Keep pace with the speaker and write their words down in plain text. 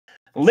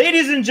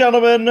Ladies and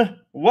gentlemen,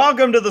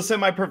 welcome to the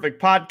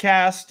Semi-Perfect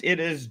Podcast. It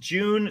is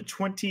June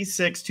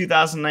 26,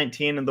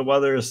 2019, and the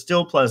weather is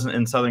still pleasant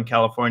in Southern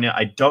California.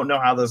 I don't know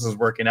how this is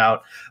working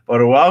out,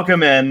 but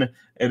welcome in.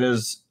 It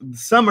is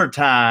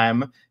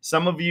summertime.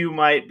 Some of you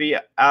might be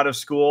out of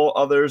school.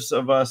 Others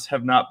of us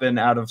have not been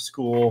out of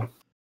school,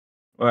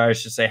 or I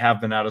should say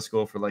have been out of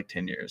school for like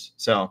 10 years.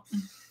 So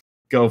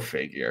go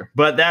figure.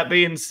 But that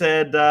being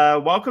said,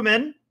 welcome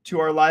in to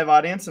our live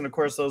audience, and of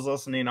course those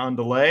listening on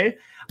delay.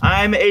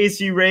 I'm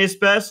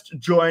ACRacebest,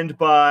 joined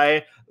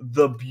by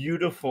the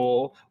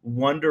beautiful,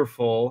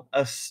 wonderful,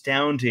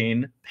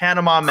 astounding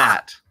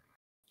PanamaMatt.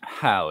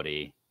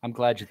 Howdy. I'm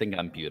glad you think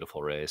I'm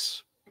beautiful,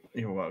 Race.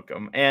 You're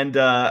welcome. And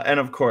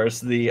of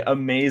course the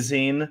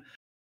amazing,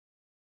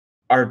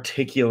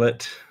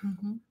 articulate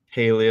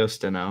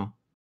PaleoSteno.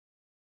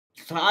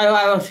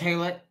 I was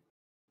Hewlett.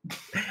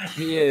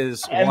 He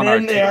is And one then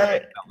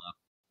articulate fella.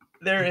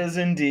 there is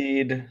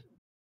indeed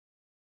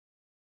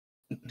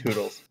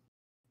Toodles.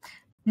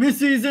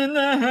 Missy's in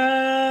the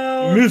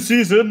house.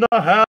 Missy's in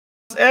the house.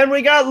 And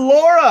we got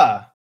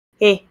Laura.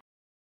 Hey.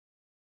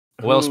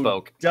 Well who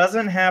spoke.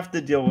 Doesn't have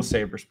to deal with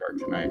Saberspark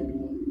tonight.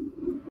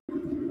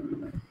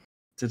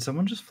 Did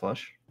someone just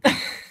flush?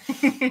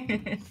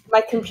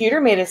 My computer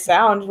made a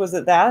sound. Was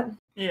it that?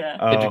 Yeah.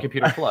 Did your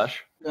computer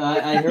flush?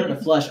 I heard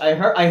a flush. I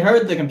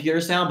heard the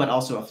computer sound, but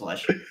also a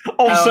flush.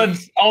 All of a sudden,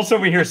 also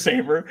we hear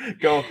Saber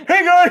go,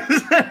 "Hey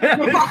guys!"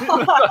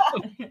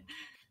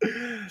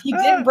 He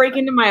did break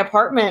into my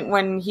apartment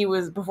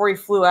before he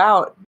flew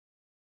out.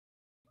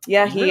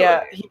 Yeah, he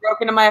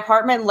broke into my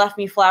apartment and left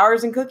me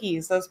flowers and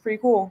cookies. That was pretty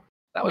cool.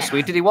 That was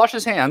sweet. Did he wash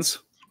his hands?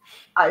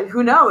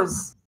 Who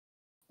knows?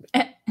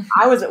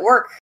 I was at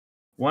work.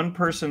 One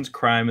person's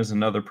crime is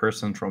another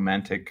person's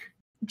romantic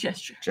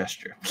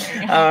gesture.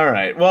 All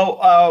right.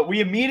 Well,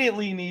 we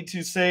immediately need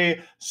to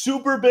say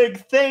super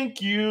big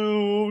thank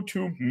you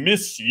to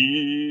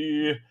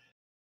Missy,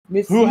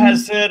 who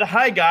has said,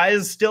 "Hi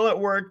guys, still at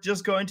work,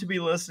 just going to be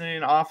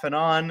listening off and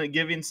on,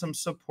 giving some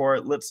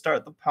support. Let's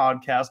start the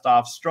podcast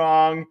off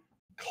strong."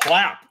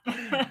 Clap.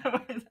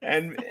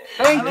 And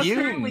thank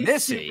you,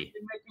 Missy.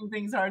 Making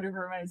things harder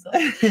for myself.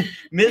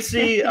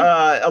 Missy,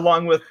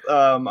 along with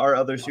our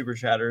other super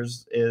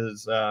chatters,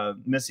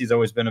 Missy's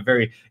always been a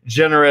very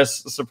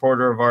generous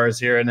supporter of ours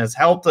here and has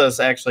helped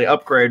us actually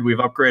upgrade. We've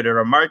upgraded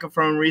our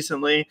microphone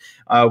recently.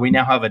 We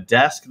now have a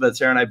desk that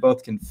Sarah and I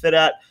both can fit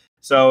at.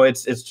 So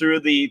it's through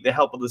the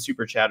help of the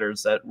super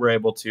chatters that we're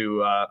able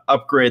to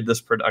upgrade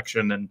this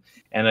production.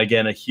 And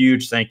again, a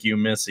huge thank you,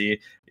 Missy.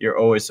 You're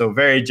always so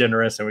very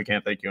generous, and we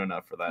can't thank you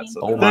enough for that.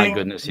 So oh my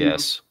goodness,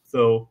 yes.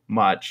 So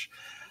much.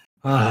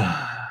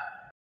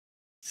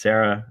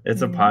 Sarah,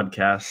 it's a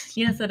podcast.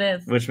 Yes, it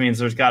is. Which means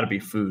there's got to be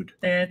food.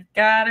 There's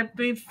gotta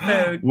be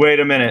food. Wait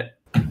a minute.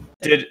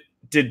 Did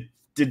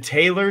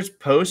Taylor's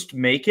post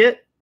make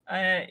it?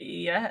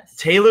 Yes.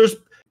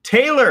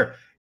 Taylor,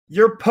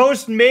 your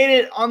post made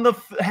it on the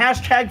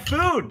hashtag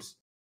foods.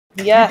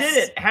 Yes. You did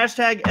it.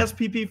 Hashtag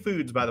SPP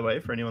Foods, by the way,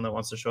 for anyone that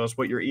wants to show us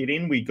what you're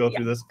eating. We go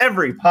through this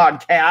every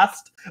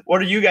podcast. What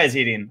are you guys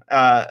eating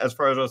as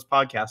far as us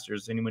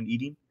podcasters? Anyone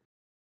eating?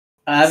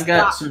 I've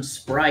got some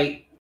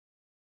Sprite.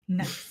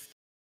 Nice.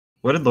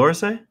 What did Laura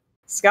say?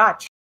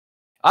 Scotch.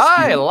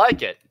 I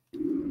like it.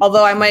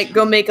 Although I might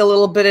go make a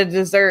little bit of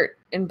dessert.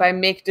 And by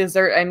make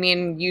dessert, I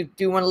mean you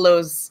do one of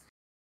those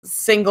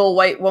single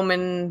white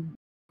woman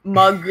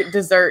mug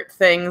dessert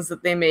things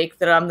that they make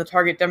that I'm the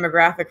target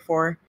demographic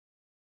for.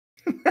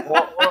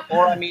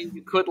 or I mean,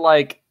 you could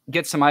like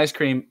get some ice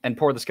cream and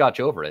pour the scotch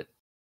over it.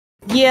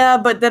 Yeah,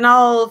 but then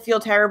I'll feel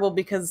terrible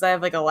because I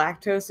have like a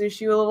lactose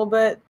issue a little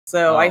bit.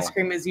 So ice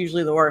cream is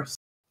usually the worst.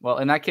 Well,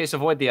 in that case,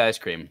 avoid the ice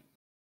cream.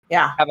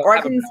 Yeah, or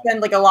I can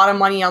spend like a lot of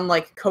money on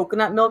like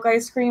coconut milk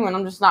ice cream, and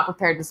I'm just not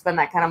prepared to spend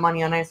that kind of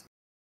money on ice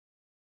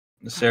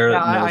cream. Sarah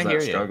knows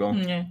that struggle.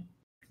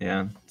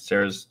 Yeah,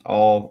 Sarah's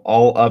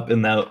all up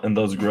in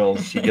those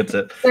grills. She gets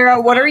it. Sarah,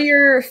 what are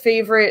your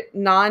favorite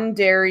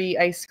non-dairy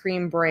ice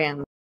cream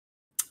brands?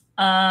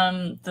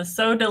 The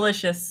So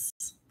Delicious.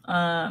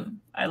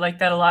 I like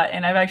that a lot,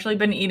 and I've actually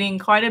been eating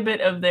quite a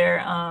bit of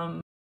their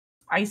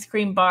ice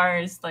cream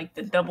bars, like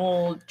the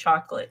double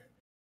chocolate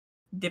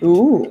dip.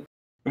 Ooh.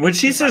 When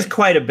she says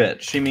quite a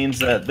bit, she means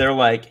that they're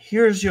like,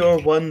 "Here's your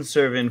one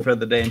serving for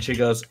the day," and she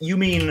goes, "You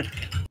mean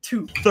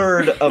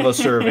 2/3 of a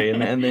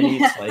serving," and then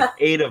eats like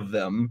 8 of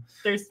them.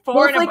 There's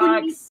 4 in a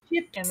box,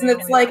 chips, and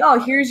it's like,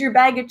 "Oh, here's your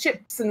bag of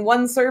chips, and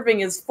one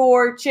serving is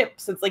 4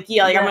 chips." It's like,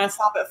 I'm gonna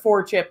stop at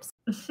 4 chips.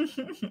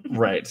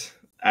 Right.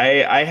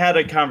 I had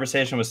a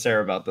conversation with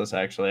Sarah about this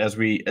actually.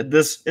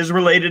 This is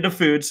related to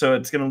food, so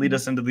it's going to lead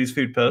us into these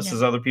food posts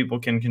as other people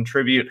can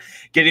contribute,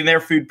 getting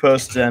their food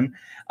posts in.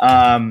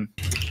 You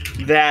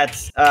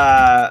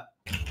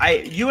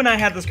and I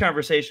had this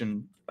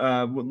conversation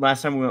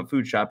last time we went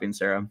food shopping,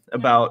 Sarah,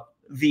 about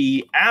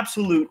the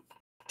absolute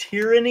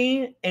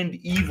tyranny and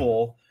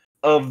evil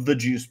of the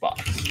juice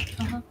box.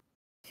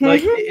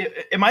 Like,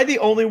 am I the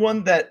only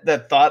one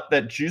that thought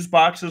that juice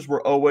boxes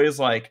were always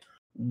like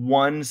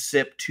one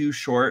sip too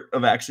short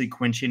of actually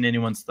quenching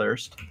anyone's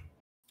thirst?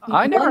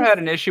 I never had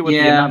an issue with the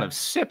Yeah. amount of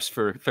sips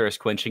for thirst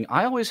quenching.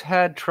 I always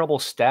had trouble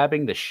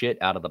stabbing the shit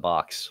out of the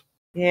box.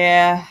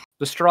 Yeah.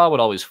 The straw would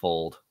always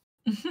fold.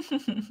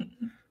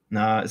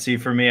 Nah, see,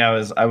 for me, I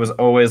was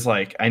always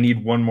like, I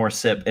need one more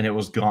sip, and it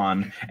was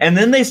gone. And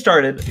then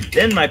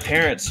then my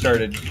parents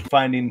started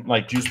finding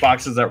like juice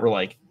boxes that were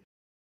like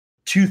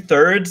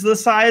 2/3 the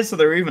size, so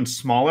they were even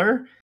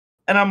smaller.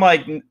 And I'm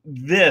like,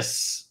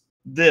 this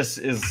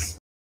is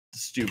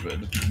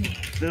stupid.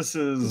 This This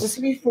is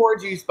could be 4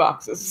 juice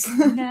boxes.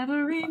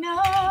 Never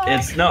enough.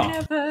 It's no.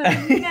 Never,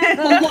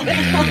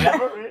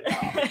 Never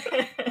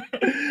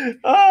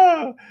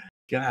oh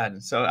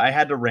God. So I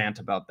had to rant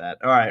about that.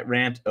 All right,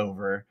 rant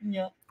over.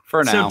 Yeah.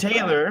 For now. So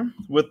Taylor,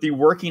 with the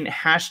working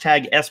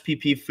hashtag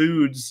SPP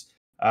Foods,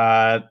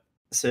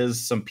 says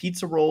some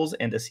pizza rolls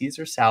and a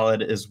Caesar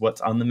salad is what's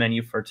on the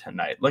menu for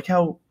tonight. Look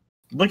how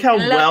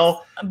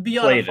well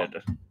Beautiful. plated.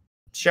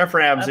 Chef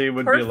Ramsay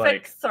would be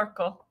like,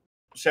 circle.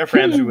 Chef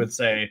Ramsay would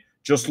say,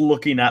 just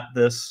looking at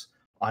this,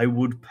 I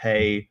would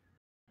pay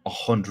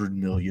 $100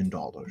 million.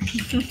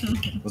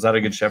 Was that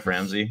a good Chef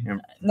Ramsay?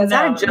 That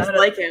sounded just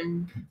like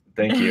him.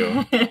 Thank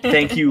you.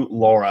 Thank you,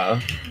 Laura,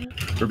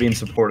 for being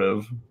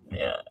supportive.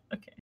 Yeah,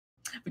 okay.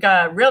 We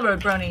got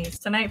railroad bronies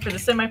tonight for the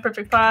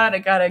semi-perfect pod. I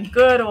got a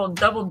good old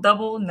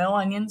double, no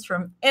onions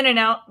from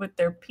In-N-Out with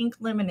their pink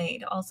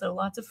lemonade. Also,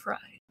 lots of fried.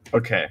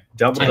 Okay,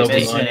 double. I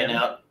miss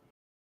In-N-Out.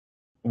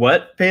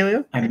 What,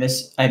 Paleo? I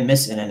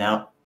miss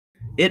In-N-Out.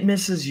 It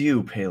misses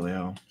you,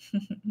 Paleo.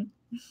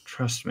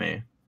 Trust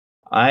me.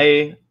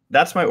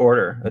 That's my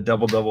order, a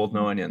double with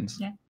no onions.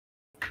 Yeah.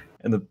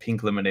 And the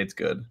pink lemonade's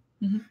good.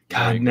 Mm-hmm.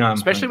 God, no, I'm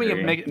Especially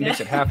hungry. when you mix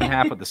it half and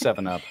half with the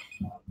 7-Up.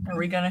 Are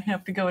we gonna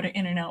have to go to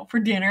In-N-Out for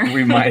dinner?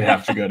 We might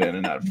have to go to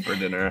In-N-Out for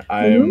dinner.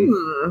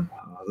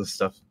 This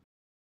stuff.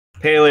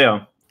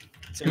 Paleo,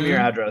 send me your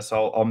address.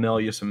 I'll mail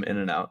you some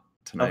In-N-Out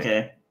tonight.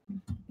 Okay.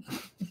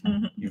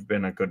 You've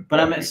been a good boy. But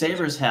I'm at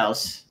Saber's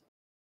house.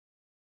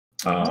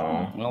 Oh.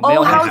 Well, Oh,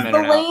 mail him how's some the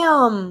In-N-Out.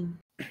 lamb?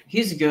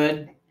 He's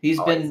good. He's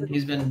Oh,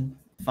 been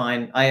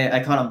fine.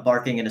 I caught him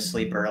barking in his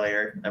sleep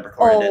earlier. I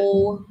recorded it.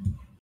 Oh,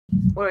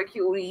 what a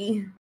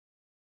cutie.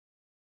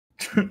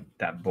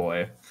 That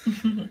boy.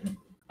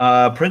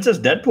 Princess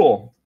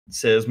Deadpool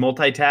says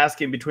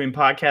multitasking between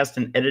podcast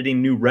and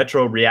editing new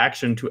retro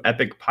reaction to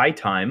Epic Pie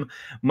Time,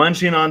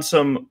 munching on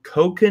some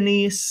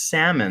kokanee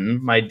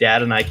salmon my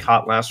dad and I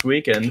caught last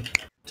weekend.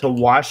 To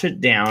wash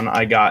it down,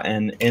 I got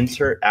an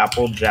insert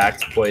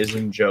Applejack's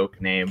poison joke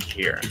name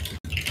here.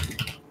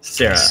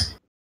 Sarah,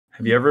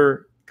 have you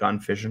ever gone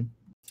fishing?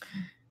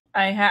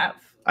 I have.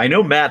 I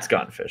know Matt's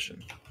gone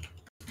fishing.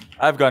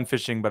 I've gone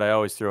fishing, but I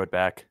always throw it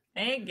back.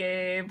 Hey,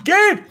 Gabe.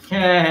 Gabe!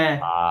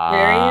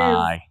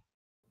 Hi.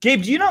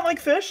 Gabe, do you not like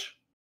fish?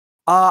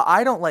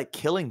 I don't like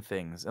killing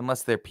things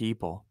unless they're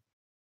people.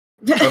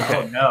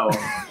 Oh no.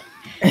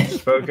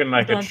 Spoken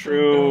like a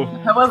true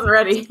I wasn't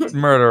ready.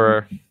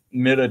 Murderer.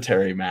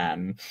 military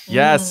man.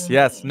 Yes,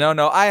 yes. No.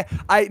 I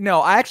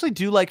actually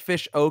do like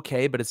fish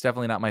okay, but it's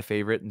definitely not my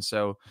favorite. And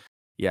so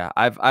yeah,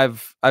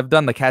 I've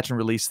done the catch and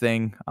release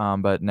thing,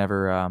 but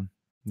never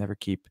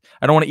keep.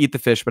 I don't want to eat the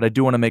fish, but I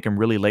do want to make them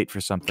really late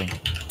for something.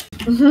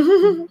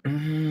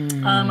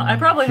 I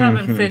probably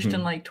haven't fished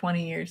in like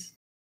 20 years.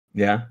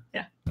 Yeah.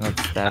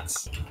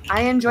 That's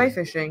I enjoy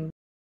fishing.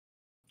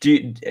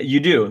 Do you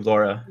do,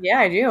 Laura? Yeah,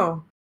 I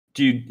do.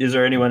 Is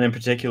there anyone in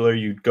particular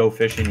you'd go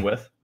fishing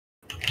with?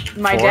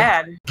 My For?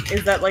 dad.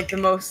 Is that like the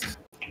most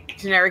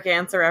generic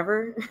answer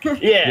ever?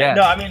 Yeah.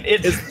 No, I mean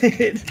it's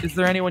Is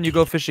there anyone you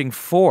go fishing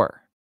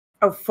for?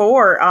 Oh,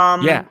 4.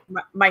 Yeah.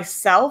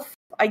 Myself,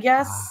 I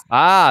guess.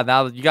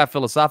 Now you got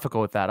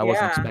philosophical with that. I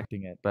wasn't Yeah.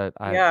 expecting it, but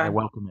I Yeah.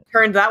 welcome it.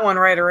 Turned that one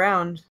right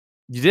around.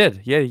 You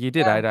did. Yeah, you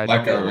did. Yeah. I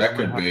Like don't a know.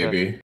 record, I'll have to-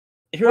 baby.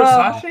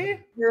 Hirosashii?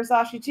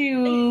 Hirosashii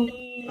too.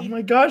 Oh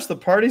my gosh, the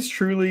party's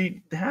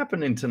truly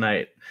happening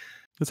tonight.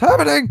 It's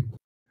happening.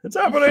 It's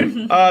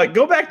happening.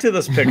 Go back to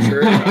this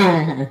picture.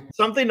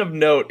 Something of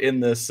note in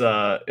this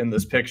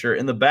picture.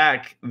 In the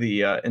back,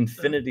 the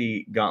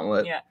Infinity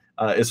Gauntlet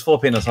is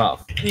flipping us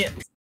off. Yes.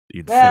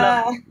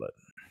 Ah.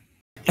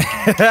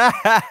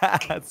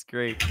 That's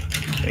great.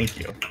 Thank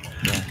you.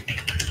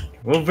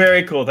 Well,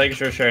 very cool. Thank you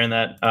for sharing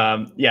that.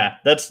 Yeah,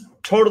 that's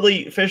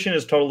totally fishing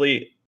is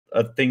totally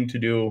a thing to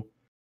do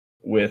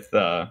with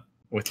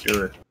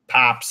your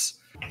pops.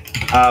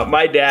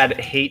 My dad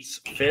hates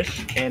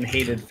fish and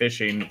hated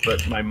fishing,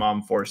 but my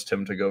mom forced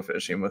him to go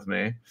fishing with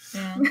me.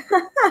 Yeah.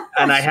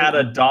 And I had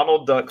a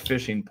Donald Duck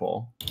fishing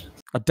pole.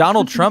 A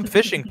Donald Trump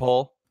fishing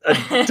pole.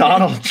 A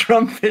Donald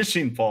Trump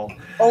fishing pole.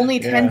 Only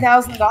Yeah.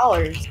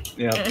 $10,000.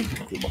 Yeah.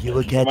 You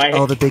will catch My-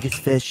 all the biggest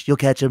fish. You'll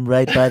catch them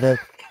right by the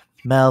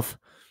mouth.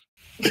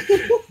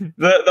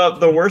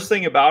 The worst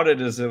thing about it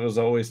is it was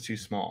always too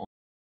small.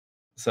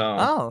 So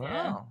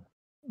Oh.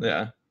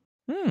 yeah.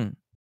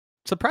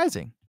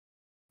 Surprising.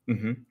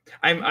 hmm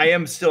I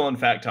am still in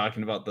fact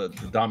talking about the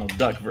Donald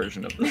Duck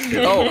version of this.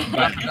 Too. Oh,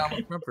 not the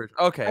Donald Trump version.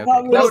 Okay. I Okay.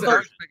 thought we That were was the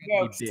first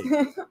jokes. thing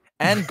you did.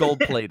 And gold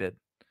plated.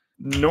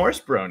 Norse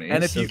brony.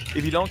 And if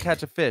you don't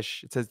catch a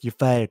fish, it says You're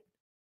fired.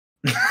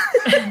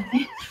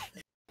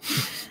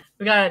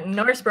 We got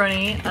Norse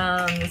Brony.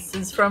 This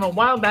is from a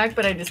while back,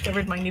 but I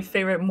discovered my new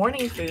favorite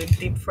morning food: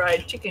 deep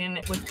fried chicken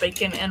with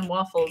bacon and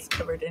waffles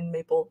covered in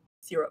maple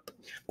syrup.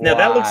 Now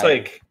that looks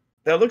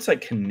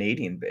like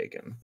Canadian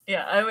bacon.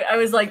 Yeah, I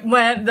was like,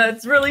 man,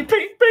 that's really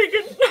pink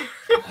bacon.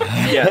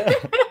 Yeah.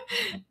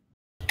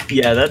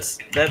 Yeah, that's.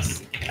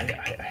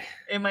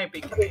 It might be.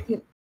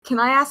 Can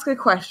I ask a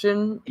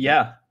question?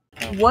 Yeah.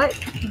 What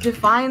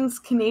defines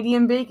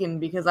Canadian bacon?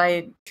 Because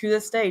I, to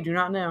this day, do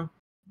not know.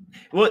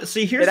 Well,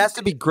 see, here's It has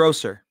to be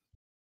grosser.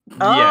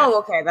 Oh,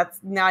 okay.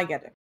 Now I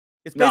get it.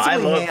 It's No,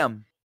 basically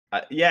ham.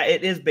 Yeah,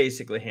 it is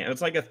basically ham.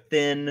 It's like a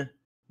thin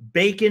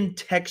bacon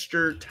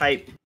texture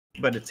type,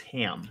 but it's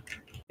ham.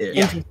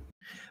 Yeah.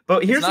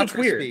 But here's It's not what's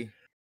weird. crispy.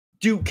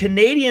 Do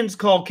Canadians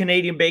call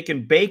Canadian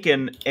bacon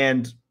bacon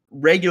and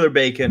regular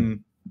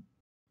bacon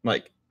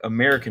like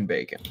American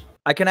bacon?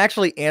 I can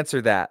actually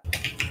answer that.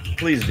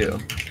 Please do.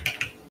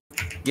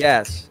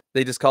 Yes,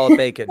 they just call it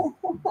bacon.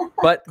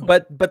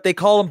 but they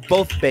call them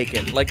both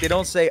bacon. Like they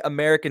don't say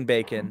American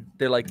bacon.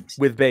 They're like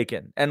with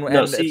bacon. And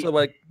so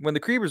like when the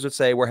Creepers would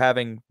say we're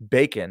having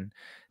bacon,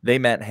 they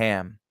meant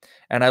ham.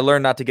 And I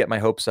learned not to get my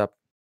hopes up.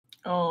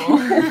 Oh.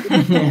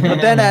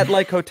 But then at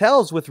like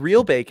hotels with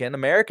real bacon,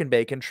 American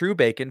bacon, true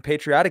bacon,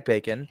 patriotic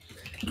bacon,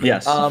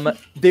 Yes.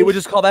 they would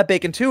just call that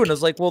bacon too. And I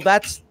was like, well,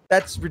 that's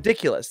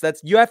ridiculous.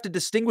 You have to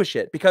distinguish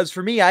it, because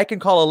for me, I can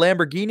call a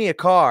Lamborghini a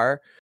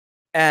car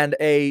and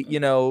a,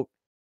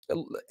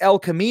 El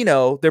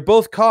Camino, they're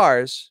both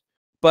cars,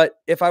 but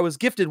if I was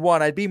gifted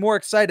one, I'd be more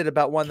excited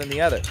about one than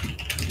the other.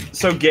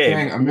 So Gabe,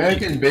 Dang,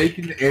 American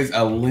bacon is a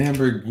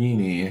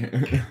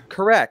Lamborghini.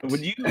 Correct.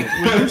 would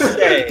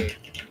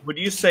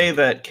you say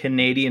that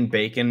Canadian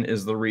bacon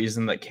is the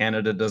reason that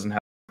Canada doesn't have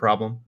a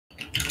problem?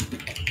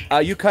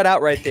 You cut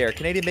out right there.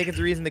 Canadian bacon's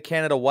the reason that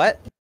Canada what?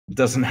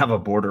 Doesn't have a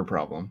border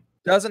problem.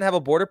 Doesn't have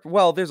a border.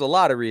 Well, there's a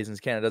lot of reasons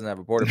Canada doesn't have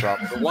a border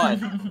problem. For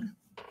one,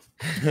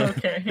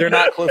 Okay. they're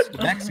not close to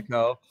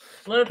Mexico.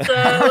 Let's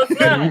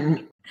go.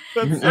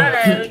 All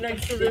right,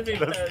 next to the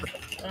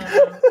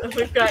food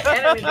we've got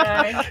Enemy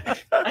Guy.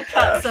 I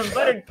got some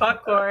buttered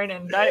popcorn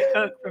and Diet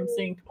Coke from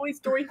seeing Toy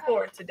Story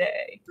 4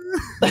 today.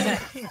 I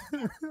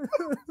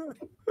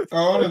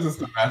want to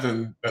just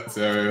imagine that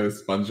Sarah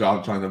is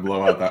SpongeBob trying to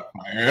blow out that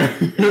fire.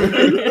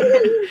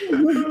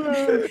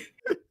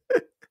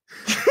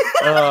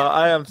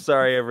 I am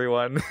sorry,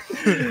 everyone.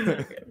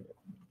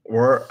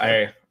 We're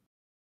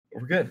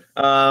good.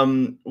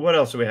 What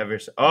else do we have here?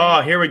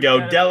 Oh, here we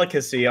go.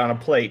 Delicacy on a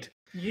plate.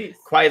 Yes.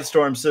 Quiet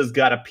Storm says,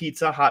 got a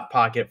pizza hot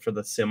pocket for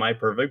the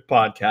semi-perfect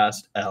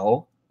podcast.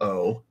 LOL.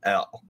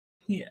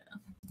 Yeah.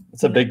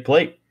 It's a big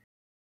plate.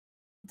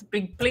 It's a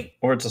big plate.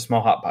 Or it's a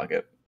small hot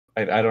pocket.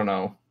 I don't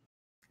know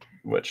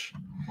which.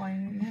 Why?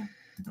 Yeah.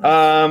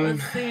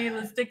 Let's see.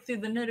 Let's dig through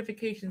the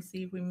notifications,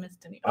 see if we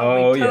missed any.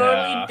 Oh, we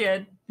totally yeah.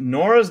 did.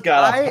 Nora's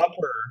got a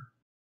pupper.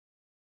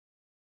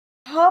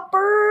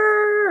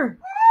 Hopper!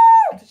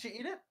 Did she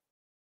eat it?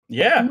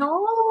 Yeah.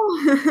 No.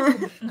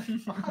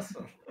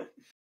 Awesome.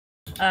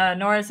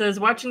 Nora says,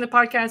 watching the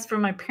podcast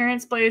from my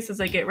parents' place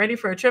as I get ready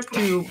for a trip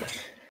to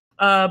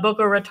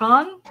Boca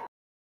Raton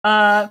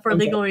for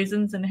legal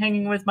reasons, and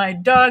hanging with my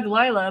dog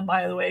Lila.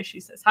 By the way, she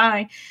says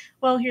hi.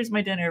 Well, here's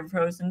my dinner of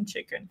frozen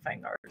chicken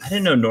fingers. I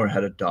didn't know Nora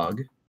had a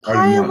dog.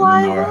 I didn't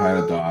know Nora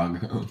had a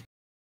dog.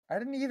 I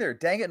didn't either.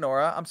 Dang it,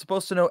 Nora. I'm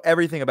supposed to know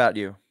everything about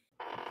you.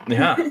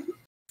 Yeah.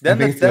 Then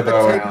think so,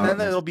 though,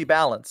 it'll be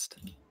balanced.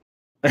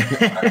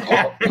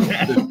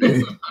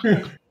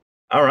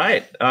 All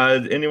right.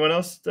 Anyone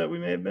else that we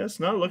may have missed?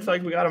 No, it looks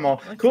like we got them all.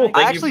 Cool.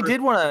 I Thank actually you for-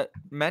 did want to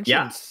mention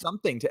Yeah.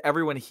 something to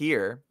everyone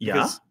here. Yeah?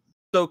 because-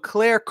 So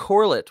Claire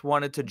Corlett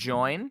wanted to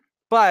join,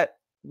 but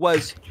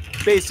was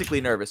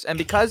basically nervous. And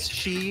because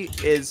she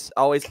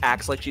always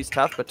acts like she's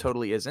tough, but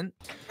totally isn't,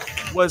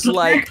 was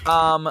like,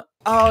 oh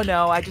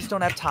no, I just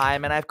don't have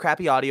time, and I have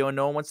crappy audio, and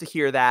no one wants to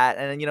hear that.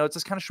 And, it's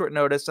just kind of short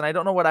notice, and I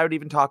don't know what I would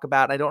even talk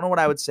about. And I don't know what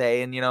I would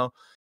say. And,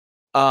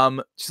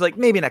 she's like,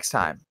 maybe next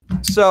time.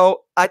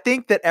 So I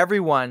think that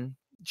everyone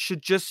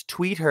should just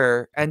tweet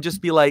her and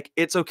just be like,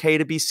 it's okay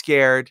to be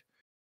scared.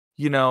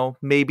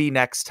 Maybe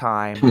next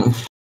time.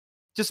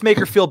 Just make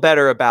her feel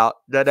better about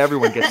that.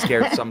 Everyone gets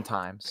scared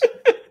sometimes.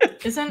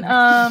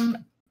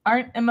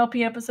 Aren't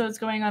MLP episodes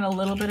going on a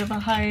little bit of a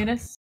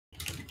hiatus?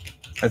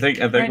 I think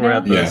Right we're now?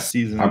 at the Yes,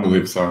 season. I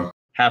believe so.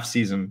 Half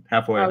season,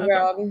 halfway. Oh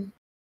god.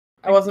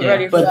 I wasn't Yeah,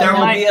 ready for but that. there will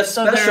Might- be a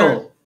so there-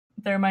 special.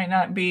 There might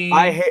not be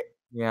I hate.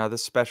 Yeah,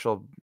 this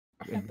special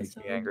makes me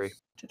episodes angry.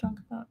 to talk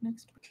about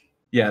next week.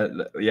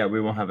 Yeah, we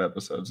won't have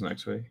episodes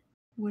next week.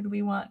 Would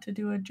we want to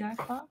do a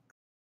Jackbox?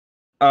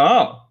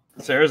 Oh,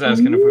 Sarah's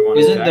asking if we want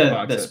Isn't to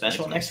Jackbox the it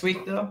special next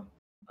week though?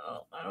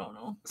 Oh, I don't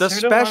know. The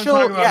Sarah don't wanna special,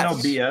 talk about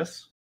yes. no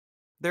BS.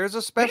 There's a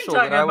We can special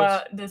talk that I was.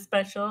 about the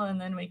special, and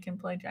then we can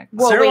play Jackbox.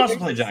 Whoa, Sarah wait, wants to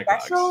there's play a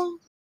Jackbox. special?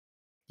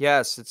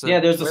 Yes, it's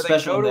Yeah, there's a where they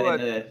special go to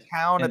in a the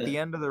town in at the- the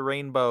end of the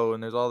rainbow,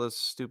 and there's all this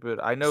stupid.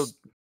 I know.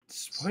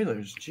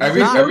 Spoilers. Jesus.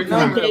 Every Not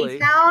time, really.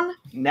 Town?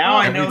 Now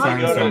I every know they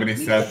time go somebody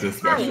to says the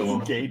special.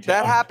 gay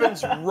That town.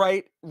 happens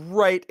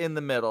right in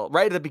the middle,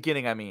 right at the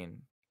beginning. I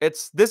mean,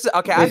 It's this.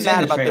 Okay, I'm It's in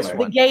mad the about this trailer.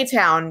 The one. gay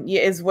town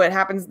is what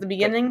happens at the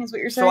beginning, is what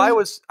you're saying?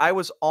 So I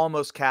was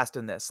almost cast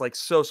in this, like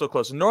so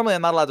close. Normally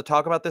I'm not allowed to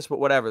talk about this, but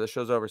whatever. The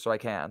show's over, so I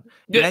can.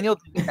 Daniel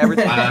did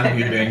everything I'm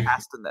leaving.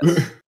 cast in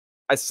this.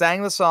 I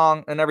sang the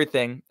song and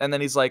everything, and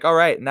then he's like, "All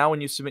right, now when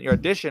you submit your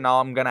audition,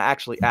 I'm gonna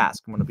actually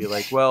ask. I'm gonna be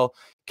like, well,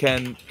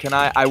 can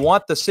I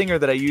want the singer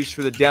that I used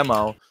for the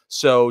demo,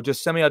 so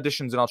just send me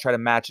auditions and I'll try to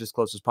match it as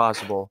close as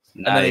possible."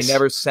 And then they Nice.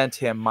 never sent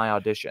him my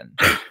audition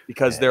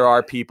because there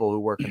are people who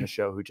work in the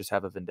show who just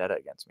have a vendetta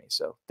against me.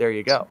 So there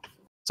you go.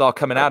 It's all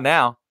coming out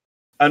now.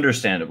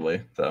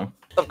 Understandably, though.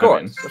 Of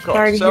course, of Sorry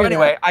course. to So hear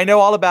anyway, that. I know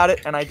all about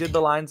it, and I did the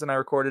lines and I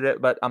recorded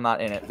it, but I'm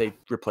not in it. They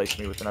replaced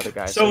me with another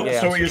guy. So, yeah,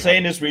 so I'm what you're sorry.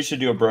 saying is we should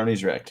do a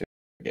bronies react to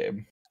Gabe.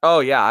 Oh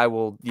yeah, I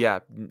will. Yeah,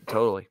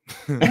 totally.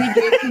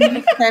 Can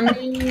you send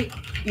me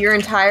your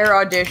entire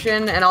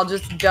audition and I'll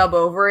just dub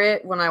over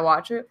it when I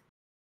watch it?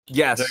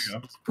 Yes, There you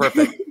go.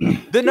 perfect.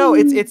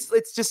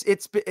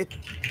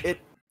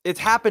 It's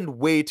happened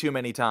way too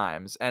many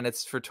times, and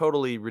it's for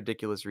totally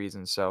ridiculous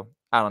reasons. So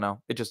I don't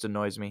know. It just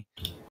annoys me.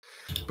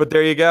 But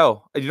there you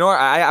go. You know,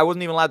 I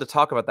wasn't even allowed to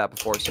talk about that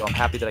before, so I'm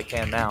happy that I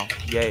can now.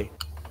 Yay.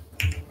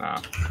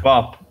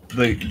 Well,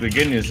 the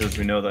good news is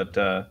we know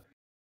that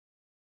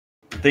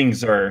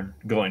things are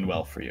going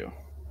well for you.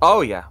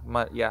 Oh yeah,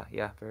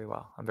 yeah, very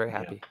well. I'm very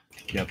happy.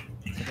 Yep.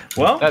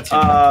 Well, That's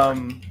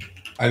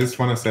I just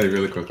want to say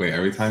really quickly,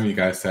 every time you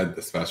guys said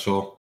the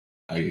special,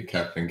 I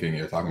kept thinking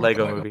you're talking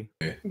Lego about movie.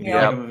 Yeah.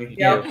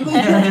 Yep.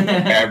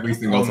 Every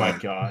single oh my time.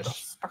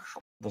 gosh,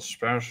 the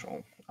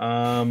special.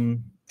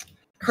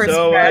 Chris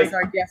So, Pratt's like-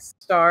 our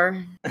guest star.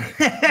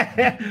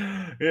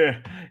 Yeah.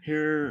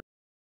 Here.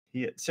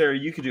 Yeah, Sarah,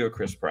 you could do a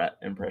Chris Pratt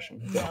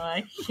impression. No,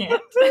 I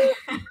can't.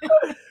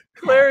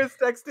 Claire is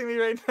texting me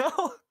right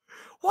now.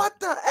 What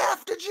the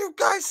F did you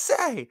guys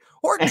say?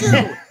 Or do?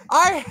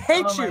 I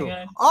hate Oh my you.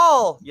 God.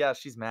 All. Yeah,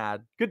 she's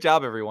mad. Good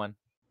job, everyone.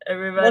 Well,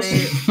 Everybody.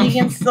 she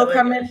can still Oh my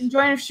come in gosh. and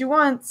join if she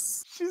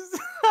wants. She's.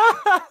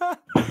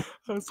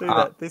 Don't say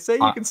that. They say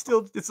you can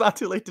still. It's not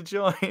too late to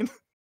join.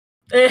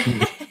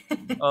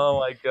 Oh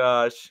my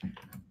gosh.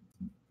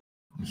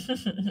 Tell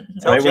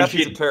Right, when Jeff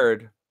he's she- a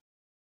turd.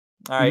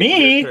 All right,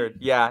 Me? you're a turd.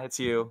 Yeah, it's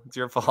you. It's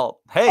your fault.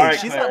 Hey, All right,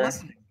 she's Claire. not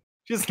listening.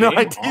 She has no Game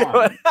idea. on.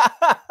 What...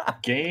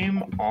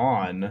 Game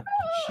on.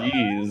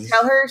 Jeez.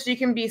 Tell her she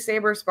can be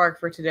Saberspark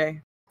for today.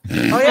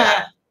 Oh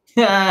yeah.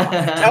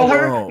 Tell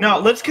her. Whoa. No,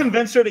 let's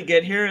convince her to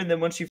get here, and then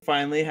when she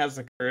finally has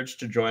the courage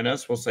to join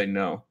us, we'll say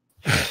no.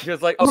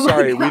 She's like, oh,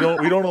 sorry, we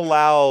don't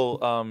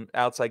allow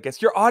outside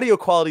guests. Your audio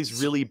quality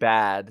is really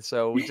bad,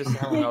 so we just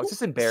I don't know. It's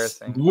just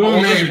embarrassing.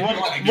 We'll just- Woman,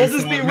 we'll- like, we'll you're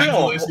just be full of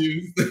mental real.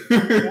 issues.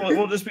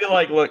 We'll just be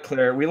like, look,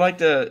 Claire, we like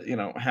to,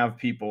 have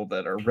people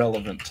that are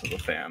relevant to the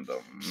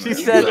fandom. She And,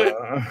 said-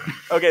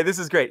 Okay, this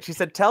is great. She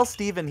said, tell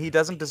Steven he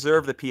doesn't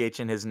deserve the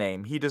PH in his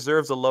name. He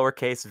deserves a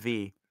lowercase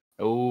v.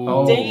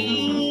 Oh.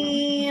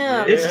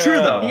 Damn. It's true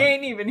though. He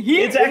ain't even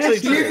here. It's actually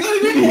She's true.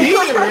 not even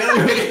here.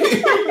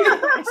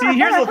 See,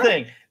 here's the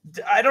thing.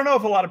 I don't know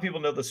if a lot of people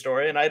know the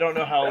story, and I don't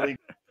know how legal,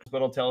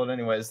 but I'll tell it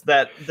anyways.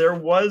 That there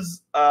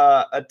was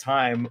a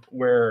time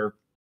where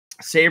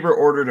Saber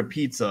ordered a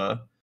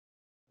pizza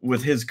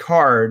with his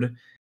card,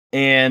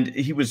 and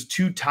he was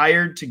too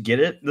tired to get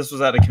it. This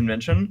was at a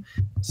convention,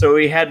 so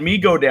he had me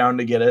go down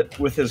to get it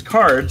with his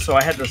card. So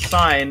I had to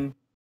sign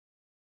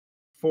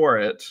for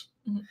it,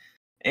 Mhm.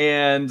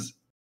 and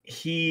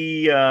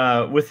he,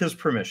 with his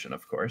permission,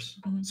 of course.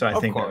 Mhm. So I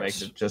Of think that course.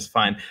 makes it just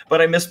fine.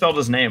 But I misspelled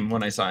his name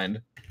when I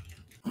signed.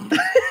 And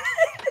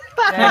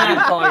you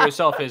call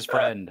yourself his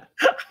friend.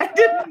 I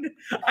didn't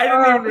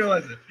even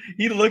realize it.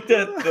 He looked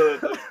at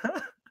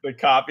the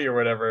copy or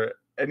whatever,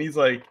 and he's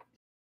like,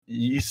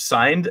 "You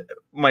signed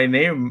my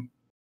name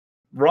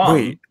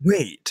wrong."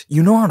 wait.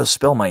 You know how to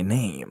spell my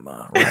name,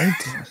 right?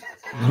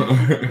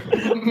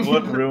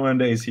 What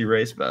ruined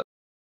ACRacebest?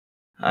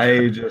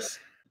 I just,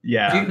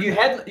 yeah.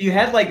 You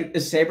had like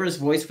Saber's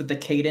voice with the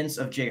cadence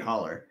of Jay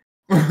Holler.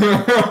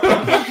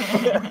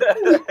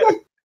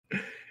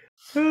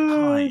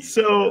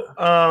 So,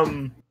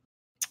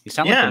 You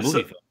sound Yeah, like a movie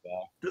so- film guy.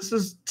 this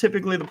is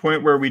typically the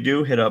point where we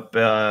do hit up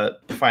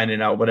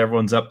finding out what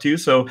everyone's up to.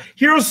 So,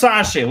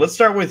 Hirosashii, let's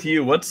start with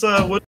you. What's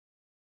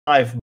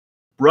life,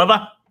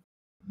 brother?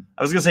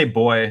 I was gonna say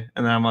boy,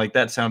 and then I'm like,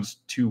 that sounds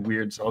too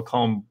weird, so I'll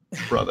call him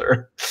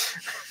brother.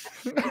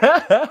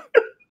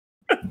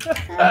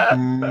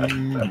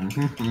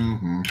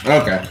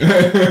 Okay.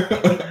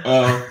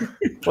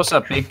 What's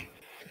up, B?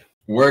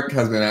 Work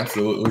has been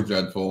absolutely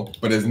dreadful,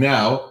 but is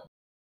now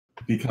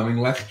becoming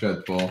less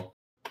dreadful.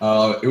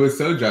 It was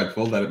so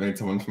dreadful that it made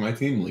someone from my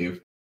team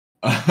leave.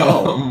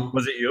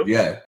 Was it you?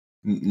 Yeah.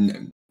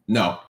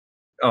 No.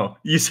 Oh,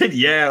 you said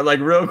yeah, like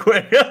real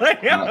quick.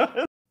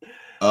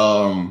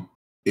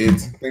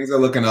 It's things are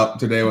looking up.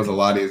 Today was a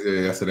lot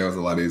easier. Yesterday was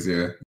a lot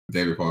easier. The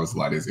day before was a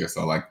lot easier.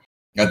 So like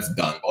that's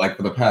done. But like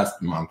for the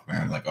past month,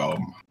 man, like oh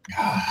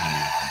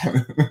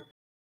my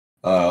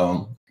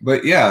god.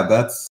 But yeah,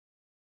 that's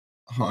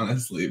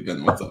honestly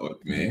been what's up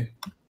with me.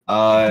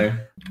 I've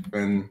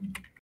been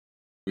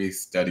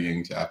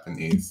restudying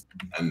Japanese,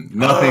 and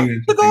nothing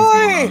interesting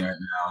going on right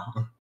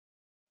now.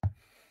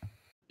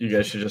 You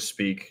guys should just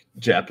speak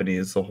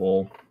Japanese the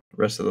whole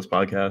rest of this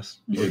podcast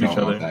You with don't each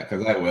other. want that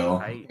because I will,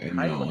 I- and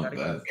you I don't look want at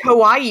that.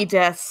 Kawaii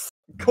des.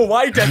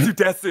 Kawaii desu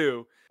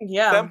desu.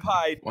 Yeah.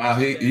 Senpai. Wow,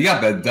 you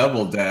got the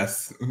double des.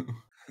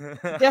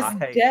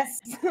 Hi. Des.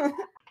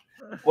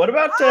 What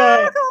about?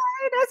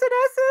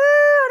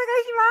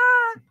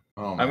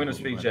 Oh, I'm gonna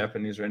speak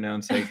Japanese right now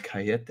and say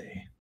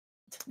kayete.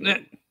 Yeah.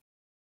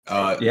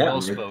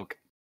 Well spoke.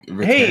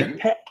 Hey,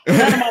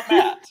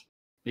 PanamaMatt,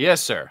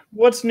 Yes, sir.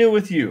 what's new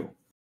with you,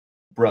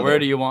 brother? Where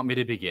do you want me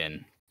to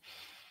begin?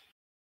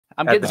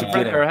 I'm At getting the some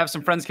friends, beginning. or have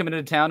some friends coming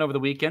into town over the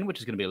weekend, which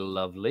is going to be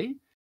lovely.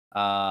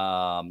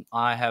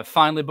 I have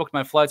finally booked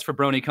my flights for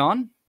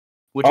BronyCon,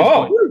 which is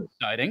going to be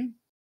exciting.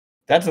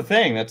 That's a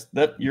thing.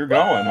 That you're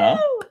going, huh?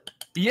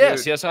 Yes,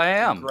 Dude, yes, I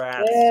am.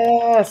 Congrats.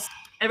 Yes.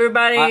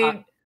 Everybody Yeah.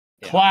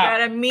 Clap.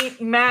 gotta meet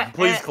Matt.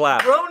 Please at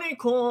clap.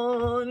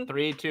 BronyCon.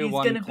 3, 2, He's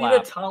 1, gonna clap. be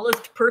the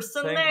tallest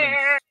person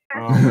Penguins.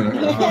 there.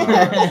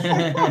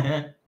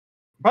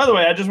 By the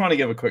way, I just want to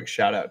give a quick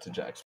shout out to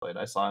Jack's Plate.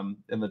 I saw him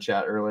in the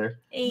chat earlier.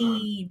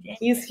 Hey,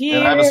 He's here.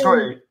 And I have a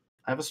story. Jay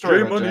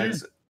about Money.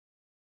 Jack's.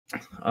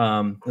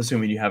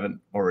 Assuming you haven't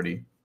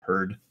already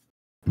heard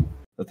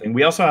the thing.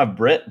 We also have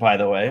Britt, by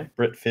the way.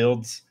 Britt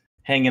Fields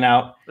hanging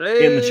out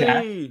in the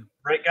chat. Hey.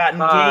 Britt got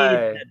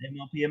Hi. engaged at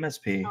MLP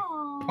MSP.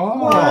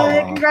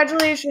 What?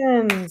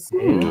 Congratulations.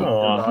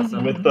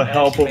 awesome. With the And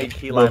help she of made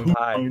key lime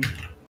pie.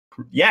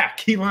 Yeah,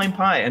 key lime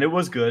pie, and it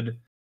was good.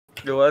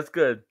 It was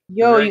good.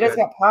 Yo, Very you guys good.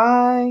 got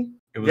pie?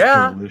 It was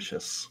Yeah.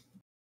 delicious.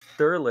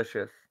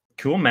 Delicious.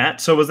 Cool, Matt.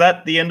 So was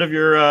that the end of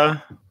your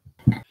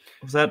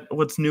was that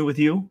what's new with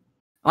you?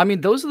 I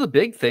mean, those are the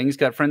big things.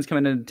 Got friends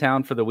coming into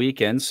town for the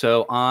weekend.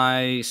 So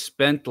I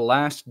spent the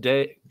last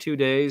 2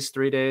 days,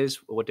 3 days.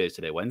 What day is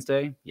today?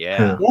 Wednesday?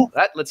 Yeah. Yeah.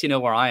 That lets you know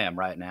where I am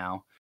right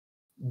now.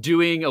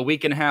 Doing a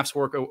week and a half's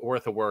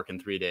worth of work in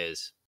 3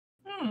 days.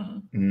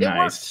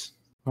 Nice.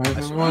 Why is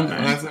everyone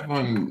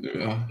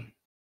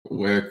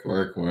work?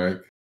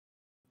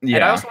 And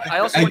Yeah. I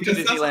also I went to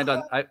just-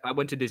 Disneyland I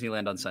went to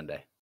Disneyland on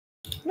Sunday.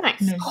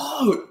 Nice.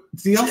 Oh,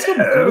 do you also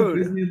go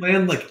to Dude.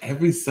 Disneyland like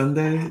every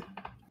Sunday?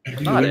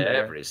 Not Every-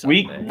 every we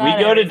Sunday. Not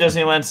go to every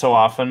Disneyland so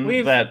often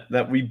We've-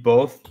 that we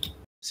both,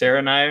 Sarah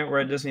and I, were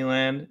at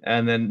Disneyland,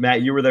 and then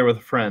Matt, you were there with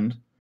a friend,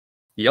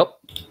 Yep.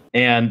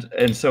 and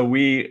so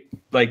we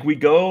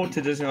go to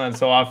Disneyland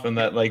so often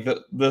that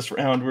this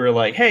round we were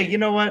like, hey, you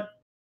know what?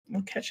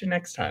 We'll catch you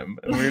next time.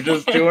 And we were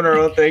just doing our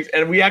own things,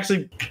 and we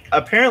actually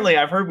apparently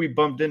I've heard we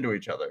bumped into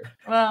each other.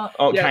 Well,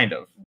 Oh, Yeah. kind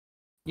of.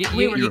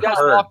 You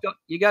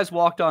guys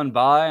walked on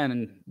by,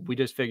 and we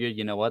just figured,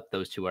 you know what?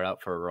 Those two are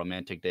out for a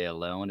romantic day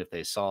alone. If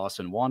they saw us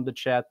and wanted to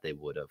chat, they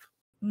would have.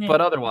 yeah,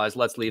 But otherwise,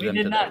 let's leave we them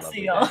did to their not lovely see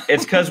day. y'all.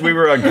 It's because we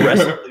were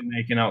aggressively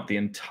making out the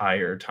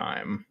entire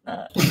time. We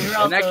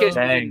were In that case,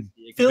 also- we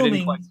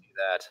didn't quite see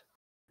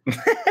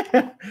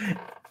that.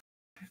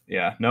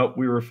 Yeah, nope,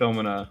 we were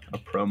filming a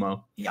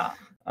promo. yeah.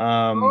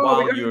 Oh,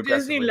 While we you go to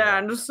aggressively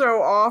Disneyland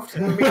so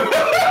often.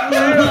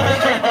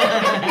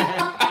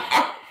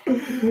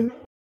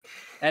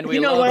 And we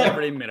You know loved what?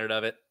 every minute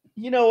of it.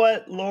 You know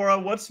what, Laura?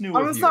 What's new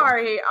with I'm you?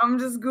 sorry. I'm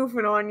just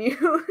goofing on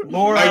you.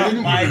 Laura.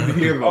 I didn't even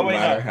hear the Oh, wait,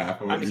 latter no.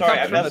 half of I'm it.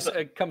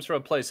 sorry, It comes from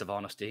a place of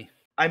honesty.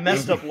 I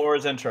messed up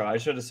Laura's intro. I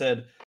should have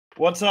said,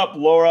 "What's up,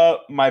 Laura?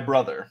 My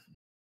brother."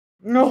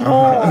 No.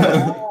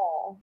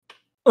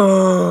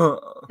 Oh.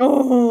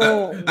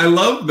 I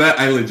love that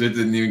I legit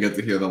didn't even get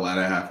to hear the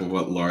latter half of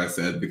what Laura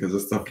said because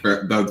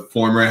the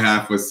former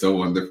half was so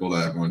wonderful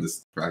that everyone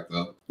just cracked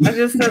up. I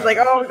just said like,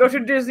 oh, we go to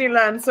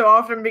Disneyland so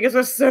often because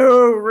we're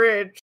so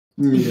rich.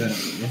 Yeah.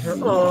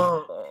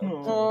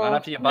 Not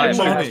after you buy a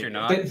Money. pass, you're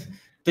not. They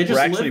We're just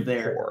actually live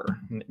there. poor.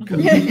 We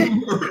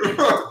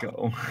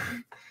Go.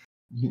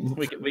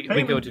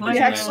 We go to We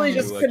Disneyland actually to,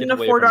 just get couldn't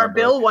away afford from our work.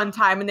 bill one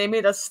time, and they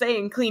made us stay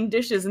and clean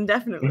dishes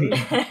indefinitely.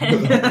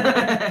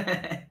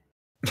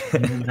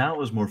 That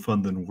was more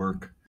fun than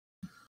work.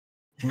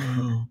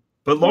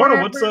 But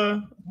Laura,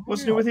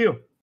 what's new with you?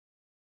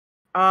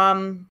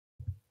 Nothing.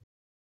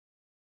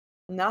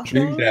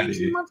 Dream Daddy.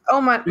 too much. Oh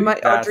my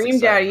That's Dream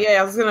Daddy. exciting.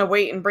 Yeah, I was gonna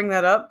wait and bring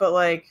that up, but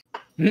like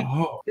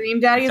Oh, Dream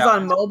Daddy is It's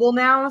out on mobile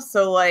now,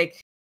 so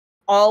like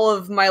all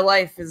of my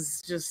life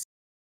is just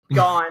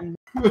gone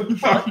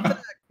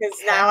because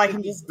now I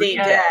can just date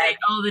Yeah, dad.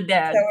 all the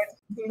dads. So it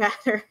doesn't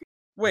matter.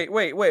 Wait,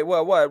 what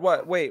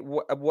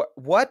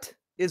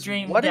is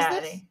Dream what is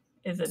Daddy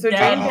this? is a So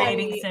dad Dream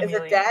dating Daddy is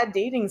simulator. a dad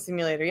dating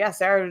simulator. Yeah,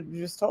 Sarah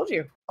just told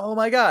you. Oh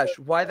my gosh,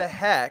 why the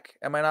heck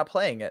am I not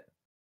playing it?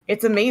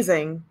 It's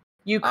amazing.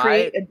 You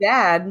create a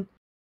dad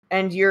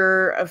and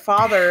you're a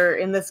father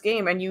in this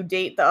game and you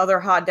date the other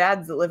hot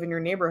dads that live in your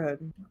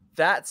neighborhood.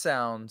 That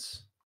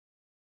sounds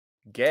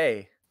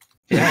gay.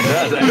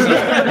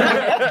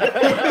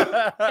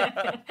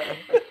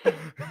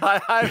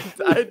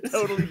 I'd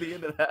totally be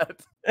into that.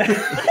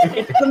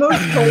 It's the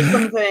most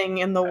wholesome thing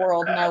in the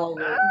world and I love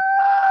it.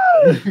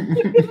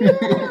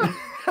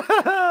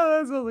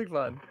 That sounds like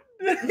fun.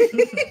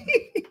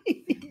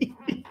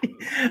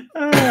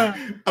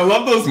 I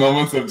love those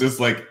moments of just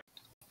like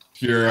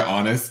pure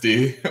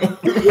honesty.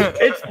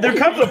 There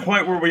comes a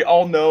point where we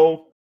all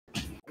know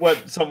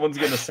what someone's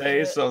gonna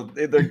say, so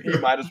you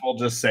might as well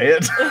just say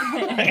it.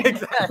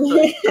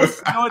 Exactly. You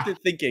know what they're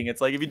thinking.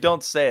 It's like if you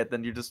don't say it,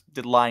 then you're just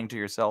lying to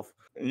yourself.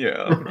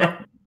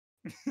 Yeah.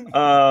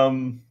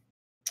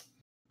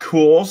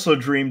 Cool. So,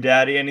 Dream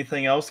Daddy,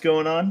 anything else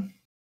going on?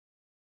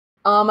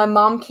 My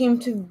mom came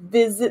to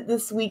visit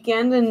this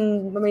weekend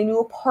in my new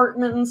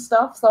apartment and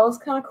stuff, so that was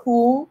kind of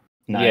cool.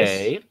 Nice.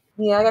 Yay.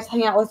 Yeah, I got to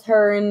hang out with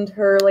her and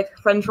her like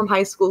friend from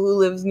high school who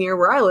lives near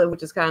where I live,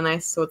 which is kind of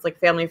nice. So it's like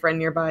family friend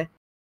nearby.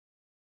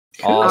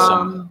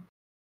 Awesome.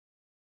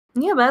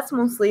 Yeah, but that's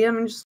mostly. I've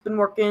just been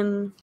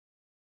working,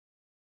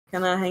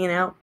 kind of hanging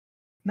out.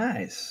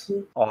 Nice.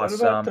 Awesome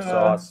about,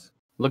 sauce.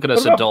 Look at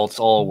us about- adults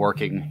all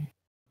working.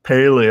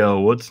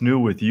 Paleo, what's new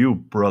with you,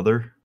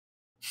 brother?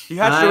 You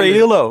hatched a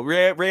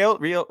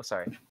Rio.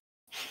 Sorry.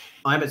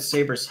 I'm at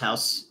Saber's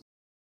house.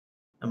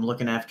 I'm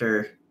looking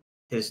after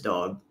his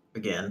dog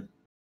again.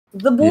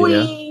 The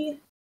boy.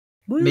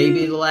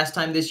 Maybe the last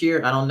time this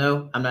year. I don't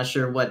know. I'm not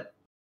sure what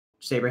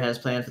Saber has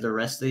planned for the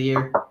rest of the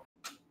year.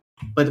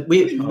 But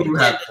we've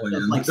had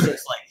it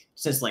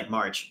since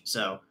March.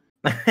 So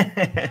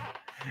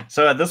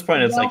So at this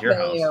point, it's like your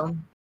house.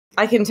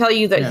 I can tell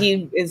you that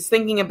he is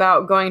thinking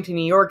about going to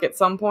New York at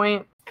some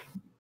point.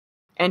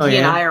 And he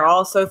and I are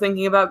also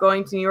thinking about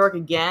going to New York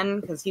again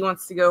because he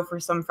wants to go for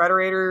some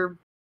Federator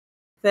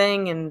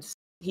thing. And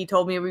he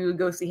told me we would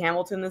go see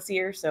Hamilton this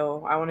year.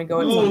 So I want to go.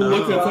 Oh,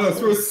 look at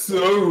us. We're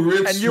so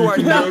rich. And you are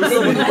not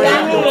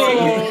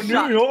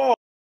New York.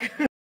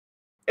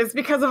 It's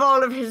because of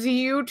all of his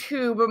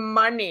YouTube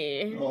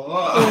money.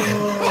 Oh.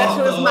 That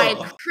was my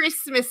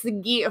Christmas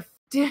gift.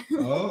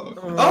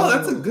 Oh,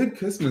 that's a good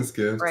Christmas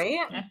gift. Right?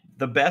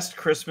 The best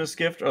Christmas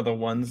gift are the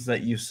ones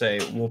that you say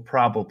we'll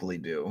probably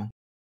do.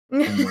 I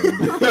mean,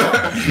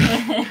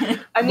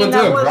 But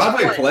that the was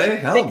Broadway what, play?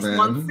 Hell, 6 man.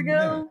 months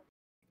ago.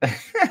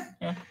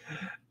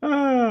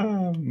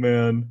 Oh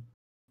man.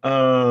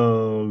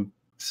 Oh,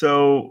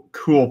 so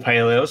cool,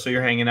 Paleo. So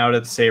you're hanging out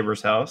at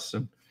Saber's house.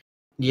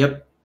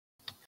 Yep.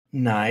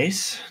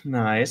 Nice.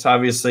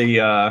 Obviously,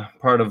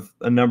 part of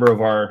a number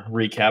of our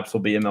recaps will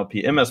be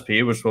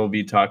MSP, which we'll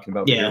be talking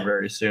about here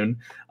very soon.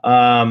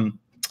 And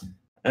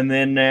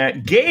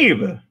then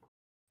Gabe.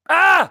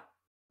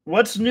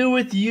 What's new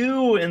with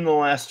you in the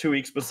last 2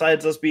 weeks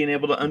besides us being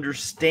able to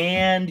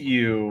understand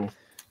you?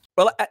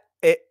 Well,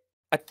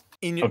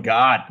 Oh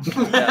God!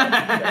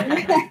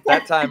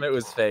 That time it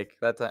was fake.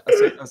 That time,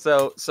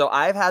 so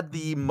I've had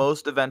the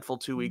most eventful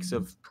 2 weeks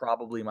of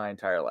probably my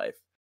entire life.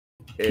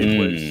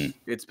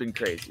 It's been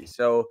crazy.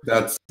 So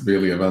that's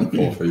really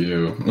eventful for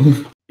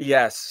you.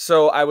 Yes.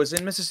 So I was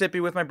in Mississippi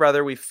with my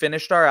brother. We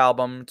finished our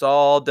album. It's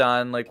all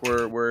done. Like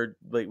we're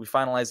like we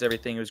finalized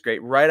everything. It was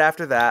great. Right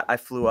after that, I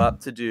flew up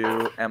to do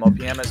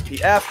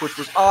MLPMSPF, which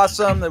was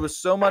awesome. It was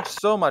so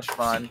much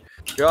fun.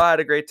 We all had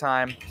a great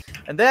time.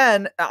 And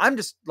then I'm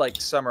just like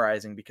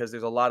summarizing because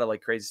there's a lot of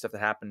like crazy stuff that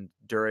happened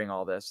during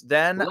all this.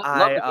 Then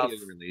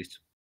released.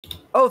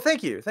 Oh,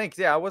 thank you. Thanks.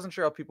 Yeah, I wasn't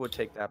sure how people would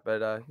take that,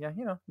 but yeah,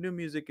 new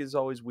music is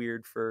always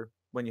weird for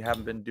when you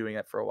haven't been doing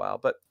it for a while.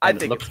 But I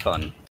think it looked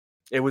fun.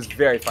 It was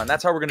very fun.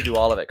 That's how we're gonna do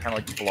all of it, kind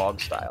of like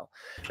vlog style.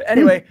 But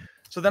anyway,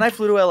 so then I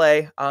flew to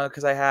LA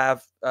because I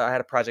had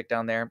a project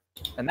down there,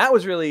 and that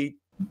was really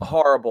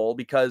horrible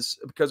because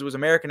it was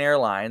American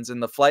Airlines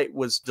and the flight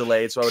was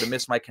delayed, so I would have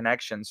missed my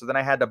connection. So then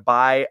I had to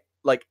buy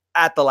like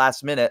at the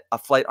last minute a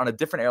flight on a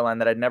different airline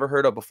that I'd never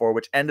heard of before,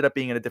 which ended up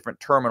being in a different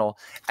terminal,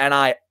 and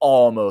I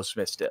almost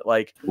missed it.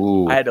 Like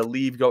I had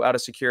to go out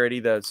of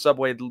security. The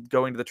subway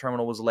going to the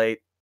terminal was late.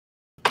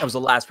 I was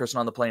the last person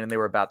on the plane, and they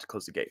were about to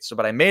close the gates. So,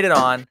 but I made it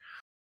on.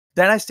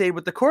 Then I stayed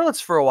with the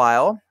Corlets for a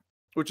while,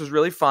 which was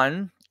really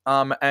fun.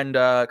 And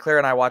Claire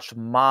and I watched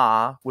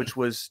Ma, which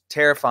was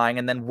terrifying.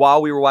 And then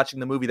while we were watching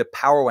the movie, the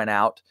power went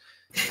out,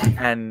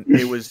 and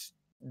it was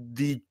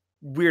the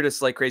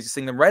weirdest, like craziest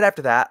thing. Then right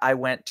after that, I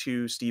went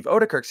to Steve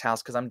Odekirk's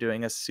house because I'm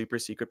doing a super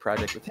secret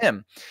project with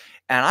him,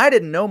 and I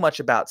didn't know much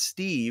about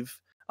Steve.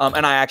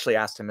 And I actually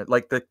asked him,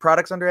 like, the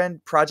projects under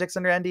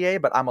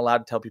NDA, but I'm allowed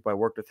to tell people I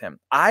worked with him.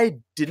 I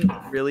didn't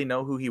really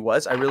know who he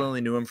was. I really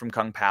only knew him from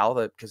Kung Pao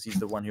because he's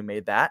the one who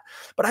made that.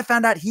 But I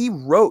found out he's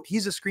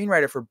a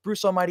screenwriter for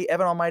Bruce Almighty,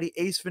 Evan Almighty,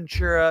 Ace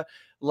Ventura,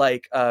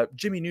 like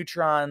Jimmy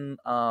Neutron,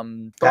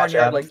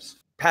 Barnyard, like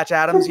Patch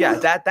Adams. Yeah,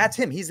 that's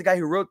him. He's the guy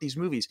who wrote these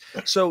movies.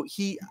 So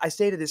I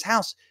stayed at his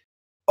house.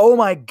 Oh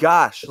my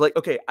gosh. Like,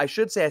 okay, I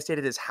should say I stayed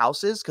at his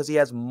houses because he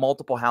has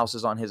multiple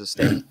houses on his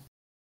estate.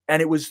 And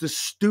it was the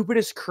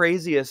stupidest,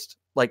 craziest,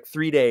 like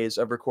 3 days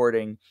of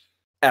recording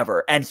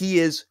ever. And he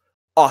is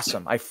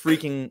awesome. I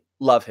freaking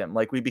love him.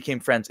 Like, we became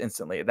friends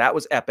instantly. That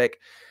was epic.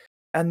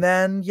 And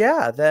then,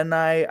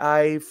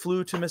 I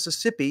flew to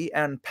Mississippi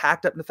and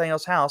packed up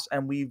Nathaniel's house.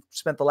 And we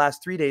spent the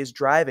last 3 days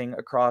driving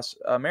across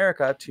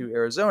America to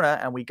Arizona.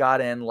 And we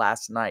got in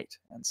last night.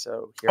 And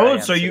so here I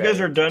am so you today. guys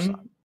are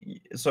done?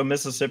 So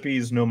Mississippi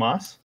is no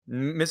mas?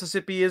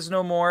 Mississippi is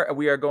no more.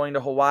 We are going to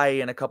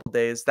Hawaii in a couple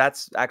days.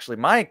 That's actually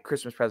my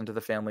Christmas present to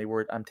the family.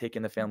 Where I'm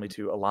taking the family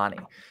to Alani,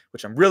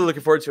 which I'm really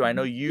looking forward to. I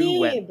know you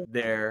went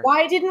there.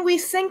 Why didn't we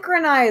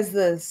synchronize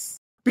this?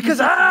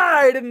 Because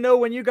I didn't know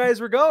when you guys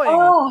were going.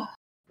 Oh,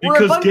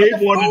 Because Gabe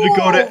wanted to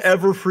go to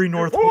Everfree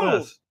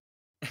Northwest.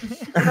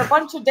 We're a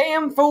bunch of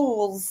damn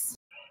fools.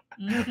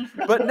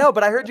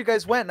 But I heard you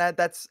guys went, and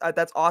that's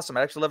awesome.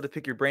 I'd actually love to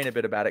pick your brain a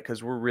bit about it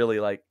because we're really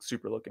like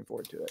super looking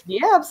forward to it.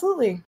 Yeah,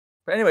 absolutely.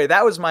 But anyway,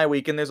 that was my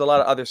week, and there's a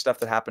lot of other stuff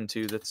that happened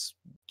too. That's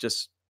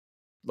just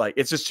like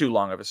it's just too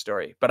long of a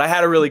story. But I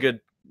had a really good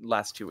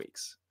last 2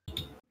 weeks.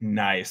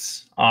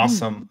 Nice,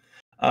 awesome.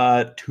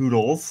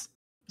 Toodles,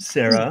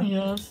 Sarah.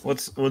 Yes.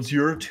 What's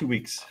your 2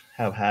 weeks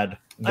have had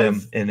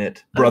them in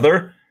it,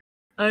 brother?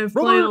 I've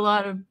played a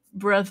lot of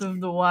Breath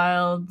of the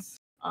Wild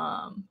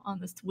on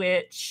the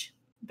Switch.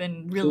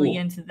 Been really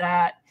into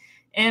that.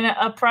 And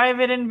a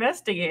private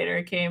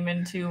investigator came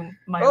into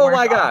my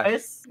work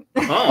office.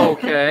 Oh,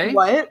 okay.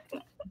 What?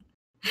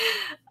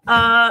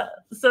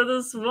 So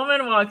this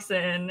woman walks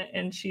in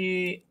and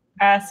she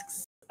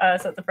asks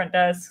us at the front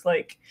desk,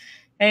 like,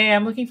 "Hey,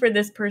 I'm looking for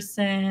this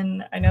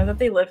person. I know that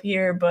they live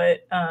here,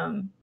 but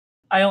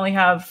I only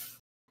have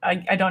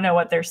I don't know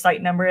what their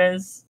site number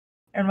is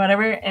and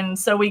whatever." And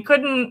so we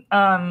couldn't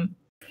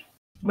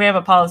we have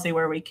a policy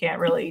where we can't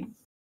really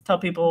tell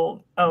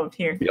people, "Oh,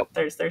 here,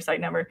 there's their site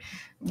number."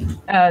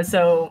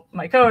 So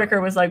my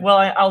coworker was like,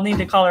 "Well, I'll need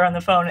to call her on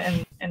the phone."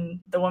 And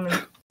the woman,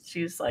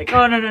 she's like,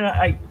 "Oh,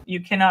 no. You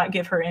cannot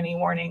give her any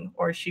warning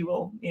or she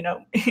will,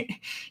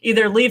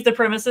 either leave the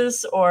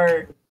premises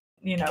or,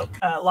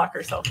 lock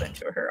herself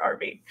into her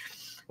RV."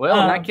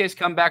 Well, in that case,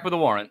 come back with a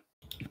warrant.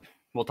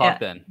 We'll talk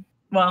then.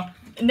 Well,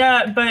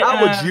 no, but...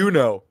 How would you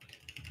know?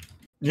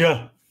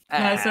 Yeah.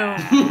 So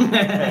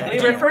we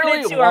referred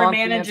it to our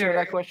manager.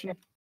 That question?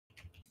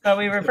 But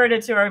we referred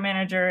it to our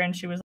manager, and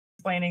she was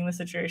explaining the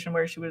situation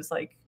where she was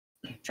like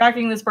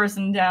tracking this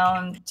person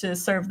down to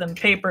serve them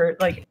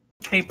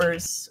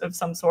papers of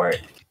some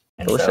sort.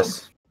 And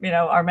Delicious. So,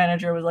 our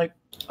manager was like,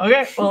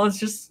 "Okay, well, let's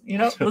just,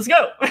 let's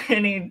go."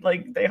 And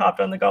they hopped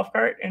on the golf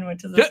cart and went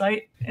to the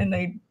site, and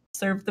they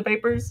served the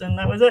papers, and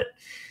that was it.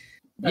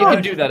 You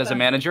can do that as a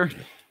manager.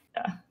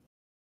 Yeah.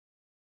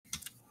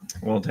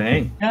 Well,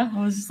 dang. Yeah,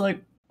 I was just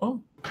like,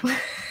 oh.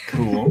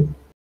 Cool.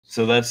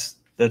 So that's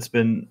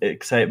been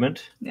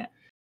excitement. Yeah.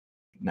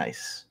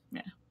 Nice.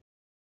 Yeah.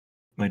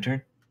 My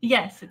turn?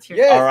 Yes, it's your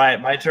Yes. turn. All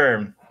right, my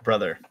turn,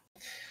 brother.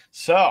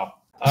 So, all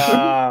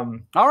right,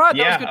 that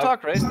yeah, was good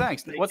talk, Race.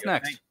 Thanks. What's you,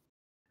 next?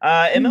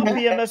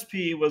 MLB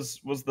MSP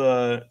was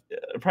the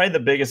probably the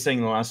biggest thing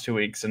in the last 2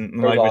 weeks,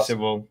 and like we said,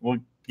 we'll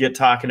get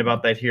talking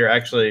about that here.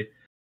 Actually,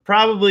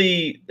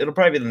 it'll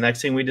probably be the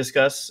next thing we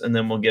discuss, and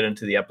then we'll get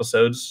into the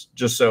episodes,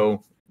 just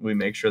so we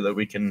make sure that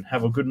we can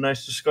have a good,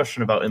 nice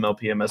discussion about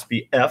MLP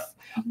MSP F.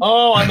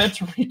 Oh, I meant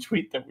to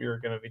retweet that we were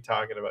going to be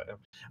talking about him.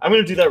 I'm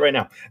going to do that right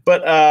now.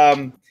 But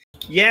other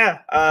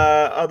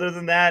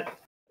than that,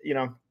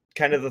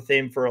 kind of the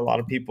theme for a lot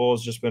of people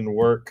has just been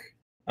work.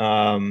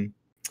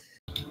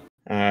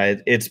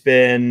 It's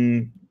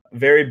been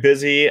very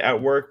busy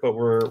at work, but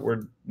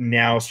we're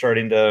now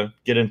starting to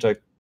get into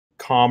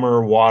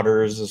calmer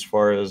waters as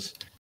far as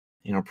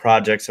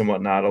projects and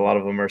whatnot. A lot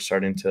of them are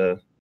starting to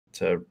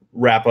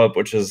wrap up,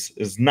 which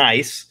is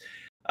nice.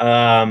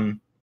 And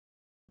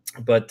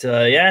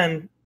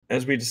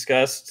as we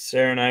discussed,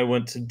 Sarah and I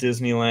went to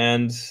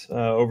Disneyland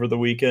over the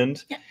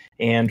weekend,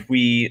 and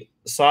we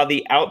saw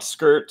the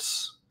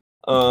outskirts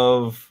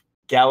of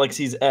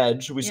Galaxy's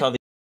Edge. We saw the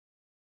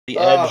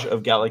edge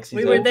of Galaxy's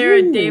Edge. We were there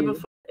a day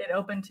before it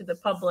opened to the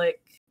public.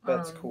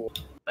 That's cool.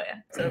 But yeah,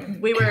 so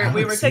we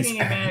were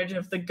taking advantage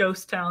of the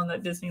ghost town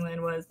that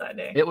Disneyland was that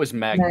day. It was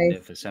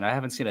magnificent. I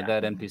haven't seen it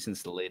that empty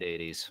since the late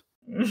 80s.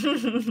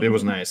 It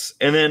was nice.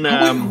 And then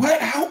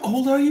what? How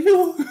old are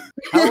you?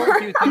 How old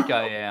do you think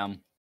I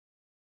am?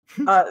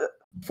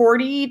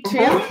 42.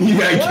 Yeah.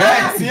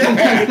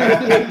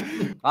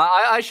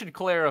 I should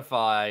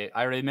clarify.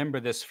 I remember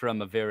this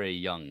from a very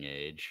young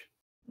age.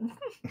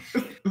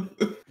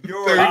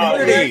 You're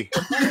 30.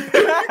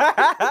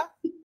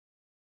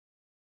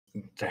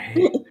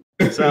 Dang.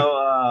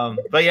 So,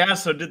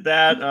 so did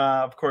that.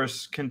 Of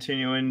course,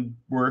 continuing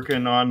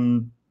working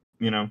on,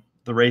 the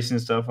racing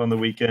stuff on the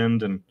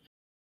weekend and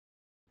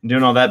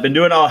doing all that. Been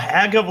doing a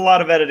heck of a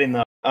lot of editing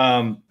though,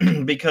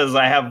 because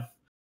I have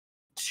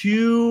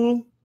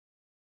 2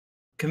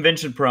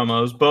 convention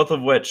promos, both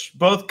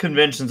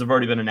conventions have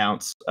already been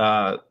announced.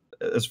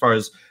 As far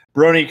as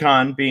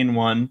BronyCon being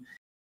one,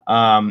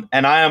 and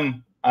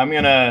I'm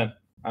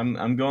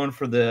going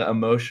for the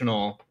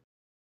emotional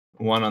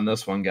one on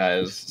this one,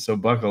 guys. So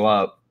buckle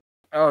up.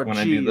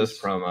 I do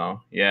this promo.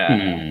 Yeah.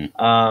 Can't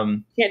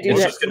do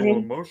that.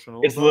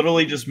 Emotional. It's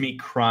literally just me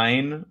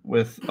crying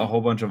with a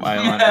whole bunch of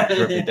eyeliner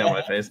dripping down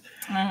my face.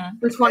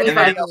 For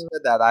 25 else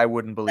said that, I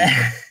wouldn't believe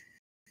it.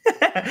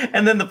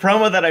 And then the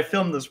promo that I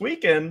filmed this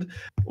weekend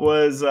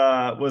was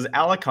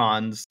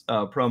Alacon's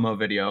promo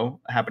video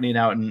happening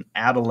out in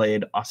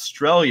Adelaide,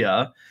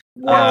 Australia.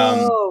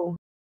 Whoa.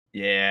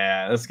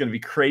 Yeah, that's gonna be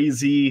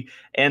crazy.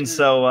 And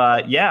so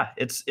yeah,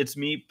 it's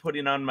me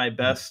putting on my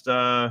best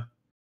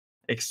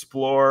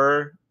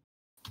explorer,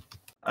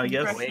 I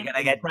guess. We're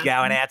gonna get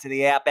going out to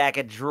the outback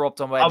and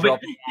drop on my I'll be- drop.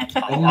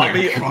 Oh my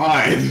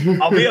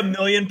god! I'll be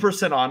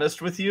 1,000,000%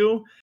 honest with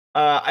you.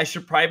 I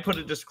should probably put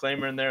a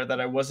disclaimer in there that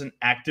I wasn't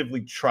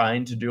actively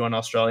trying to do an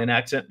Australian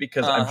accent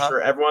because I'm sure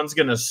everyone's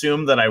gonna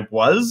assume that I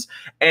was,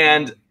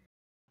 and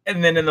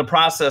then in the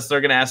process they're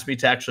gonna ask me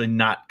to actually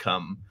not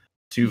come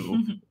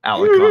to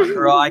Alicante.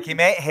 Crikey,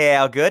 mate.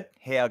 How good?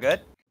 How good?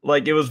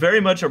 Like it was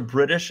very much a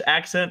British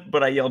accent,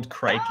 but I yelled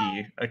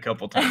crikey a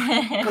couple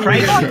times.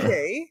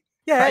 Crikey.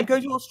 Yeah, I'm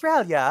going to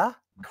Australia.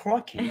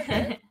 Crikey.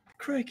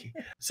 Crikey.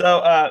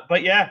 So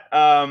but yeah,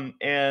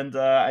 and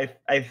I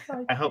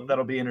hope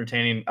that'll be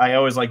entertaining. I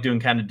always like doing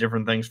kind of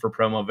different things for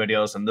promo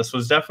videos, and this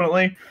was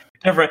definitely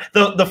different.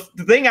 The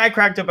thing I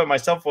cracked up at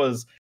myself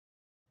was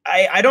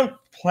I don't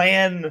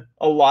plan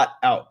a lot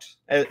out.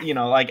 You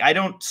know, like I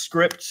don't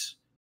script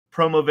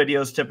promo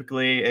videos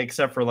typically,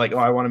 except for like, oh,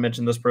 I want to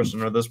mention this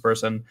person or this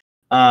person.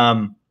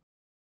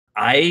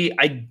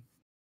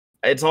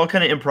 It's all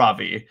kind of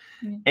improv-y,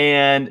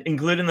 and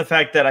including the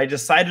fact that I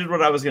decided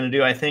what I was going to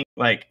do. I think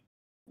like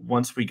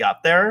once we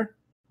got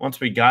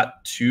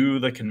to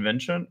the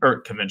convention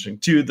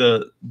to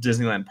the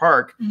Disneyland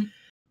park.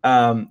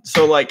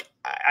 So like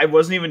I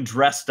wasn't even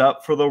dressed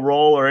up for the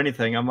role or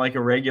anything. I'm like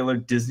a regular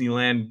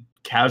Disneyland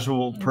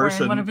casual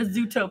person. Wearing one of his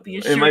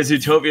Zootopia shirts. In my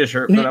Zootopia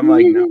shirt, but I'm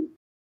like, no.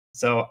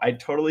 So I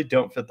totally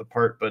don't fit the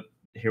part, but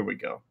here we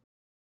go.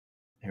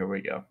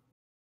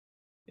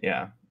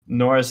 Yeah.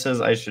 Nora says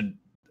I should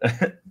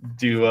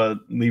do a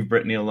Leave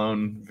Britney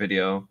Alone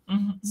video.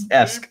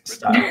 Esque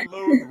style.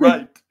 Alone,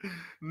 right.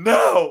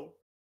 No.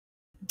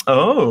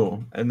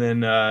 Oh, and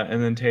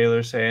then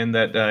Taylor saying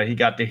that he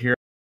got to hear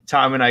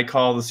Tom and I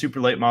call the super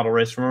late model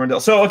race from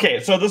Rivendell. So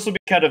okay, so this will be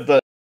kind of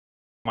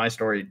my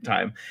story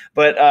time.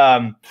 But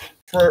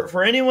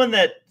for anyone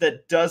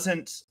that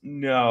doesn't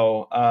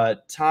know,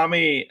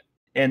 Tommy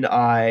and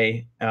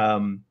I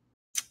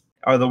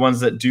are the ones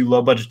that do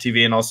low budget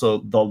TV and also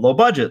the low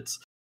budgets.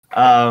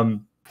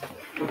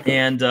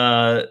 And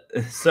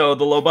so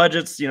the low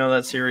budgets, you know,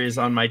 that series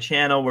on my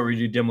channel where we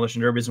do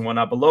demolition derbies and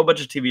whatnot, but low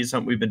budget TV is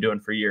something we've been doing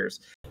for years.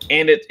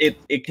 And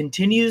it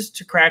continues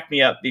to crack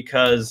me up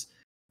because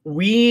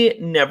we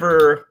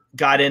never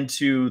got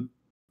into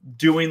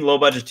doing low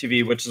budget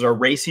TV, which is our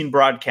racing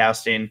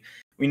broadcasting.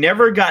 We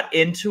never got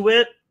into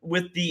it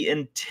with the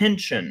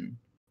intention,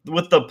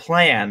 with the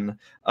plan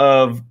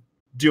of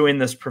doing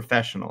this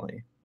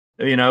professionally.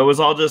 You know, it was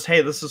all just,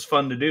 hey, this is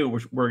fun to do.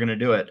 We're going to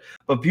do it.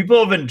 But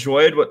people have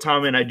enjoyed what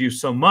Tommy and I do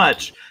so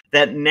much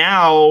that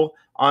now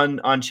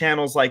on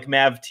channels like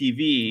Mav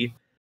TV,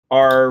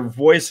 our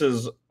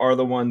voices are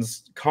the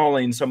ones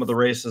calling some of the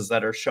races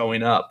that are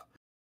showing up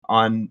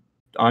on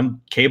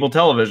cable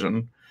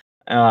television.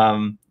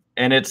 And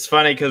it's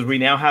funny because we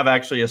now have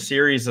actually a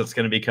series that's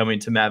going to be coming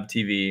to Mav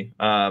TV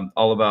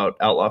all about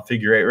outlaw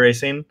figure eight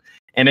racing.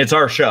 And it's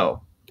our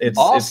show. It's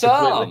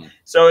awesome.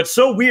 So it's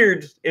so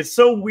weird. It's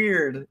so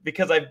weird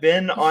because I've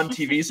been on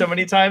TV so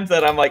many times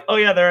that I'm like, oh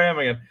yeah, there I am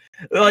again.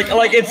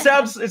 Like it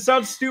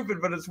sounds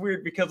stupid, but it's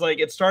weird because like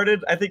it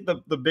started. I think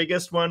the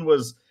biggest one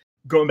was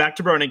going back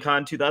to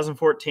BronyCon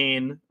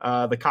 2014,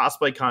 the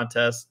cosplay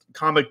contest.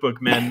 Comic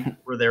book men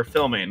were there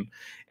filming,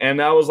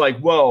 and I was like,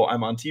 whoa,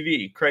 I'm on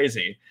TV,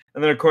 crazy.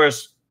 And then of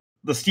course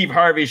the Steve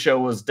Harvey show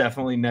was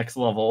definitely next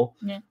level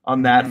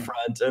on that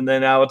front. And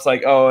then now it's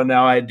like, oh, and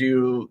now I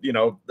do, you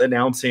know,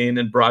 announcing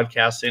and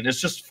broadcasting.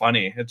 It's just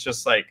funny. It's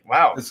just like,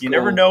 wow, you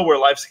never know where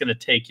life's going to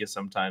take you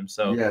sometimes.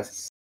 So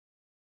Yes.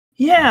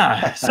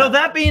 yeah. So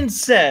that being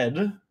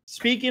said,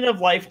 speaking of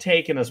life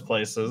taking us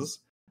places,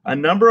 a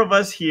number of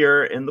us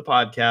here in the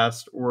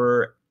podcast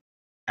were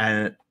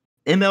at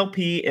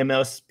MSPF,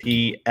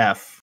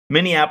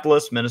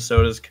 Minneapolis,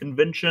 Minnesota's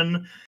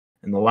convention.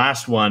 And the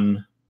last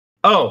one,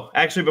 oh,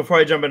 actually, before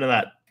I jump into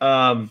that,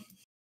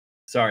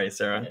 sorry,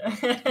 Sarah.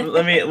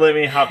 let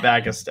me hop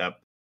back a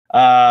step.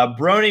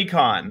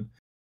 BronyCon.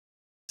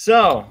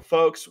 So,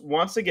 folks,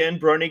 once again,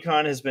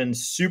 BronyCon has been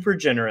super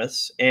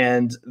generous,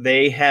 and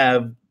they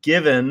have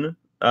given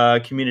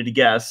community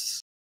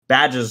guests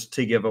badges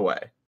to give away.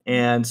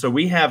 And so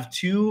we have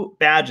 2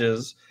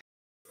 badges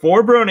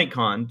for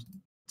BronyCon.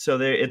 So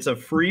it's a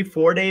free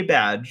 4-day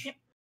badge.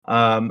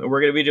 We're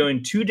going to be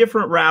doing 2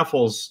 different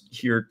raffles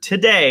here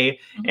today,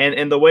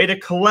 and the way to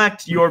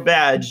collect your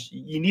badge,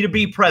 you need to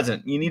be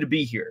present. You need to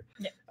be here.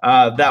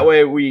 That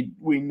way we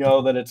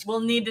know that it's. We'll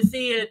need to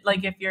see it.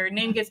 Like if your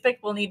name gets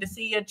picked, we'll need to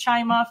see a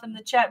chime off in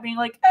the chat, being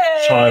like,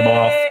 "Hey!" Chime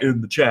off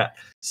in the chat.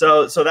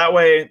 So that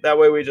way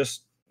we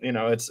just, you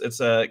know,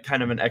 it's a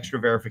kind of an extra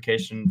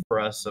verification for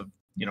us of,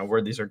 you know,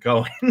 where these are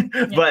going.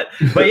 but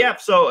yeah.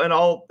 So in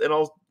all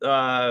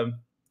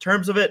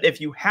terms of it,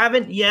 if you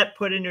haven't yet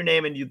put in your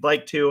name and you'd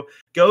like to,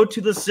 go to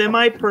the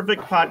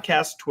Semi-Perfect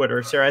Podcast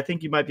Twitter. Sarah, I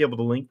think you might be able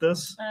to link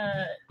this.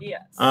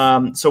 Yes.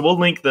 So we'll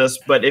link this,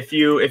 but if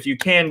you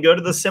can, go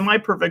to the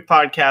Semi-Perfect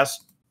Podcast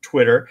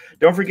Twitter.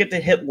 Don't forget to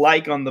hit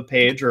like on the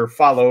page or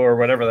follow or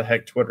whatever the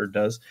heck Twitter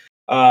does.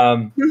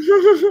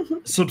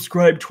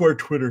 Subscribe to our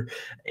Twitter,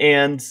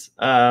 and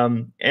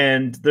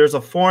there's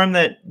a form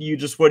that you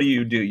just, what do?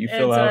 You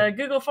fill out. It's a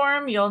Google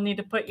form. You'll need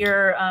to put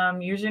your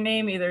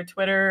username, either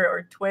Twitter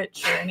or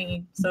Twitch or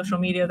any social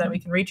media that we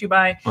can reach you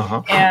by.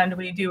 And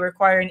we do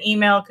require an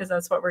email because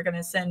that's what we're going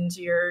to send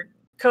your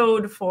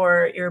code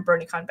for your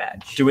BronyCon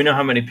badge. Do we know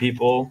how many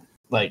people?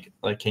 Like,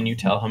 can you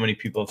tell how many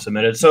people have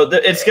submitted? So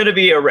it's going to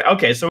be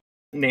okay. So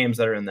names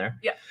that are in there.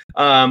 Yeah.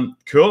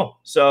 Cool.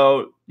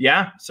 So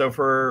yeah. So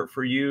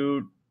for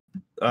you,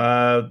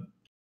 for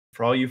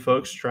all you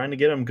folks trying to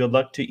get them, good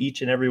luck to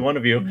each and every one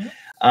of you.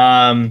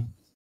 And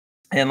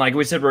like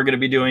we said, we're going to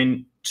be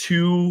doing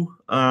 2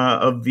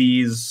 of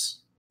these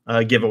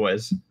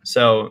giveaways.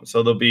 So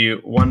there'll be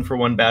one for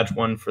one badge,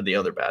 one for the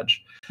other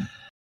badge.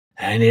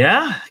 And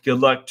yeah, good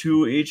luck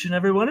to each and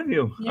every one of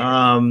you.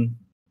 Yeah.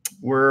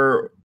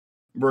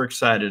 We're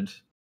excited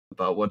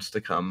about what's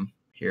to come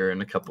here in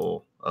a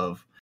couple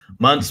of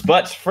months.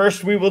 But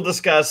first, we will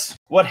discuss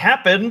what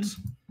happened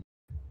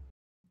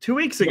 2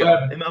 weeks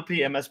ago. MLP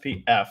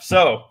MSPF.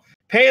 So,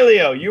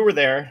 Paleo, you were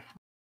there.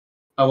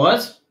 I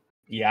was?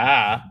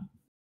 Yeah.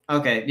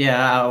 Okay,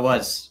 yeah, I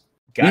was.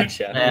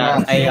 Gotcha.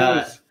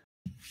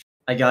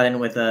 I got in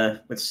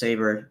with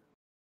Saber.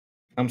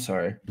 I'm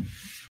sorry.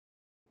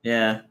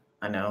 Yeah,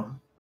 I know.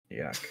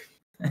 Yuck.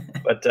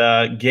 But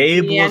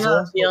Gabe was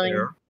also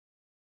there.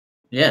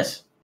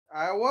 Yes.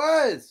 I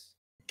was.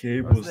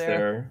 Gabe was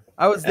there.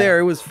 I was there.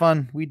 It was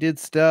fun. We did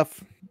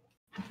stuff.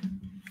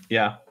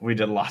 Yeah, we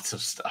did lots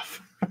of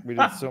stuff. We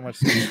did so much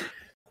stuff.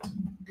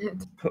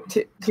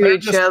 to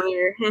each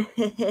other.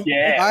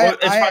 Yeah,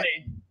 it's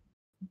funny.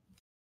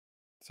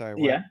 Sorry.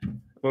 What? Yeah.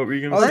 What were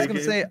you gonna I say? was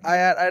gonna say I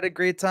had a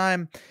great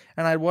time,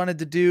 and I wanted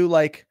to do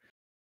I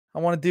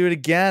want to do it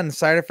again.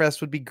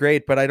 Ciderfest would be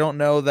great, but I don't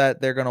know that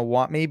they're gonna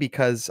want me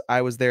because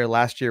I was there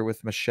last year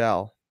with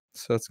Michelle.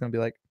 So it's gonna be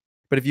like,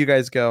 but if you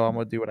guys go, I'm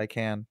gonna do what I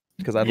can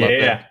because I'd love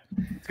that.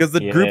 Because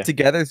the group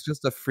together is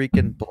just a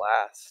freaking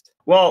blast.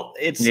 Well,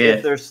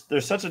 there's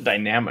such a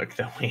dynamic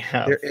that we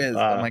have. There is.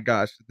 Oh my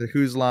gosh, the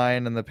Who's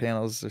Line and the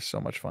panels are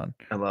so much fun.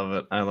 I love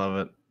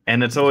it.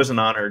 And it's always an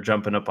honor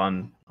jumping up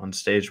on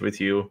stage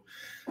with you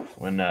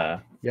when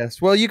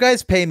yes. Well, you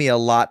guys pay me a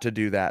lot to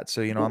do that,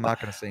 so I'm not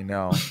gonna say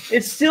no.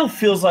 It still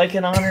feels like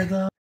an honor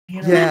though.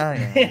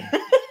 Yeah.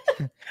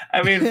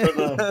 I mean, for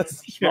the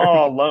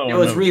small loan. It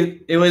was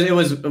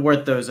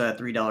worth those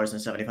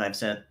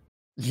 $3.75.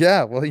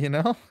 Yeah, well,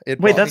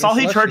 Wait, that's all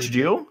he charged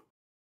you?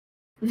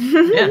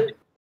 Yeah.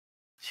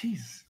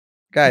 Jeez.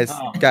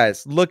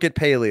 Guys, look at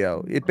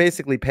Paleo. It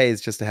basically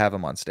pays just to have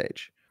him on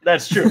stage.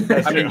 That's true.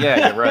 I mean,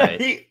 yeah, you're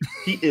right.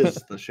 He is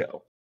the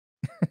show.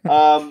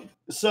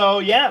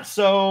 So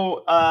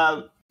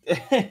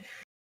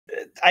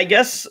I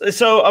guess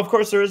so. Of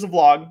course, there is a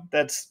vlog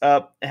that's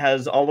up,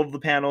 has all of the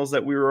panels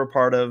that we were a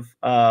part of,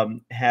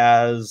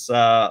 has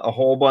a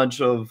whole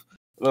bunch of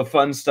the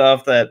fun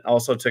stuff that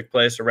also took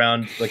place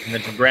around the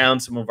convention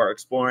grounds, some of our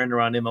exploring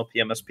around MLP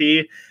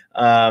MSP.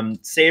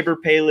 Saber,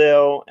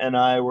 Paleo, and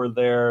I were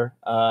there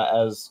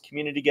as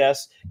community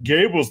guests.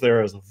 Gabe was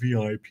there as a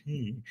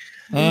VIP.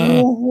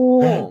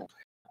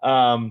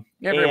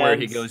 Everywhere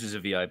he goes is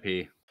a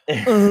VIP.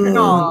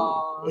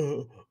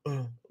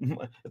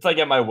 It's like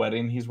at my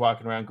wedding, he's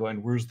walking around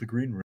going, "Where's the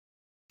green room?"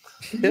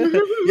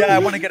 Yeah, I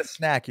want to get a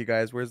snack, you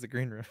guys. Where's the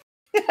green room?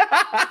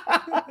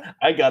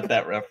 I got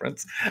that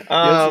reference.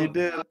 Yes, you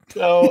did.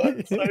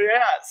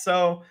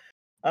 So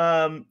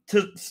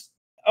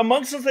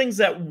amongst the things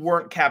that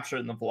weren't captured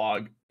in the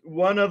vlog,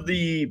 one of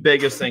the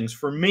biggest things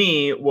for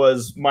me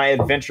was my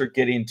adventure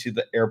getting to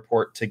the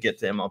airport to get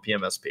to MLP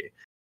MSP.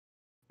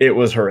 It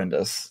was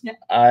horrendous.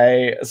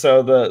 Yeah.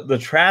 So the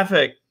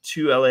traffic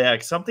to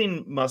LAX,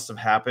 something must have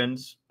happened,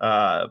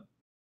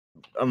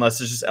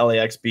 unless it's just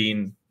LAX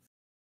being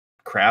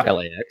crap.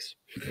 LAX.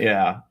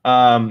 Yeah.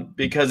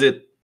 Because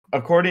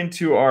according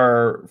to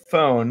our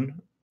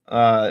phone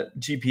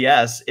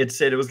GPS, it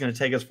said it was going to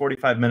take us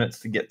 45 minutes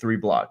to get 3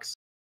 blocks.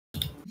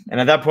 And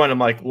at that point, I'm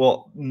like,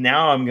 well,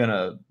 now I'm going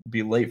to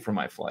be late for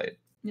my flight.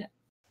 Yeah.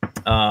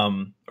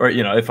 Or,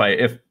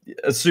 if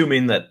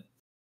assuming that,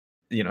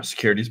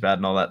 security's bad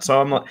and all that.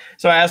 So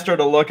I asked her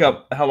to look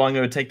up how long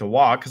it would take to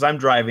walk, because I'm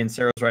driving,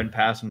 Sarah's riding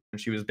past, and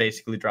she was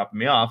basically dropping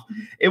me off.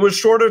 It was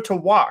shorter to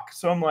walk.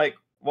 So I'm like,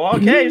 well,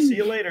 okay, see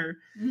you later.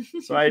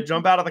 So I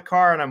jump out of the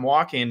car and I'm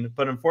walking,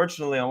 but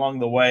unfortunately along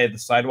the way, the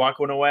sidewalk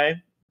went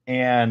away.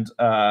 And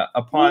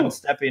upon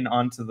stepping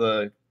onto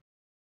the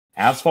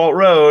asphalt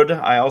road,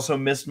 I also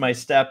missed my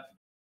step,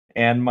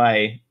 and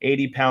my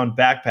 80-pound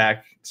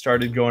backpack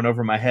started going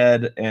over my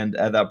head. And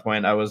at that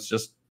point, I was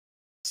just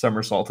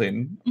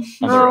somersaulting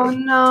on the road.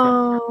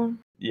 No.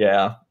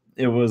 Yeah,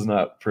 it was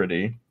not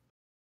pretty.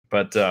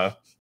 But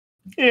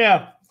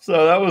yeah,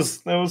 so that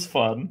was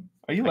fun.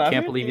 Are you laughing? I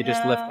can't believe you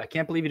just left. I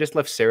can't believe you just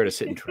left Sarah to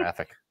sit in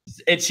traffic.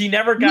 And she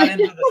never got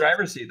into the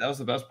driver's seat. That was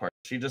the best part.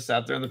 She just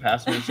sat there in the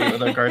passenger seat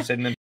with her car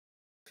sitting in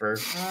for a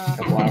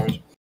couple hours.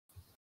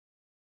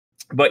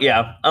 But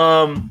yeah,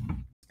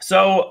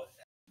 so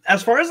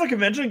as far as the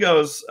convention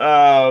goes,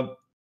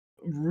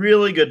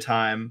 really good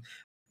time.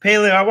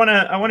 Paleo, I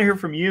wanna hear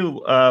from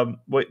you.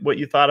 What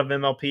you thought of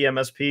MLP,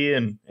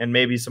 MSP, and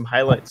maybe some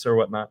highlights or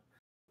whatnot.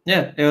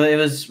 Yeah, it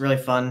was really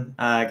fun.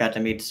 I got to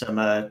meet some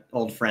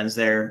old friends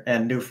there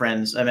and new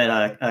friends. I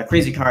met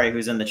Crazy Kari,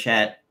 who's in the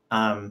chat.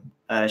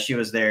 She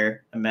was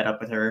there. I met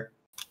up with her.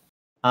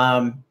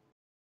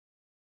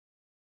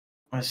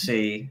 Let's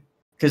see,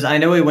 because I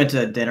know we went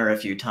to dinner a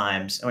few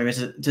times, and we went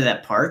to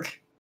that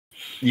park.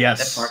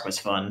 Yes, that park was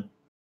fun.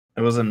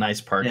 It was a nice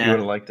park. You would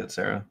have liked it,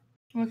 Sarah.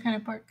 What kind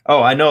of park?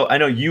 Oh, I know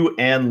you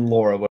and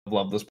Laura would have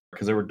loved this park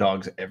because there were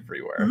dogs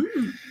everywhere.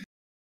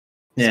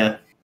 Yeah. So,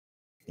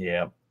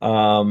 yeah.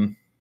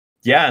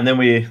 Yeah, and then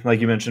we, like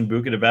you mentioned,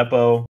 Buca de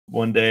Beppo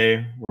one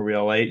day where we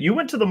all ate. You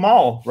went to the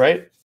mall,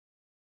 right?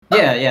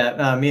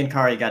 Yeah. Me and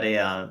Kari got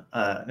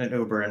an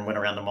Uber and went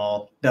around the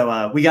mall.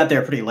 Though we got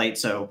there pretty late,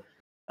 so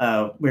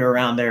we were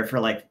around there for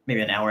like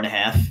maybe an hour and a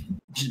half,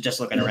 just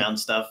looking around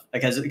stuff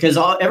because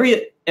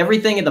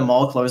everything at the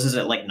mall closes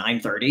at like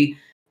 9:30.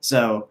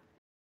 So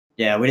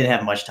yeah, we didn't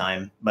have much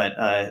time, but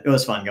it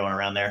was fun going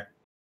around there.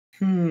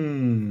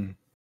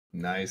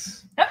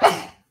 Nice.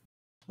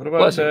 What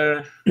about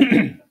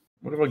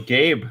what about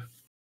Gabe?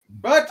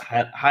 What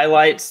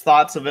highlights,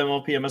 thoughts of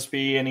MLP,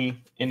 MSP?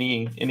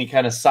 Any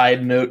kind of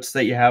side notes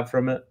that you have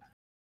from it?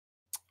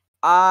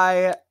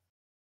 I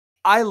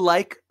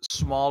like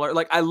smaller,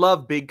 like I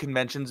love big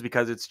conventions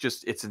because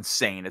it's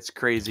insane, it's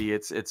crazy,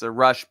 it's a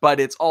rush, but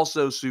it's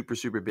also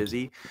super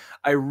busy.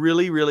 I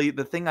really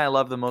the thing I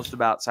love the most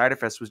about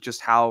Ciderfest was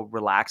just how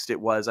relaxed it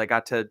was. I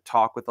got to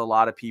talk with a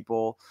lot of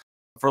people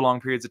for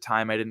long periods of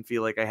time. I didn't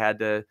feel like I had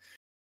to,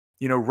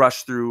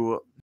 rush through,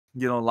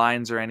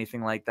 lines or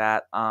anything like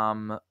that.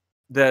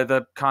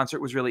 The concert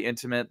was really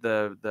intimate.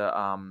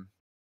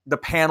 The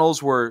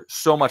panels were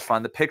so much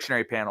fun. The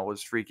Pictionary panel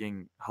was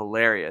freaking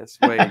hilarious.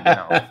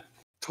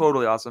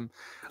 Totally awesome.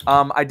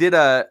 I did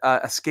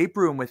a escape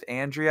room with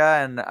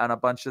Andrea and a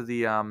bunch of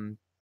the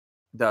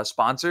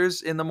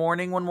sponsors in the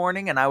morning one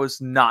morning, and I was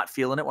not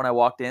feeling it when I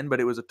walked in, but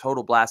it was a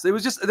total blast. It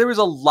was just, there was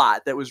a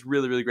lot that was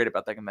really great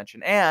about that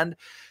convention, and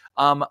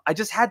I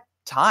just had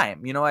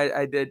time.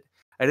 I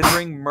didn't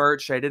bring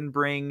merch. I didn't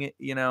bring,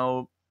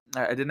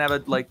 I didn't have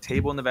a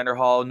table in the vendor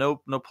hall. No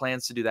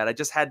plans to do that. I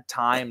just had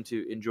time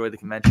to enjoy the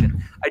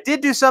convention. I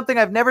did do something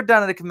I've never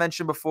done at a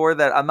convention before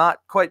that I'm not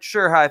quite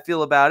sure how I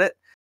feel about it.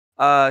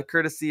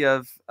 Courtesy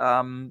of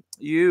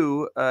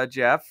you,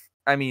 Jeff.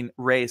 I mean,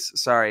 Race.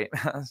 Sorry,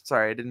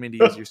 sorry. I didn't mean to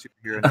use your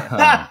superhero name.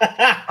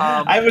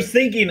 I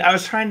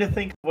was trying to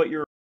think of what you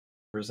were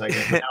for a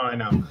second. But now I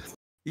know.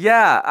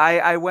 Yeah,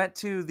 I went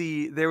to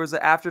there was an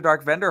After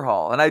Dark vendor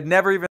hall, and I'd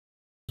never even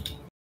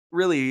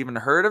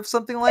heard of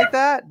something like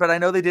that, but I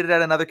know they did it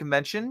at another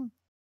convention.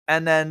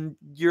 And then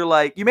you're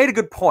like, you made a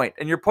good point,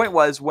 and your point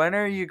was, when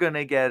are you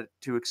gonna get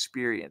to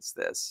experience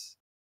this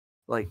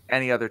like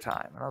any other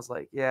time? And I was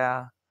like,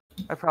 yeah,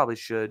 I probably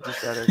should.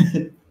 Just at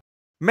it.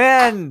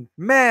 man,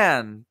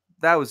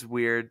 that was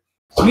weird.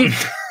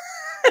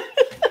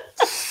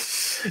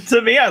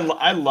 To me,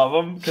 I love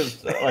them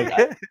because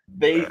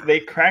they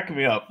crack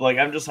me up. Like,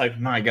 I'm just like,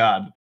 my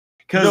God.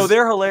 No,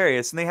 they're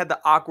hilarious, and they had the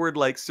awkward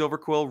Silver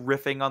Quill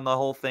riffing on the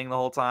whole thing the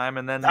whole time,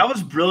 and then that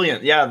was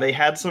brilliant. Yeah, they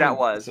had some. That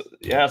was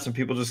some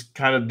people just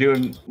kind of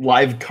doing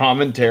live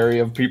commentary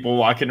of people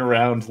walking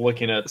around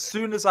looking at. As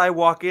soon as I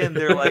walk in,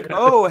 they're like,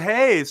 "Oh,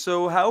 hey,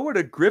 so how would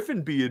a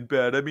griffin be in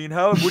bed? I mean,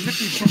 how wouldn't it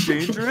be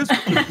dangerous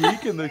with the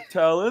beak and the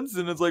talons?"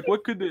 And it's like,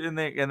 what could it? And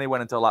they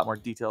went into a lot more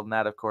detail than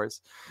that, of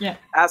course. Yeah,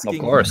 asking,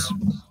 of course,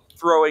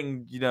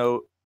 throwing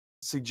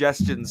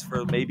suggestions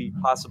for maybe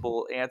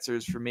possible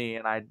answers for me,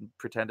 and I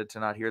pretended to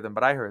not hear them,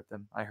 but I heard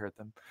them.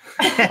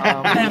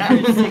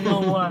 Every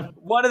single one.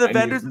 One of the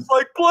vendors is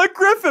like, "Black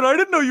Griffin, I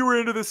didn't know you were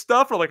into this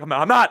stuff." I'm like, I'm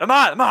not. I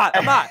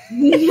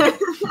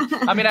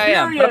mean, I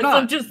am, but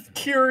I'm just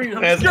curious.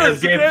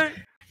 As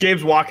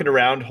Gabe's walking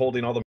around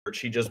holding all the merch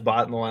he just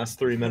bought in the last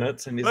 3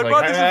 minutes, and he's I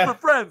bought this for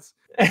friends.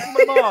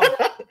 My mom.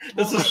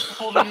 This is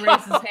holding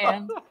Race's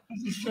hand.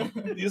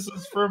 This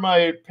is for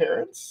my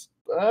parents.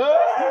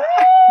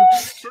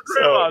 For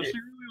Grandma, she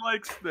really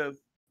likes this.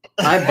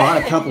 I bought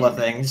a couple of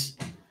things.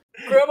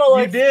 Grandma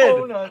likes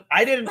donuts.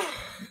 I didn't.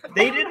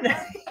 They didn't.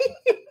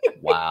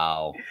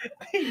 Wow.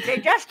 They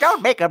just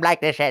don't make them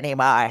like this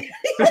anymore.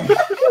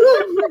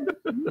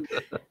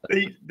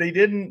 They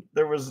didn't.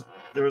 There was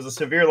a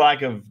severe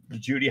lack of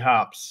Judy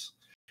Hopps.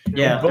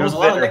 Yeah, there was a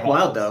lot of Nick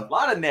Wilde though. A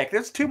lot of Nick.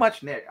 There's too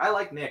much Nick. I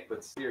like Nick,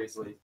 but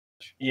seriously.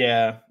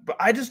 Yeah, but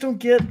I just don't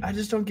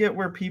get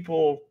where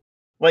people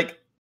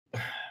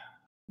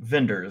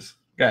vendors,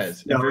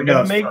 guys. If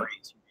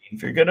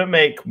you're gonna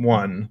make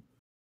one,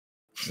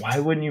 why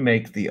wouldn't you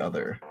make the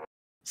other?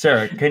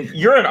 Sarah,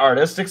 you're an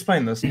artist.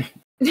 Explain this.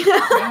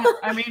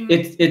 I mean,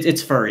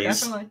 it's furries.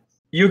 Definitely.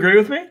 You agree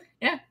with me?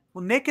 Yeah.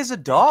 Well, Nick is a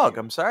dog.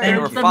 I'm sorry,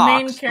 They're or a the fox.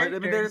 main characters.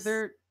 But, I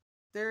mean,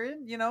 they're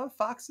in.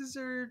 Foxes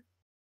are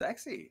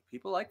sexy.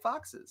 People like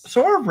foxes.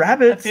 So are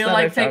rabbits. I feel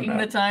like taking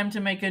the time to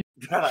make a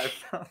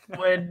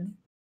would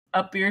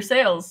up your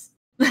sales.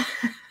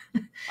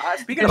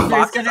 Speaking of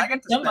foxes, I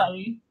got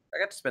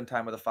to spend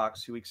time with a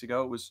fox 2 weeks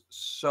ago. It was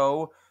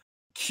so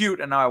cute,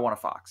 and now I want a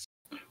fox.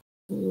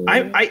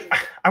 I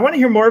want to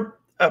hear more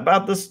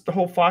about this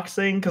whole Fox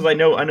thing because I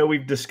know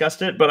we've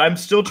discussed it, but I'm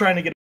still trying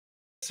to get.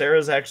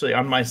 Sarah's actually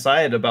on my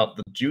side about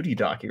the Judy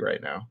docu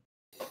right now.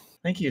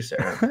 Thank you,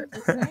 Sarah.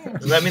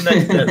 Does that mean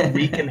that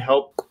we can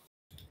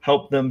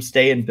help them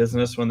stay in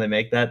business when they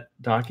make that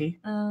docu?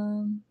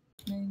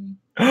 Maybe.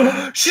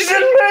 She's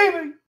in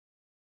maybe.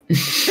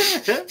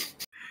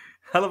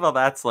 I love how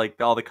that's like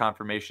all the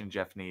confirmation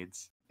Jeff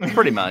needs.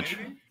 Pretty much.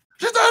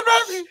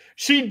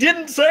 She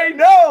didn't say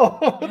no.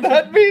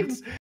 That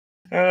means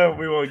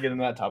we won't get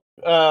into that topic.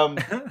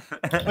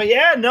 But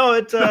yeah, no,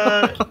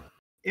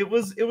 it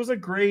was a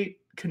great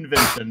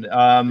convention.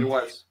 It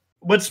was.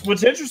 What's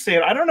interesting,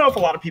 I don't know if a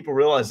lot of people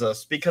realize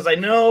this, because I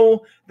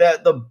know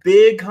that the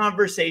big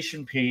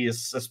conversation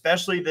piece,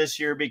 especially this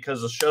year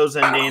because the show's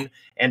ending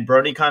and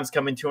BronyCon's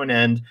coming to an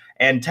end,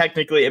 and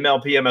technically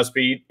MLP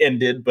MSP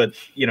ended, but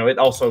it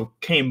also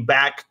came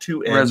back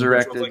to end.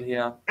 Resurrected,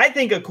 yeah. I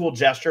think a cool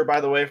gesture,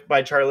 by the way,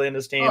 by Charlie and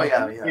his team. Oh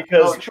yeah.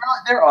 Because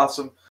they're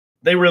awesome.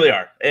 They really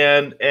are.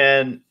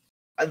 And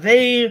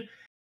they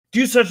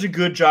do such a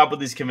good job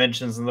with these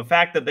conventions, and the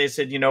fact that they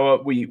said, you know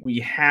what, we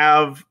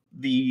have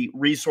the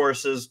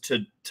resources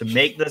to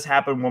make this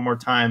happen one more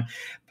time.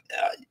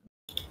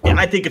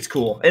 I think it's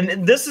cool.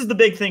 And this is the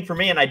big thing for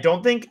me. And I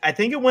think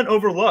it went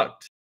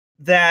overlooked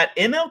that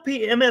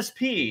MLP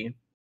MSP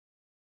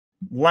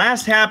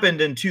last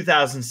happened in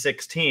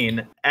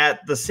 2016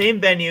 at the same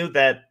venue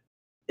that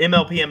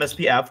MLP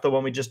MSPF, the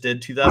one we just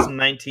did,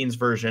 2019's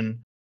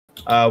version,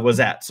 was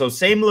at. So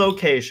same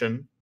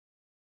location,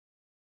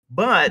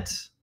 but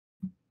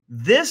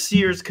this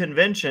year's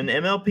convention,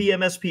 MLP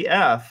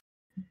MSPF,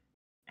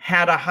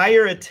 had a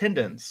higher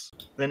attendance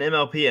than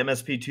MLP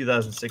MSP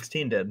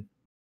 2016 did.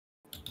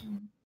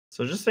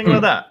 So just think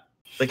about that.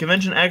 The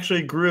convention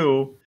actually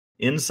grew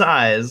in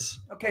size.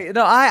 Okay,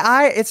 no,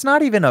 it's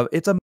not even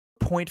it's a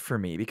point for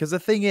me, because the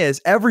thing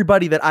is,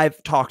 everybody that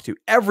I've talked to,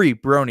 every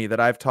brony that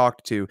I've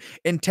talked to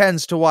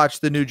intends to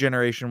watch the new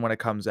generation when it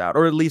comes out,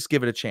 or at least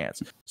give it a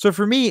chance. So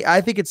for me, I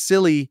think it's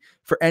silly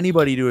for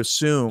anybody to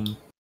assume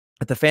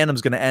that the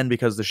fandom's going to end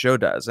because the show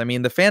does. I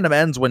mean, the fandom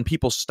ends when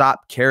people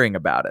stop caring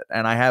about it,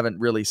 and I haven't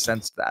really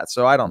sensed that.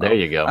 So I don't know. There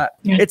you go.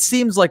 It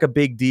seems like a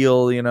big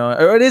deal,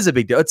 or it is a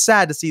big deal. It's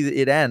sad to see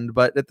it end,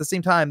 but at the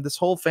same time, this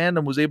whole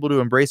fandom was able to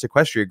embrace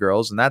Equestria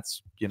girls, and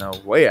that's,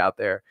 way out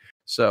there.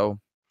 So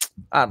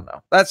I don't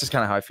know. That's just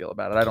kind of how I feel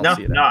about it. I don't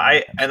see it. No,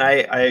 I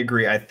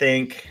agree. I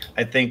think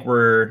things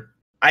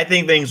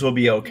will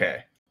be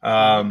okay.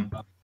 I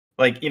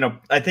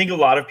think a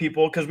lot of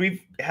people, because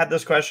we've had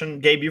this question,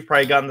 Gabe, you've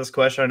probably gotten this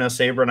question. I know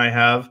Saber and I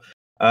have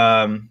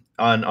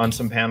on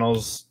some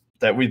panels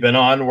that we've been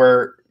on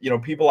where,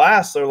 people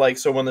ask, they're like,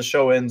 so when the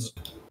show ends,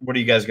 what are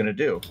you guys going to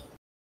do?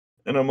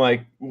 And I'm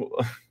like,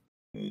 well,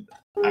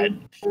 I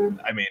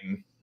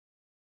mean,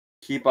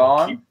 keep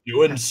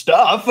doing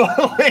stuff.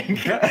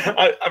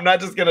 I'm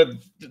not just going to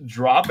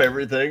drop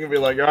everything and be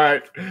like, all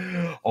right,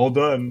 all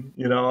done.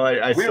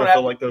 I still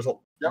feel like there's a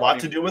lot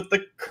to do with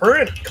the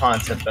current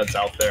content that's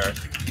out there.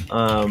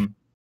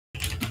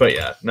 But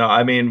yeah, no,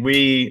 I mean,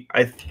 the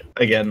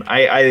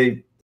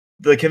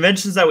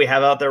conventions that we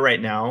have out there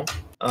right now,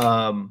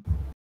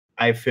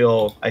 I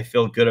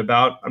feel good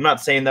about. I'm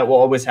not saying that we'll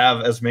always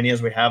have as many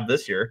as we have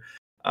this year.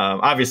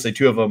 Obviously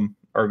 2 of them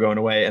are going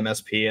away,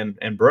 MSP and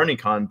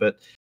BronyCon, but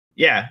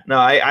yeah, no,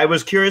 I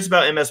was curious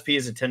about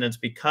MSP's attendance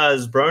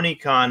because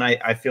BronyCon,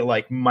 I feel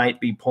like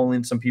might be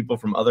pulling some people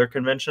from other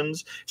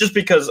conventions, just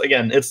because,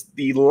 again, it's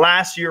the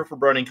last year for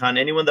BronyCon.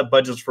 Anyone that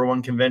budgets for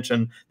one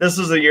convention, this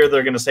is the year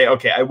they're going to say,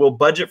 okay, I will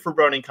budget for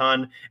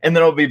BronyCon, and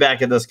then I'll be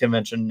back at this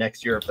convention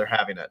next year if they're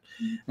having it.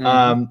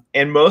 Mm-hmm.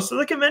 And most of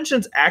the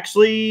conventions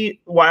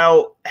actually,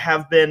 while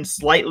have been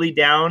slightly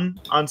down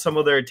on some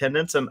of their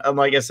attendance, and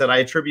like I said, I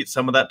attribute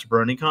some of that to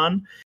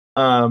BronyCon,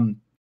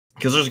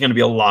 because there's going to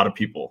be a lot of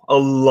people at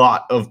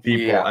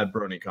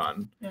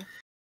BronyCon. Yeah.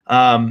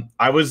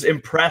 I was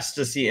impressed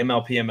to see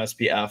MLP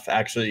MSPF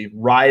actually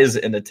rise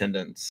in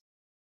attendance.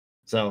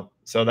 So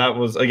that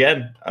was,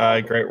 again,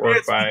 great work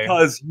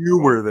because you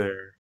were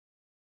there.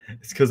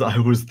 It's because I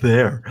was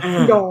there.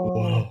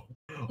 Whoa.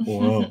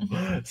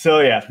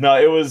 So yeah, no,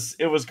 it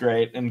was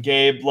great. And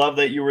Gabe, love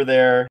that you were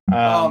there.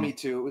 Me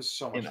too. It was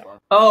so much fun.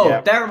 Oh, yeah.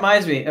 That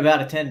reminds me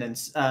about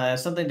attendance.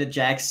 Something that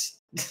Jax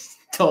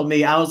told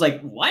me. I was like,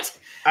 what?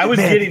 I was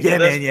getting to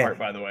this part,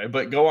 by the way,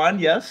 but go on.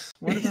 Yes.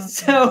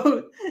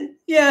 So,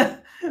 yeah,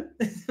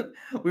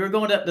 we were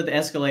going up to the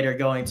escalator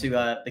going to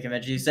the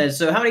convention. He said,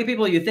 "So, how many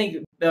people do you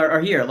think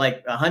are here?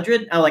 Like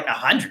 100?" I'm like,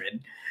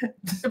 100?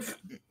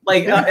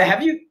 Like,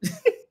 have you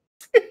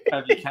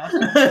counted?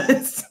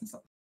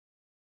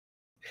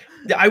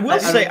 I will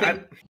say,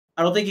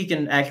 I don't think you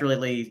can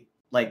accurately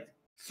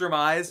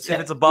surmise. If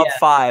it's above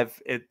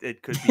 5,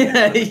 it could be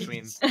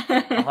between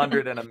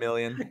 100 and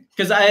 1,000,000.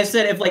 Because I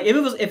said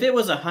if it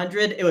was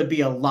 100, it would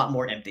be a lot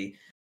more empty.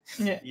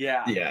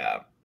 Yeah.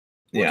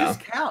 Just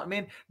count. I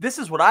mean, this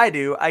is what I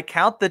do. I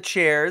count the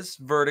chairs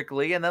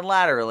vertically and then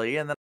laterally,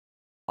 and then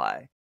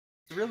apply.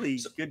 It's a really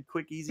good,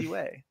 quick, easy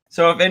way.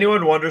 So if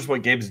anyone wonders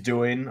what Gabe's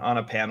doing on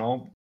a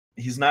panel,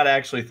 he's not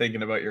actually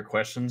thinking about your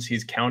questions.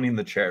 He's counting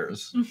the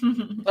chairs.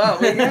 Oh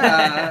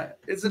yeah,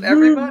 isn't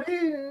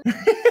everybody?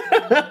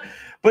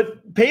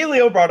 But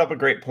Paleo brought up a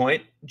great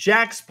point.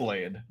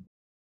 Jaxblade.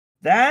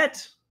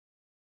 That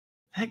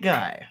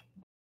guy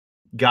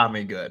got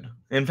me good.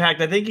 In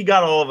fact, I think he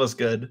got all of us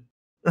good.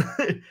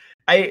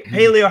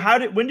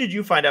 Paleo, when did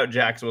you find out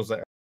Jax was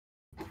there?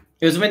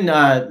 It was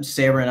when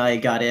Saber and I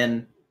got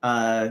in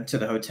to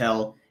the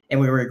hotel, and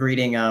we were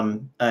greeting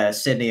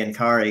Sydney and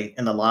Kari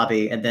in the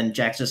lobby, and then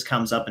Jax just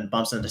comes up and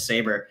bumps into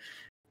Saber.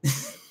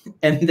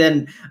 And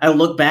then I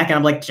look back and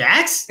I'm like,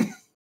 Jax?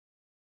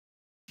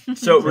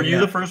 So were you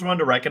the first one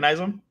to recognize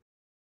him?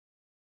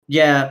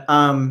 Yeah.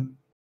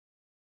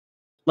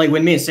 Like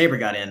when me and Saber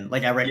got in,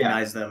 like I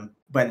recognized them.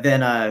 But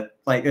then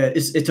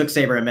it took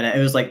Saber a minute.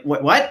 It was like,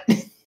 what?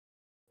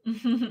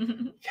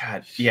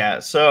 God, yeah.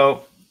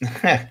 So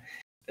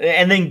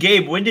and then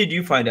Gabe, when did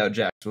you find out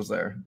Jax was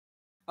there?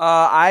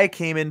 I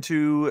came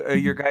into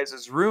your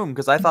guys' room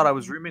because I thought I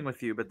was rooming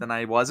with you, but then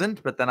I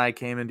wasn't. But then I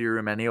came into your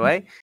room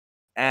anyway,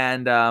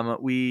 and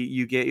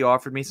you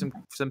offered me some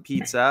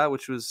pizza,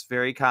 which was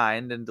very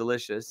kind and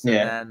delicious.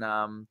 Yeah. And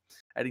then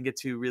I didn't get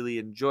to really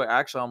enjoy. I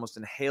actually almost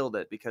inhaled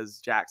it because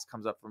Jax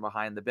comes up from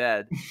behind the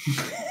bed.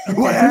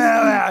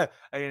 I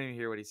didn't even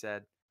hear what he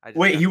said.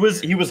 Wait, he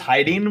was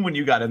hiding when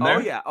you got in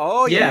there?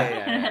 Oh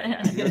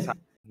yeah.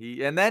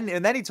 And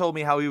then he told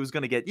me how he was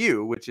going to get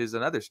you, which is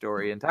another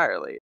story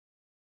entirely.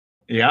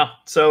 Yeah.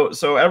 So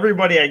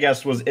everybody, I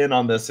guess, was in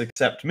on this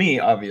except me,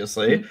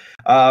 obviously.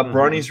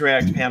 Brony's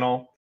React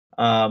panel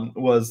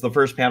was the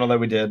first panel that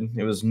we did.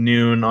 It was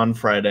noon on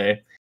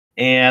Friday.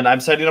 And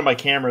I'm setting up my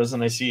cameras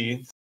and I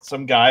see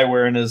some guy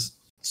wearing his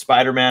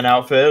Spider-Man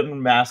outfit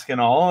and mask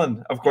and all.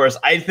 And of course,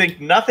 I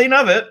think nothing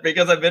of it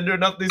because I've been to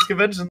enough of these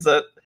conventions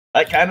that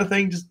kind of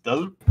thing just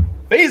doesn't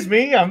faze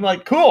me. I'm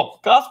like,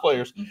 cool,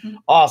 cosplayers.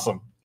 Awesome.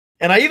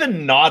 And I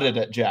even nodded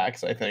at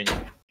Jax, I think.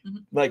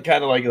 Like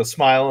kind of like a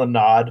smile and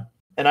nod.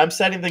 And I'm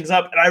setting things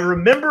up. And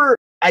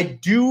I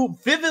do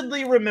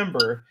vividly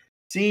remember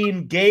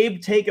seeing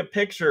Gabe take a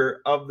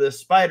picture of this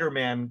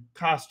Spider-Man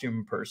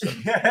costume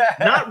person.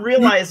 Not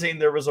realizing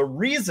there was a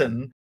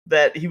reason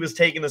that he was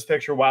taking this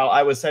picture while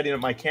I was setting up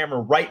my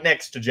camera right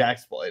next to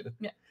Jaxblade.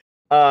 Yeah.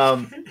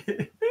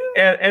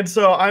 And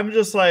so I'm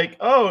just like,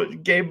 oh,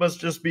 Gabe must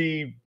just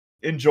be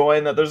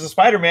enjoying that there's a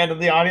Spider-Man in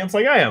the audience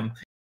like I am.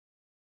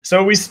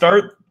 So we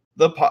start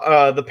the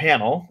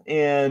panel,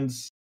 and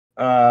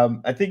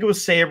I think it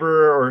was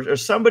Saber or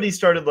somebody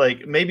started,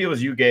 like, maybe it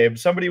was you, Gabe.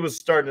 Somebody was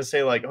starting to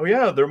say like, oh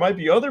yeah, there might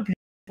be other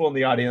people in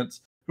the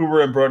audience who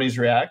were in Brony's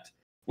React,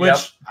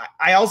 which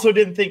I also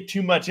didn't think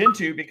too much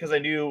into because I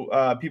knew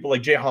people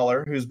like Jay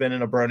Holler, who's been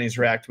in a Brony's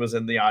React, was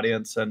in the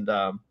audience, and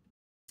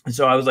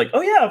so I was like,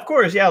 oh yeah, of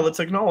course, yeah, let's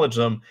acknowledge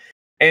them.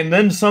 And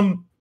then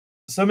some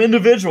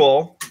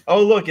individual,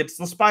 oh look, it's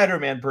the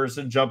Spider-Man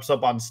person, jumps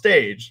up on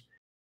stage.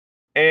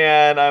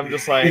 And I'm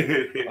just like,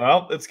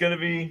 well, it's going to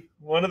be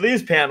one of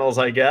these panels,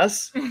 I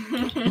guess.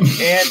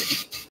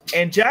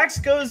 and Jax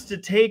goes to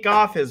take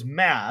off his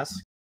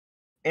mask,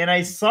 and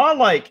I saw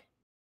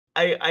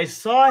I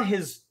saw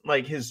his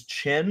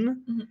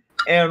chin,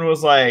 and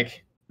was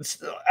like,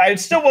 I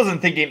still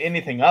wasn't thinking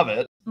anything of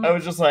it. I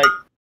was just like,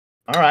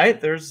 all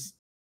right, there's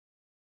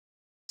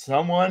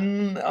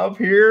someone up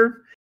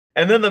here.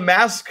 And then the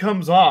mask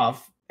comes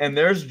off, and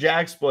there's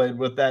Jaxblade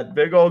with that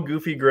big old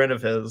goofy grin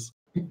of his.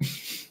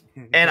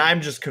 And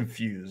I'm just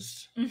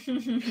confused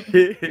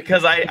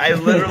because I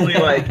literally,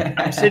 like,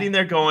 I'm sitting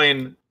there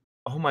going,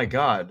 oh my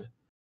God,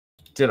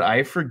 did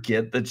I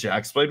forget that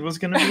Jaxblade was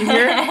going to be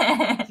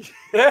here?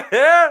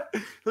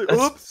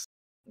 Oops.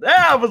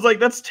 Yeah, I was like,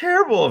 that's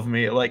terrible of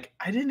me. Like,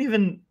 I didn't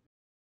even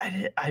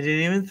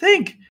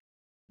think.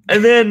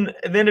 And then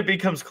it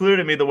becomes clear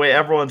to me the way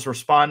everyone's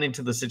responding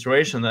to the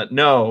situation that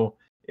no,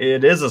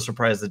 it is a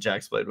surprise that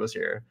Jaxblade was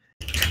here.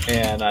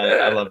 And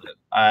I loved it.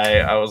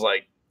 I was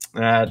like,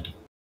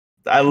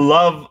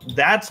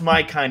 that's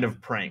my kind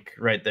of prank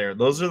right there.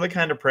 Those are the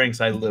kind of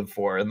pranks I live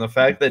for. And the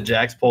fact that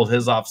Jax pulled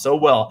his off so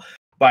well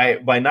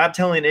by not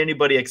telling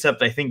anybody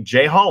except I think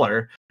Jay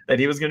Holler that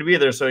he was going to be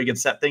there so he could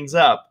set things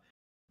up.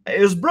 It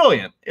was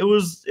brilliant. It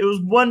was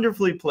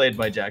wonderfully played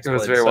by Jax. It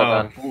was very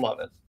well done. Love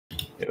it.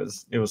 It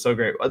was so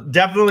great.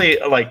 Definitely,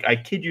 like, I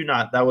kid you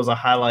not, that was a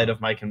highlight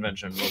of my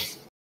convention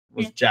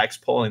was Jax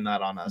pulling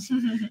that on us.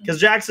 Because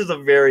Jax is a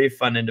very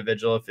fun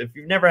individual. If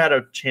you've never had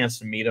a chance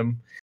to meet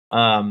him,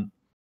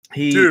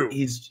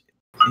 he's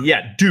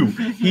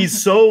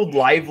so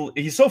lively,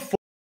 he's so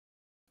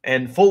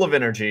full of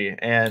energy,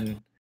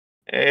 and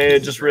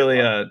just really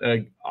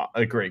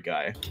a great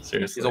guy.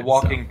 Seriously, he's a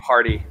walking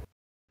party.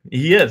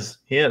 He is.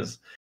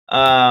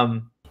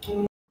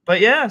 But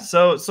yeah,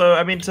 so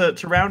I mean,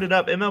 to round it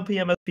up,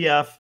 MLP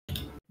MSPF,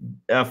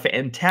 a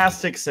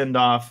fantastic send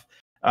off.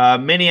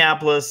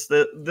 Minneapolis,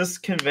 this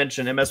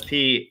convention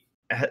MSP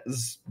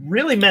has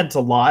really meant a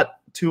lot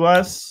to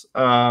us.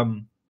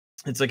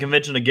 It's a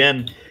convention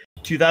again.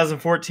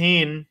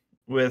 2014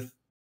 with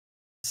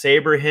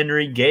Saber,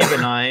 Henry, Gabe,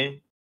 and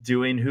I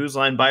doing Whose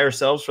Line by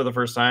ourselves for the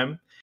first time.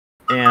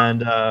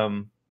 And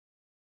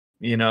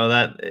You know,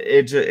 that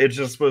it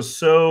just was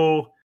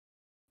so,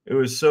 it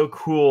was so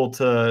cool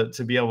to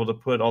be able to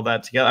put all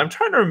that together. I'm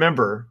trying to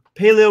remember.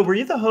 Paleo, were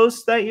you the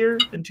host that year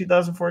in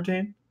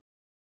 2014?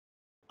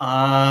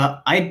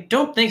 I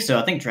don't think so.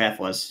 I think Draft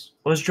was.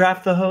 Was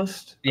Draft the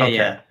host? Yeah, Okay.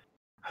 yeah.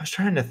 I was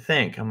trying to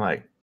think. I'm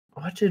like,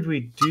 what did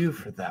we do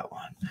for that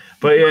one?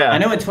 But yeah, I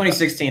know in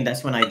 2016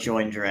 that's when I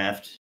joined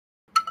Draft.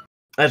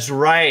 that's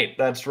right.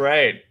 That's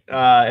right.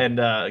 And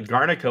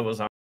Garnica was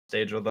on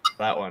stage with us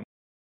that one.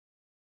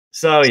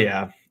 So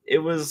yeah, it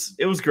was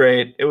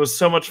great. It was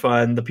so much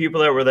fun. The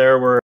people that were there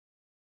were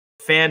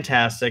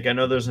fantastic. I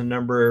know there's a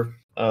number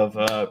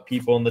of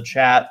people in the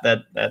chat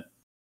that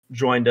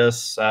joined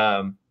us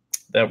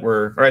that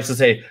were, or I should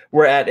say,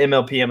 we're at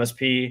MLP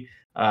MSP,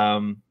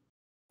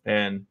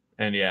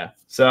 and yeah,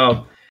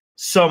 so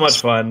much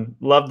fun.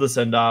 Loved the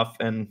send off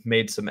and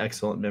made some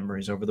excellent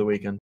memories over the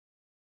weekend.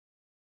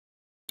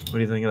 What do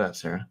you think of that,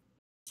 Sarah?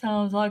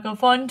 Sounds like a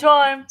fun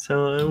time.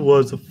 So it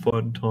was a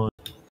fun time.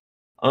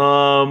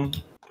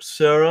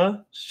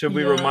 Sarah, should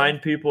we Yeah.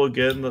 remind people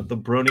again that the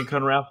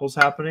BronyCon raffle's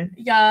happening?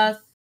 Yes,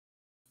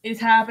 it's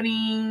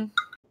happening.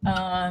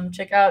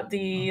 Check out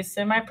the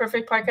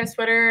Semi-Perfect Podcast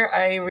Twitter.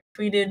 I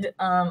retweeted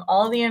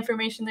all the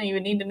information that you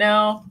would need to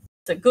know.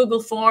 It's a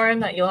Google form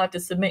that you'll have to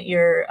submit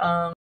your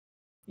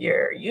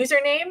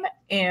username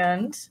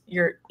and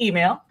your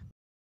email.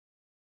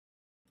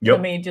 Yep.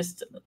 Let me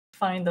just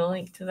find the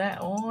link to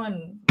that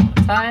one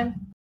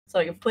time so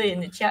I can put it in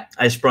the chat.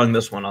 I sprung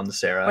this one on the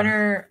Sarah. When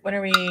are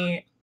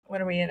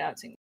we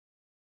announcing?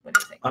 What do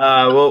you think?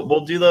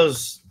 We'll do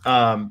those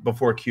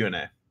before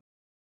Q&A.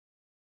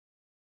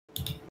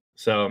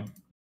 So,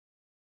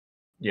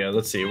 yeah,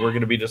 let's see. We're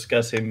going to be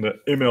discussing the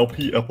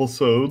MLP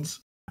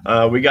episodes.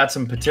 We got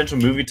some potential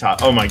movie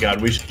talk. Oh my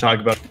God, we should talk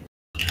about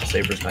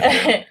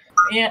Saberspark.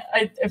 Yeah,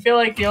 I feel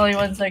like the only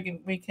ones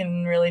we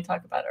can really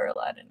talk about are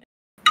Aladdin.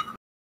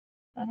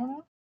 I don't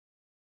know.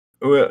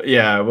 Well,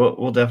 yeah,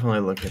 we'll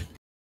definitely look at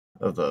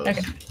those.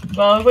 Okay.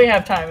 Well, if we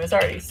have time, it's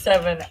already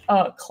 7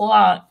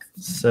 o'clock.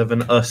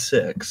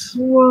 7:06.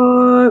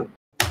 What?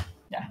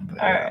 Yeah.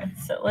 All right.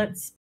 So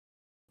let's.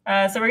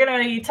 So we're gonna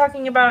be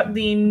talking about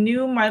the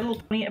new My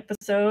Little Pony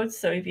episodes.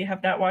 So if you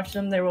have not watched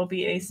them, there will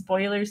be a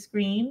spoiler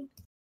screen,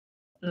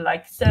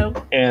 like so.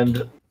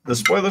 And the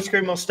spoiler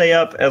screen will stay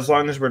up as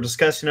long as we're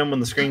discussing them. When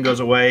the screen goes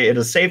away, it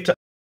is safe to.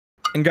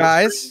 And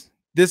guys,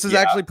 this is Yeah.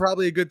 actually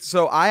probably a good.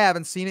 So I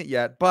haven't seen it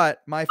yet,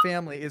 but my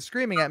family is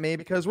screaming at me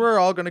because we're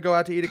all going to go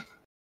out to eat.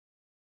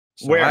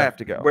 So Where I have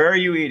to go. Where are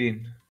you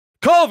eating?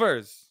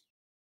 Culver's.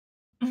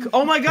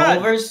 Oh my God,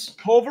 Culver's?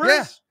 Culver's.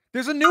 Yeah.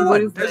 There's a new What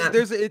one. is that?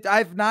 There's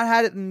I've not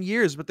had it in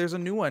years, but there's a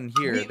new one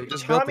here. They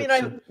just built Tommy it,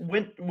 and I so-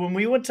 went when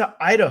we went to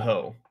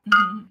Idaho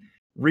Mhm.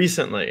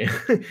 recently.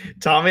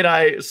 Tommy and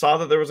I saw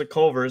that there was a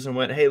Culver's and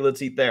went, "Hey,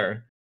 let's eat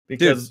there."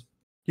 Because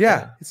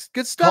Yeah, it's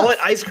good stuff. call it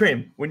ice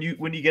cream. When you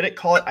get it,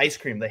 call it ice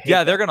cream. They hate Yeah,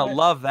 that. they're gonna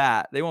love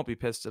that. They won't be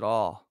pissed at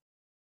all.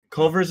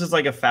 Culver's is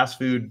like a fast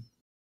food.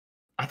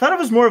 I thought it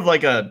was more of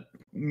like a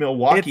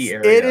Milwaukee It's,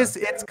 area. it is.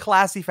 It's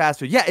classy fast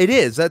food. Yeah, it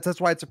is. That's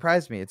why it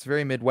surprised me. It's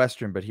very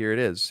Midwestern, but here it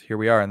is. Here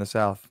we are in the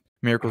South.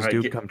 Miracles All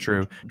right, do come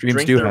true. Dreams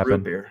Drink do their root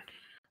happen. beer.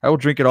 I will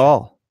drink it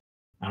all.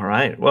 All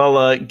right.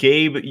 Well,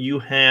 Gabe, you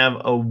have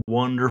a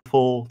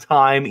wonderful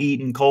time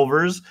eating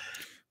Culver's.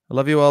 I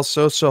love you all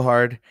so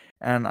hard,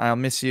 and I'll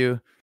miss you,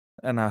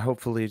 and I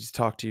hopefully just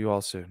talk to you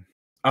all soon.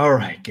 All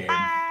right, Gabe.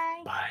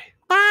 Bye.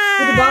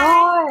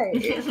 Goodbye.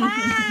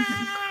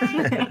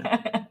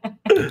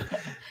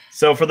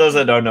 So for those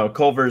that don't know,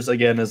 Culver's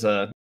again is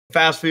a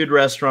fast food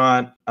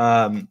restaurant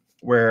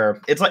where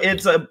it's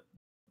a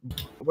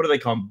what do they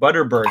call them?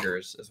 Butter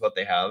burgers is what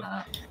they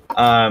have.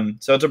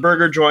 So it's a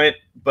burger joint,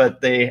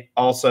 but they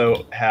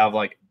also have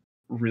like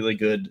really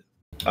good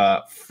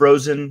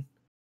frozen,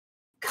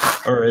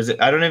 or is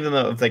it? I don't even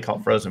know if they call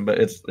it frozen, but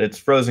it's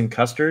frozen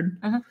custard.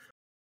 Uh-huh.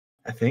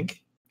 I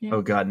think. Yeah.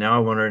 Oh God, now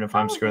I'm wondering if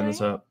I'm screwing this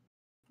Probably. up.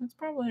 That's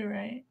probably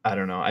right. I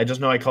don't know. I just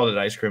know I called it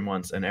ice cream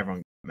once, and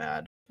everyone got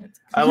mad. That's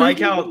I like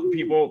how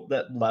people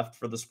that left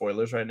for the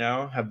spoilers right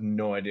now have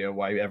no idea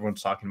why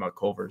everyone's talking about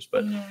Culver's.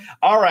 But Yeah.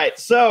 all right,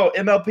 so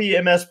MLP,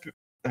 MSP.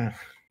 Let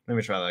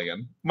me try that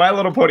again. My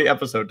Little Pony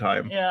episode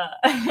time. Yeah.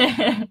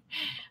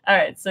 All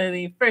right. So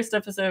the first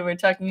episode we're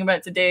talking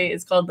about today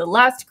is called The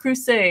Last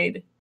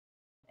Crusade.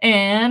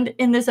 And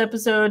in this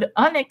episode,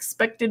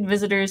 unexpected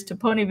visitors to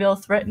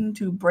Ponyville threaten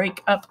to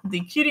break up the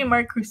Cutie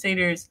Mark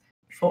Crusaders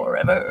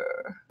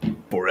forever.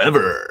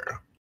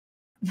 Forever.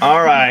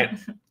 All right.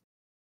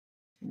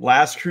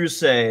 Last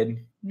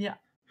Crusade. Yeah.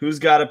 Who's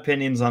got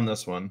opinions on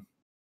this one?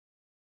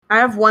 I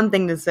have one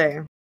thing to say.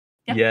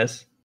 Yeah.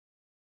 Yes.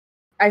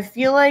 I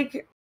feel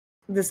like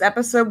this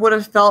episode would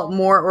have felt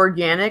more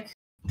organic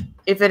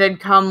if it had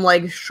come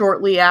like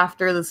shortly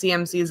after the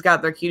CMCs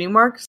got their cutie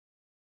marks.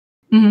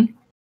 Mhm.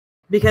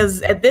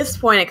 Because at this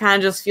point, it kind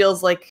of just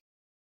feels like,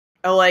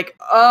 no,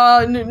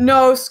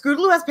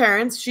 Scootaloo has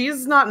parents.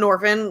 She's not an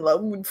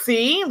orphan.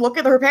 See, look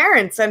at her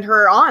parents and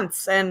her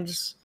aunts, and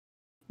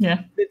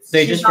Yeah.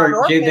 They she's just not an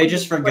orphan. they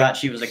just forgot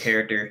she was a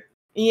character.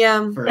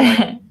 Yeah. For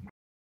like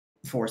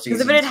 4 Because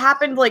seasons. if it had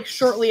happened like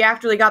shortly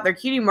after they got their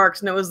cutie marks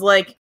and it was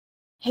like,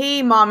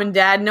 hey, mom and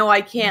dad, no,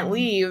 I can't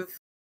leave.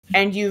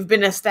 And you've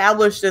been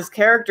established as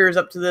characters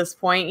up to this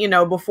point, you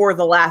know, before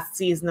the last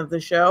season of the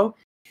show.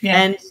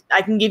 Yeah. And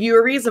I can give you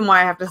a reason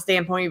why I have to stay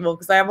in Ponyville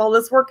because I have all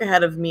this work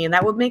ahead of me, and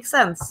that would make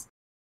sense.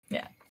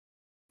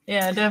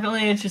 Yeah,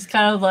 definitely. It's just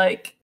kind of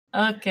like,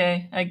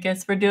 okay, I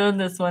guess we're doing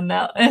this one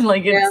now. And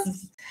like,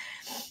 it's.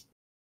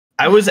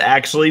 I was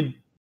actually.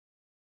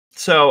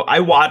 So I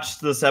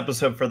watched this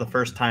episode for the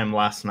first time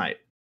last night.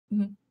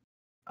 Mhm.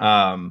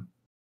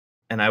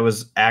 And I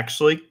was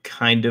actually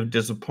kind of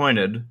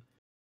disappointed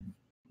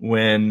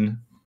when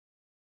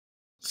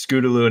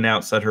Scootaloo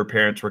announced that her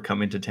parents were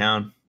coming to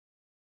town.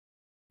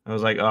 I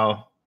was like,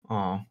 oh.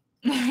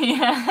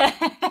 Yeah.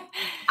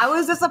 I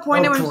was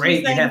disappointed when great,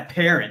 she said, you have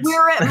parents.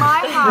 we're at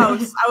my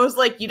house. I was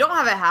like, you don't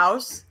have a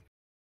house.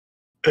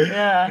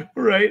 Yeah.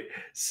 Right.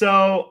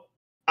 So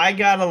I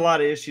got a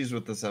lot of issues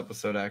with this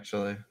episode,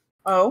 actually.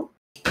 Oh?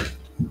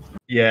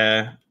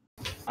 Yeah.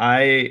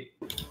 I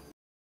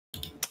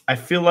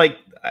feel like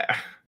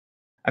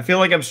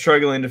I'm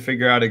struggling to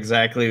figure out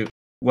exactly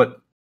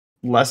what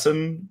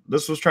lesson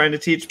this was trying to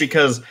teach,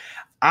 because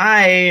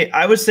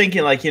I was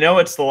thinking, like, you know,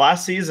 it's the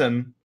last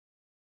season.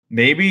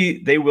 Maybe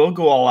they will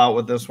go all out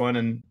with this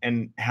one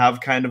and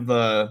have kind of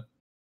the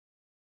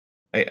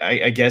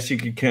I guess you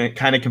could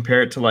kind of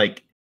compare it to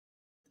like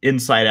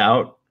Inside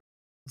Out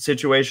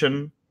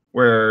situation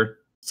where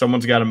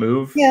someone's got to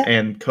move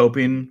and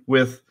coping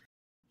with,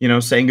 you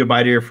know, saying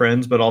goodbye to your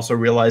friends, but also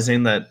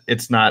realizing that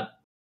it's not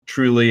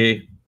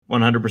truly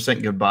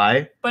 100%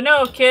 goodbye. But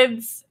no,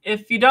 kids,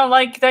 if you don't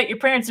like that your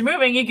parents are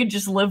moving, you can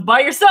just live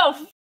by yourself.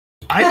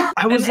 I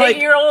was an like,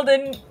 8-year-old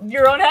in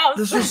your own house.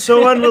 this was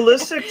so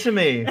unrealistic to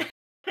me.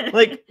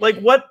 Like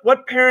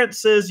what parent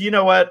says, you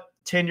know what,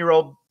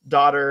 10-year-old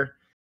daughter,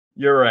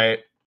 you're right.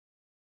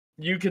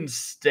 You can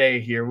stay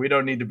here. We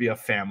don't need to be a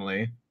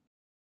family.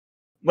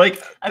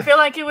 Like, I feel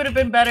like it would have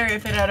been better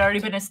if it had already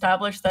been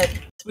established that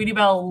Sweetie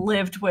Belle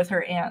lived with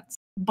her aunts,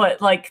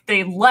 but like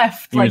they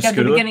left like at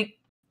the beginning.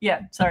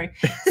 Yeah, sorry.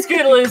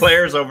 Scootaloo.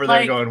 Claire's over there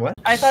like, going, what?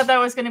 I thought that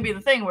was going to be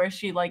the thing where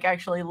she like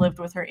actually lived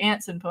with her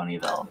aunts in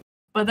Ponyville,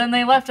 but then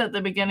they left at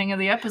the beginning of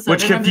the episode,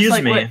 which and confused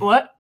I'm just like, me.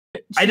 What?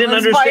 I She didn't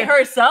lives understand by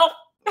herself.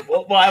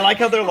 Well, I like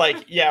how they're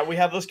like, yeah, we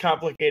have this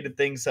complicated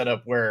thing set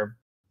up where,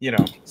 you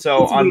know,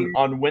 so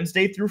on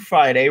Wednesday through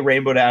Friday,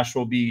 Rainbow Dash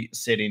will be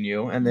sitting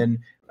you, and then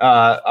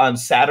on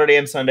Saturday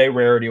and Sunday,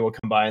 Rarity will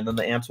come by, and then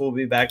the aunts will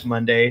be back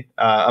Monday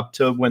up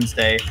to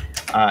Wednesday.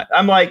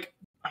 I'm like,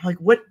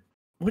 what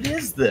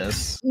is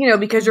this? You know,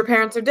 because your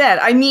parents are dead.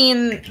 I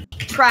mean,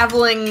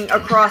 traveling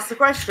across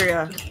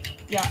Equestria.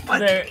 Yeah, But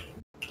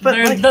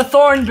they're like, the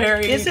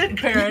Thornberry is it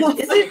parents.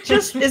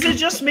 is it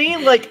just me?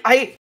 Like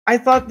I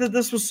thought that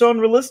this was so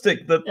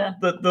unrealistic.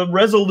 The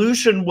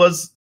resolution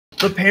was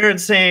the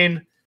parents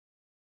saying,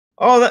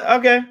 "Oh,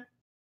 okay,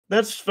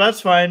 that's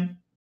fine.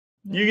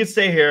 You can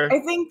stay here." I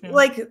think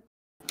like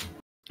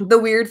the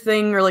weird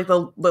thing, or like the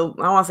I don't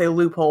want to say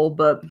loophole,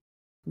 but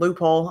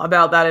loophole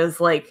about that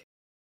is like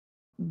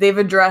they've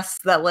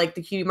addressed that like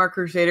the Cutie Mark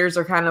Crusaders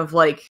are kind of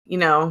like, you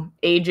know,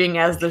 aging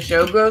as the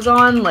show goes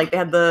on. Like they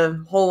had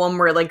the whole one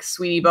where like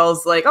Sweetie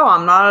Belle's like, "Oh,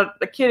 I'm not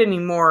a kid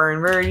anymore,"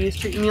 and Rarity's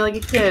treating me like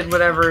a kid,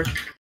 whatever.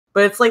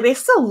 But it's like they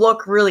still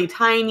look really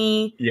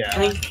tiny. Yeah.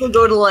 And they still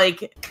go to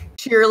like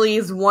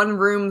Cheerlee's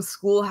one-room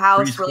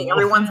schoolhouse where like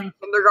everyone's in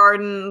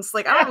kindergarten. It's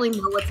like I don't really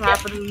know what's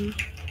happening.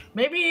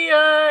 Maybe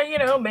you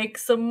know, make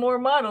some more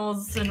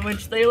models in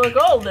which they look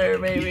older.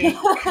 Maybe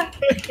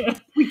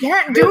We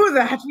can't do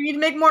that. We need to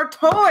make more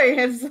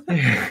toys.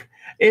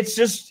 It's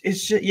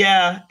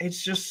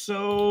just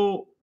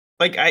so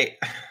like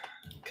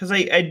because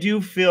I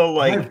do feel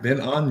like I've been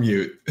on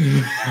mute.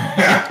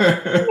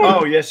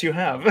 Oh yes, you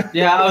have.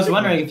 Yeah, I was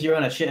wondering if you were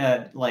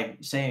gonna like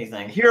say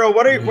anything. Hero,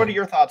 what are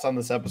your thoughts on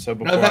this episode?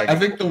 Before I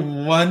think the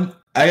one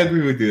I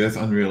agree with you. That's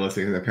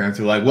unrealistic. The parents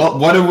are like, "Well,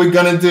 what are we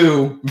gonna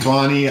do,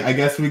 Bonnie? I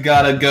guess we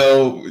gotta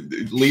go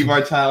leave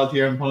our child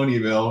here in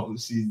Ponyville.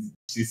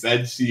 She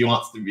said she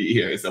wants to be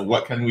here. So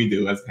what can we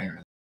do as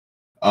parents?"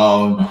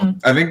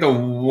 I think the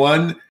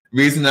one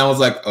reason I was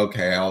like,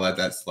 "Okay, I'll let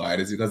that slide,"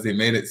 is because they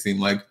made it seem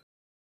like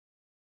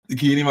the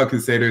Cutie Mark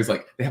Crusaders,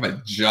 like, they have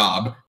a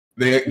job.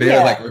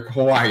 They're like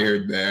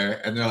required there,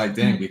 and they're like,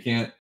 "Dang, we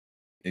can't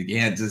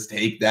just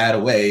take that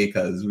away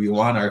because we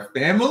want our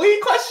family?"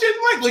 Question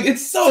mark. Like,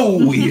 it's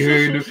so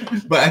weird.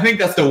 But I think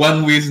that's the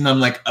one reason I'm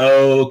like,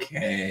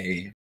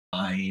 okay,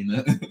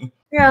 fine.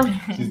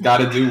 Yeah, she's got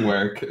to do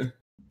work.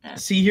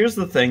 See, here's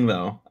the thing,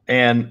 though,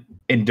 and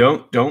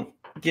don't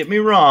get me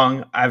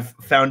wrong. I've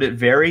found it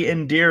very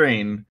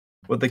endearing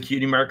what the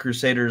Cutie Mark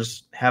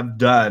Crusaders have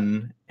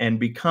done and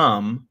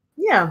become.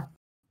 Yeah,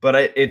 but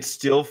it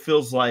still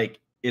feels like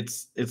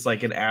it's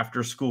like an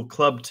after school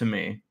club to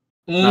me.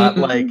 Not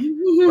like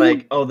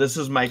oh, this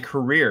is my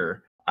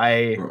career.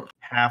 I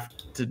have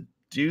to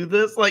do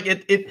this. Like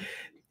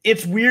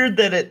it's weird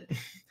that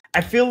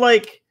I feel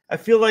like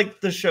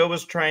the show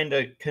was trying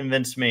to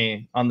convince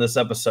me on this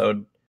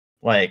episode.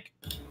 Like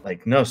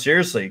no,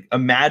 seriously.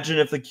 Imagine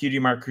if the Cutie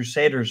Mark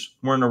Crusaders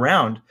weren't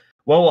around.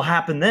 what will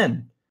happen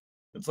then?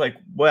 It's like,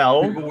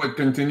 well, People would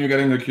continue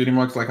getting their cutie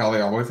marks like how they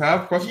always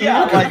have. Question yeah,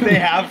 mark? like they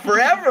have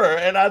forever,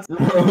 and that's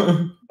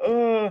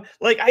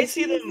like I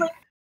see them.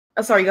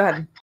 Oh, sorry, go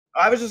ahead.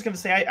 I was just gonna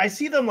say I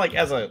see them like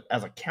as a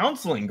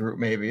counseling group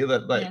maybe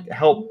that like Yeah.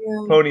 help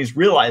ponies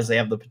realize they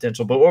have the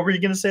potential. But what were you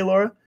gonna say,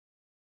 Laura?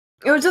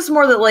 It was just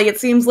more that like it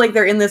seems like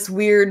they're in this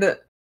weird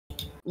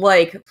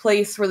like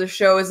place where the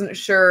show isn't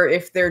sure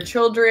if they're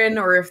children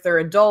or if they're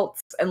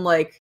adults, and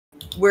like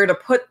where to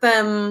put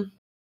them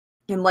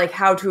and like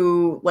how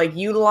to like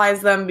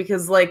utilize them,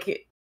 because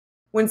like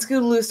when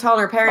Scootaloo's telling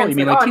her parents, you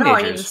mean like, like no, I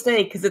need to teenagers.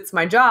 stay because it's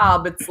my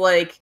job. It's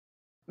like,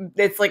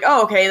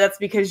 oh, okay, that's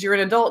because you're an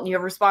adult and you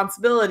have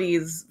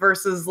responsibilities,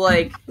 versus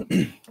like,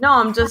 no,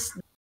 I'm just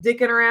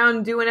dicking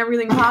around doing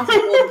everything possible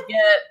to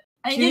get.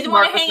 I cutie just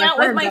want mark to hang out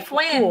with my after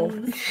school.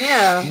 friends.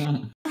 Yeah.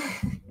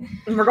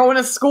 And we're going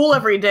to school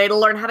every day to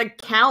learn how to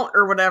count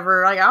or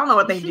whatever. Like, I don't know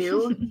what they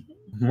do.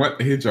 What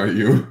age are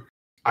you?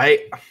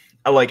 I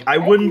I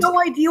wouldn't. have no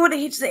idea what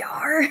age they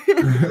are.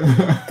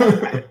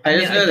 I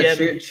just know that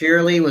again-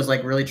 Cheerly was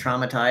like really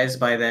traumatized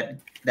by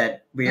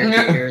that weird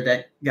teacher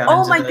that got. Oh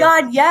into my the-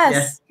 god,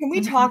 yes. Can we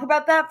talk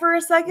about that for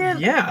a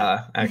second?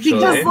 Yeah, actually.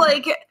 Because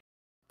like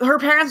her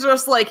parents are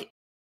just like,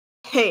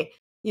 hey,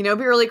 it'd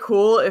be really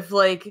cool if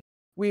like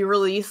we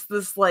released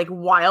this like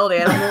wild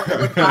animal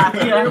in the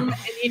classroom and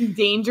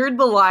endangered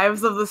the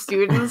lives of the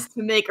students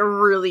to make a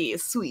really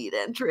sweet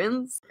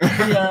entrance.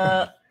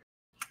 Yeah.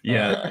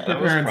 Yeah, The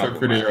that was parents are pretty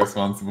problematic.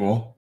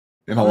 irresponsible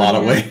in a lot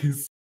of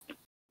ways.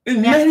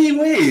 In many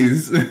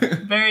ways.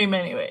 Very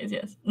many ways,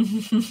 yes.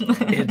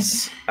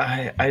 It's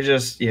I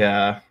just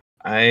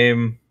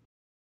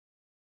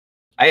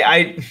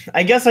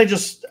I guess I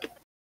just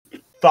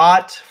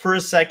thought for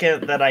a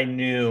second that I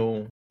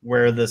knew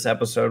where this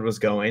episode was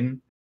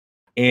going,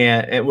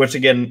 and which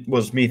again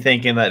was me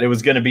thinking that it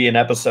was going to be an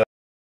episode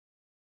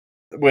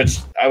which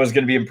I was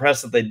going to be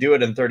impressed that they do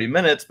it in 30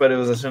 minutes, but it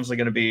was essentially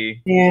going to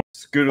be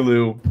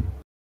Scootaloo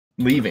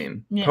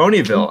leaving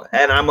Ponyville.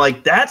 And I'm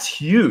like, that's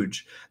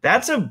huge.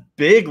 That's a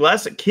big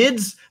lesson.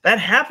 Kids, that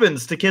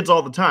happens to kids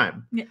all the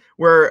time. Yeah.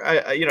 Where,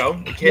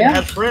 a kid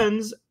has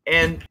friends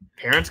and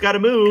parents got to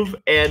move.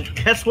 And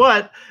guess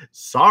what?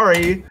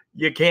 Sorry,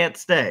 you can't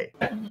stay.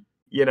 And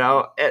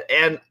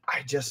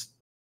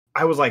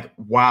I was like,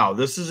 wow,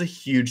 this is a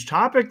huge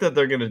topic that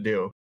they're going to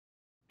do.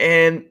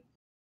 And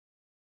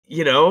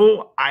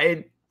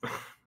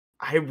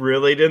I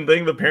really didn't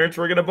think the parents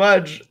were gonna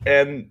budge,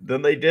 and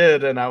then they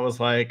did, and I was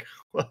like,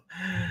 well,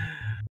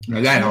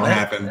 that don't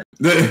happen.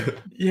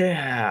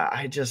 yeah,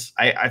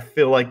 I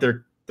feel like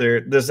they're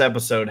this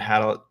episode had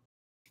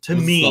to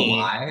Was me. the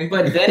lie?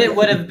 But then it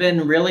would have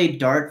been really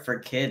dark for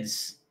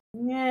kids.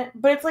 Yeah,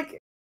 but it's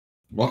like,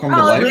 Welcome to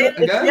life, I guess.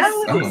 yeah, I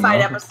it's don't a side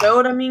know.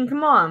 episode. I mean,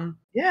 come on.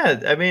 Yeah,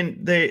 I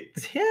mean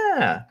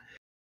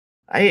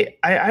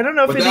I don't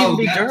know if But it even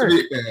be dark.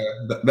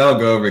 that'll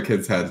go over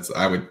kids' heads,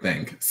 I would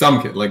think.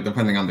 Some kids, like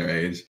depending on their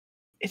age.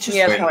 It's just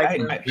Yeah, that's how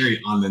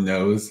Very on the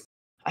nose.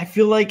 I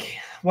feel like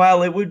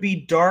while it would be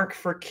dark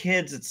for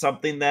kids, it's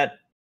something that,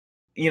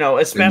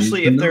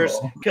 especially if there's,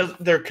 because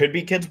there could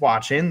be kids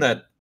watching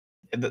that,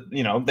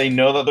 they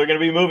know that they're going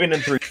to be moving in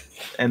 3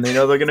 and they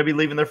know they're going to be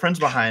leaving their friends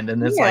behind.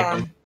 And it's like, oh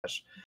my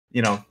gosh,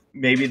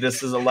 maybe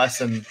this is a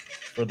lesson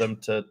for them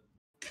to.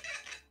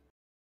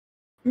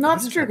 No,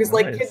 it's true, because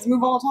like kids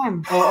move all the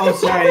time. Oh,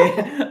 sorry.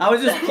 I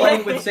was just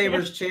playing with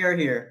Saber's chair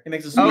here. It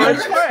makes us. Oh,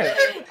 that's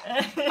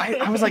right.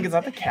 I was like, is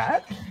that the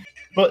cat?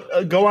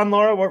 But go on,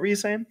 Laura. What were you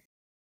saying?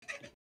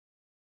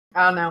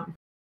 I don't know.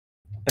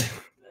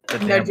 The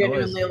No, damn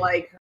genuinely, noise.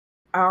 like,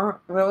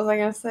 what was I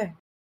gonna say?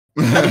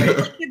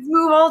 Kids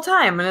move all the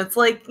time, and it's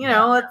like,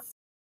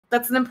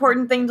 that's an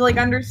important thing to like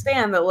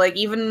understand, that like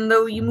even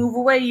though you move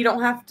away, you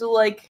don't have to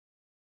like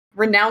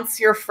renounce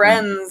your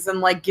friends and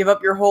like give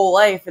up your whole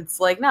life.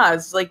 It's like, no,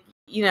 it's like,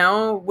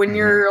 when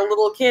you're a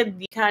little kid,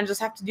 you kind of just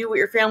have to do what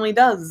your family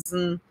does,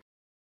 and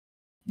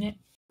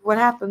what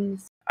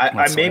happens.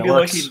 I may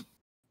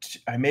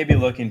be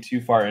looking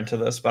too far into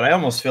this, but I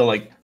almost feel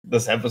like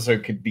this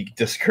episode could be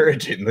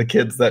discouraging the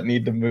kids that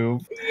need to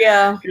move.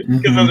 Yeah,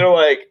 because then they're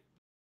like,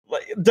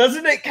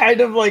 doesn't it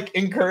kind of like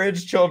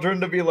encourage children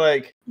to be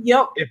like,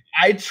 yep, if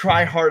I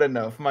try hard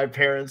enough, my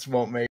parents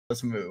won't make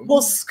us move.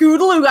 Well,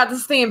 Scootaloo got to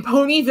stay in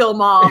Ponyville,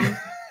 Mom.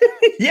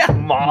 Yeah,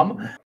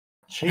 Mom.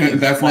 Jeez,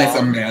 That's Mom. nice,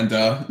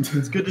 Amanda.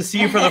 It's good to see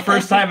you for the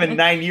first time in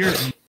 9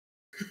 years.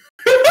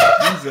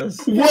 Jesus.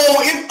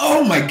 Whoa!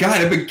 Oh my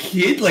god! If a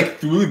kid like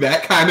threw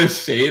that kind of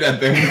shade at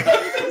them.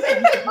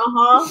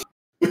 Uh-huh.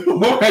 Oh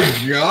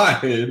my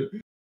god!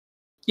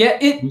 Yeah,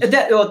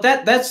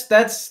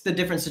 that's the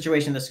different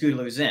situation that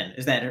Scootaloo's in,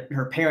 is that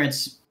her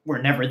parents were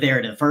never there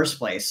in the first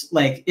place.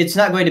 Like, it's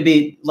not going to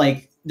be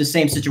like the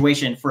same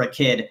situation for a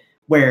kid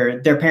where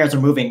their parents are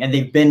moving and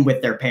they've been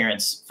with their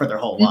parents for their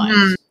whole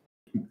lives.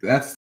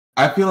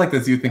 I feel like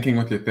that's you thinking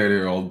with your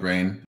 30-year-old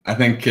brain. I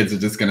think kids are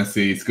just gonna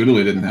see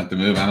Scootaloo didn't have to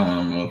move. I don't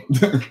want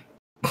to move.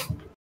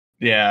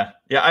 Yeah.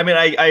 I mean,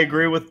 I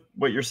agree with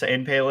what you're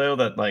saying, Paleo.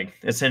 That like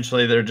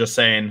essentially they're just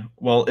saying,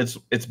 well,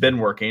 it's been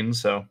working,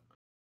 so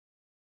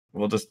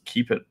we'll just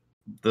keep it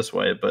this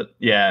way, but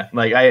yeah,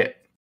 like I'll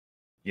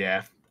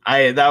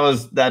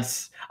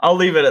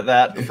leave it at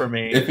that for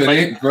me. If it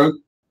ain't broke,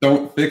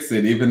 don't fix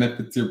it, even if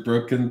it's your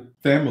broken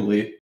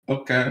family.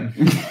 Okay.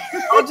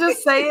 I'll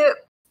just say it.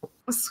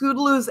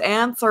 Scootaloo's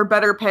aunts are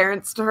better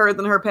parents to her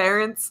than her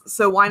parents,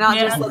 so why not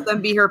just let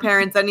them be her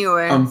parents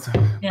anyway?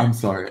 I'm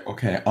sorry.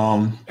 Okay.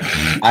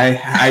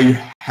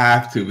 I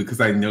have to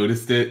because I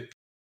noticed it.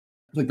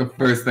 Like the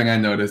first thing I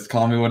noticed.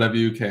 Call me whatever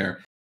you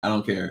care. I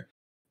don't care.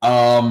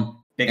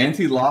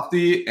 Auntie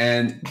Lofty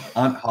and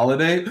Aunt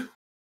Holiday.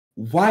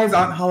 Why is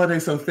Aunt Holiday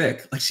so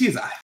thick? Like she's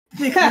a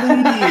thick lady.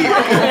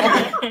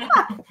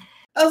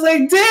 I was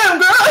like, damn,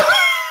 girl.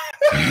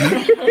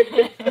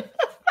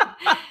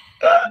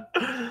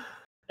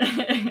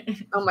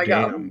 Oh my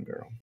god,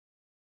 girl.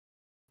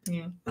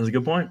 Yeah, that's a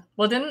good point.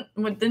 Well, didn't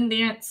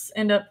the aunts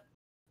end up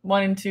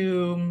wanting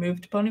to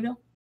move to Ponyville,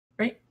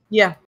 right?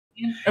 Yeah.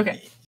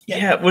 Okay.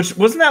 Yeah, which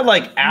wasn't that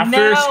like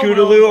after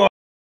Scootaloo?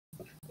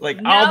 Like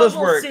all this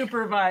work.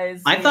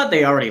 Supervise. I thought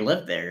they already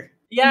lived there.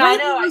 Yeah, I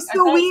know. It was I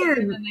so thought weird.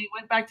 And then they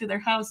went back to their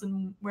house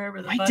and wherever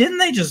the Why fuck. didn't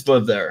they just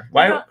live there?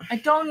 Why? I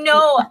don't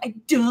know. I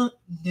don't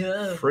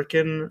know.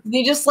 Freaking.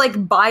 They just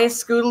like buy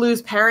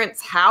Scootaloo's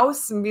parents'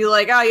 house and be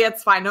like, "Oh yeah,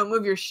 it's fine. Don't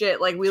move your shit.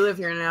 Like we live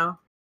here now."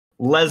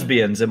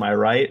 Lesbians, am I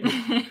right?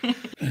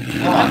 I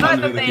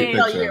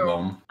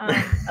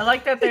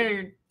like that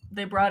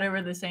they brought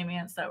over the same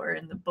ants that were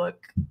in the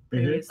book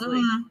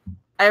previously.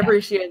 I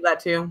appreciate that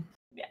too.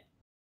 Yeah.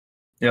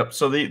 Yep.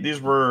 So these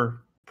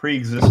were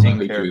pre-existing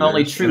characters.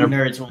 Only true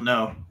nerds will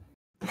know.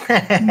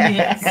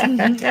 Yes.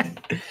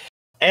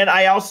 And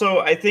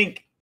I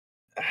think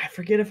I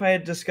forget if I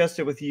had discussed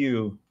it with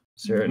you,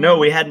 Sarah. No,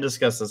 we hadn't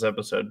discussed this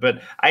episode,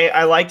 but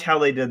I liked how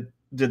they did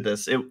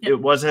this. It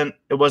wasn't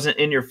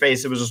in your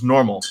face. It was just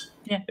normal.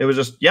 Yeah. It was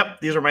just, yep,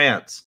 these are my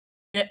ants.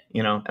 Yeah.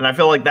 You know, and I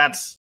feel like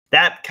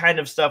that kind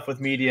of stuff with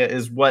media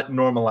is what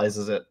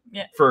normalizes it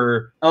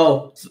for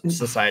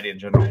society in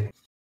general.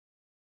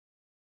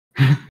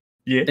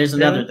 Yeah. There's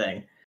another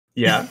thing.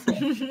 Yeah.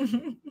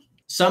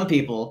 Some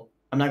people,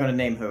 I'm not going to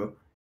name who,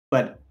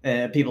 but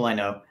people I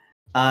know,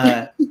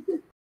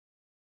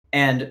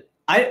 and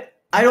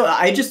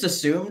I just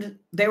assumed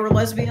they were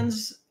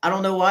lesbians. I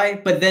don't know why,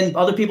 but then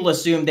other people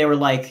assumed they were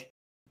like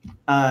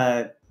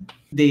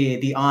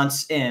the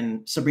aunts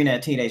in Sabrina a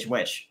Teenage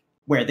Witch,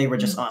 where they were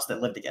just aunts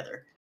that lived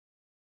together.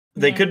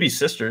 They could be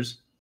sisters.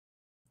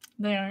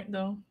 They aren't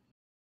though.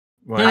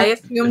 What? I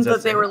assumed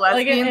that they were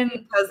lesbians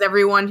Like because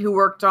everyone who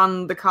worked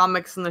on the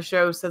comics and the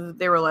show said that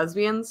they were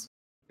lesbians.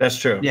 That's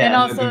true. Yeah. And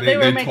also they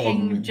were told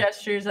making me.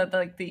 gestures at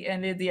like the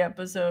end of the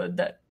episode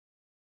that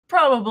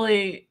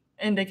probably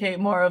indicate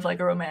more of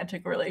like a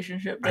romantic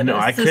relationship. I than know. a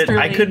I couldn't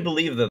sisterly-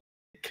 believe that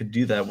they could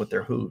do that with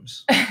their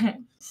hooves.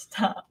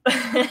 Stop.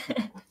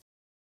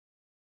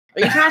 Are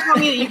you trying to tell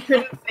me that you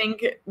couldn't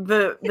think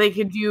that they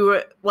could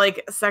do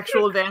like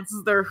sexual advances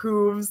with their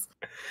hooves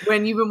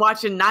when you've been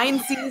watching 9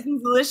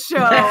 seasons of this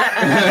show?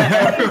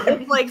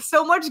 It's like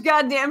so much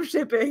goddamn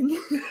shipping.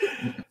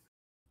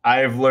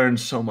 I've learned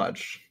so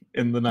much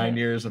in the 9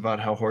 years about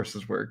how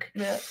horses work.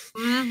 Yeah.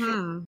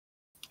 Mm-hmm.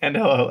 And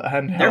how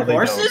They're they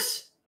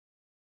horses?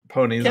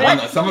 Ponies. Can I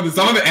don't know,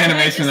 some of the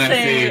animation I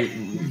say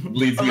see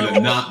leads me to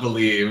not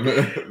believe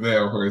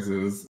they're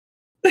horses.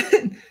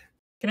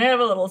 Can I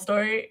have a little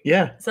story?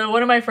 Yeah. So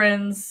one of my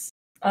friends,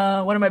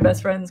 one of my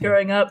best friends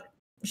growing up,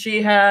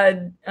 she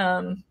had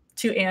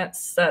 2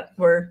 aunts that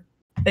were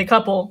a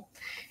couple.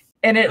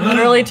 And it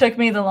literally took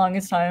me the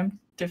longest time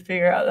to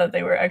figure out that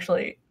they were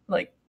actually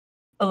like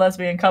a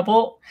lesbian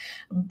couple.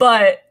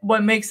 But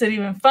what makes it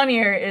even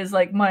funnier is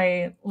like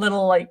my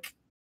little like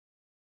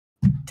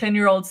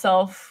 10-year-old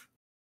self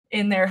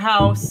in their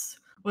house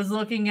was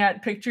looking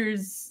at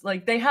pictures,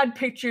 like they had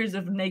pictures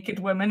of naked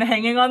women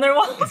hanging on their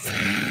walls.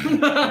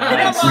 And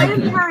I'm My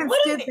like, parents what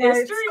did an that. It's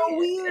history. so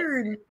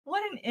weird.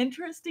 What an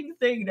interesting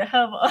thing to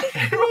have on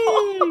your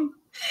wall.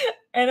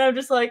 And I'm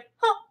just like,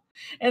 huh.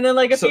 And then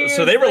like a few So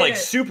years they were like later-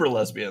 super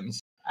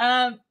lesbians.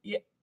 yeah.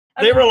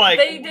 I They mean, were like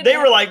did they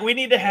have- were like, we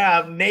need to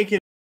have naked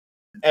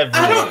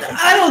everywhere.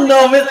 I don't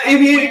know, but I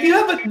mean, if you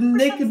have a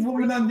naked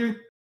woman on your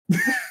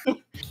there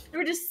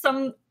were just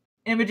some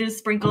images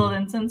sprinkled,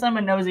 and since I'm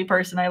a nosy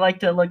person, I like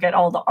to look at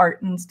all the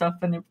art and stuff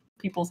in their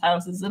people's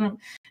houses. And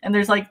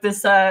there's like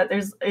this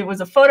it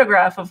was a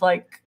photograph of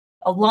like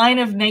a line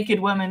of naked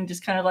women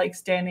just kind of like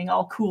standing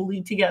all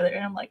coolly together,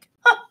 and I'm like,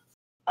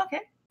 huh,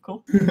 okay,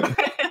 cool.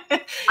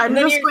 I'm And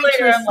then just years going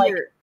later, to I'm like,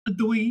 assert.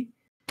 dweeb.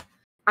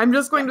 I'm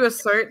just going to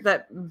assert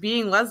that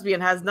being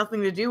lesbian has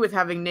nothing to do with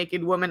having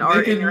naked women art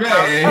Naked in your men.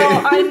 house.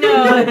 Oh, I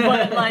know,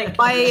 but like,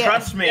 My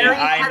Trust me, very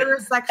I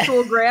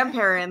heterosexual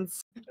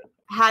grandparents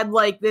had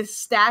like this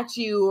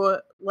statue,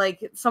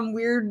 like some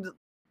weird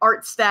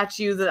art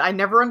statue that I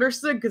never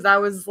understood because I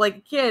was like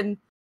a kid,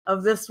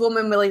 of this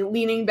woman with like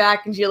leaning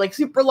back and she had like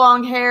super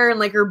long hair and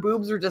like her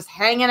boobs were just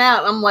hanging out.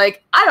 And I'm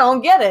like, I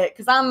don't get it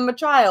because I'm a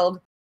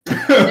child.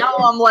 And now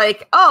I'm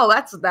like, oh,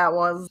 that's what that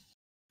was.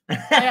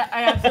 I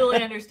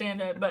absolutely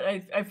understand it, but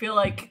I feel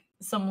like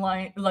some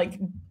line like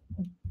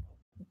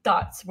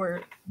dots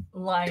were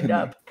lined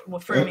up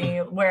for me,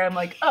 where I'm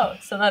like, oh,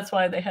 so that's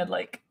why they had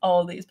like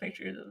all these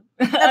pictures of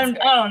I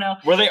don't know.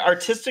 Were they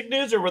artistic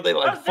nudes or were they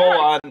like Oh, full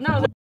on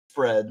no,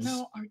 spreads?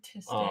 no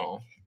artistic.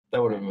 Oh,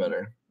 that would have been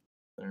better.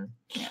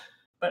 Yeah,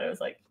 but it was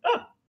like,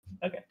 oh,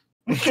 okay.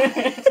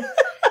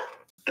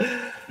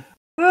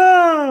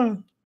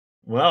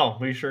 Well,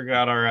 we sure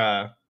got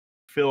our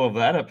fill of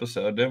that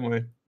episode, didn't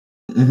we?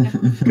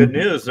 Good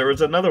news. There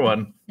was another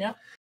one. Yep.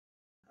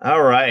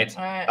 All right.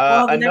 All right.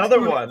 Well, the another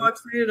next one. I'm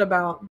excited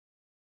about.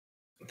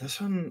 This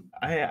one,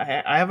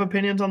 I have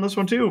opinions on this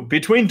one too.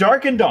 Between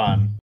Dark and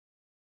Dawn.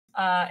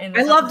 I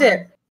loved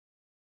it.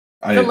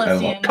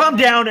 Calm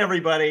down,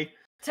 everybody.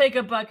 Take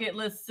a bucket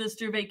list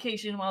sister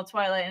vacation while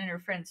Twilight and her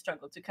friends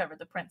struggle to cover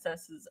the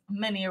princess's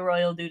many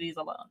royal duties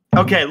alone.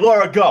 Okay,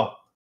 Laura, go.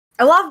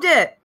 I loved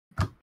it.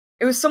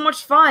 It was so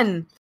much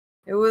fun.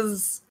 It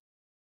was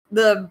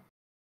the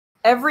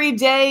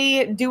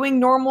everyday doing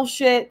normal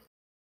shit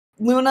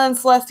Luna and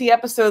Celeste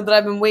episode that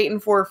I've been waiting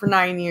for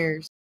 9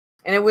 years.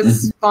 And it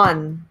was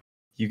fun.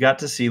 You got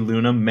to see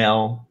Luna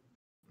male.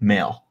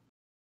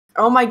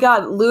 Oh my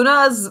god,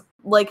 Luna's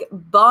like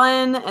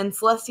bun and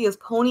Celestia's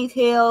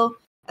ponytail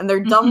and their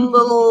dumb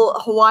little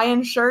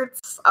Hawaiian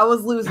shirts. I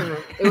was losing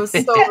it. It was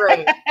so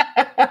great.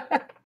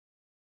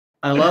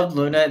 I loved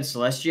Luna and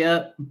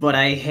Celestia, but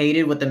I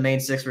hated what the main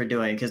six were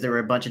doing because they were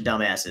a bunch of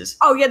dumbasses.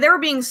 Oh yeah, they were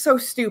being so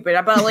stupid.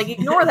 But like,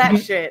 ignore that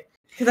shit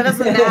because it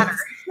doesn't matter.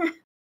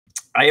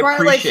 I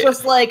Twilight's appreciate.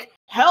 just like,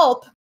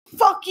 help.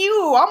 Fuck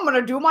you. I'm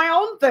gonna do my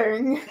own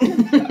thing.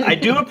 I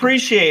do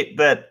appreciate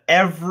that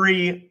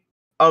every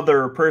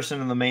other person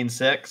in the main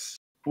six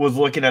was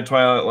looking at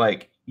Twilight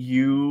like,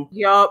 you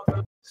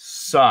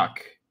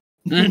suck.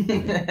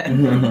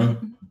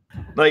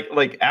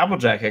 like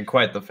Applejack had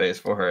quite the face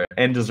for her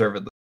and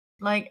deservedly.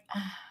 Like,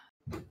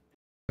 I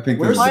think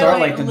where's Twilight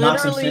Starlight to knock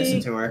some sense literally-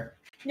 into her?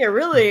 Yeah,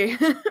 really.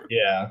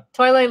 Yeah.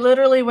 Twilight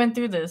literally went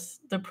through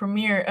the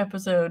premiere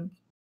episode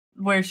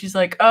where she's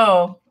like,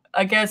 oh,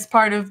 I guess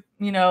part of,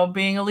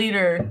 being a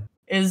leader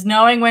is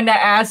knowing when to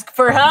ask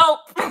for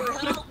help.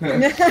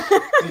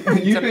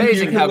 You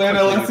amazing think you how learn a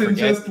quickly you lesson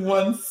forget. just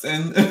once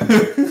and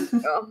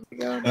Oh my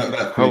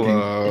god.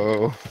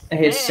 Hello.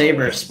 Hey, it's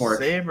Saberspark.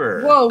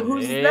 Saber. Whoa,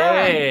 who's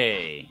that?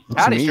 Hey. It's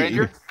Howdy, me.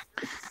 stranger.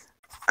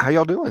 How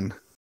y'all doing?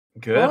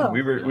 Good. Whoa.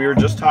 We were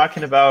just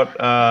talking about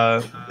actually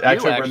we're in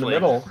the actually.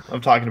 middle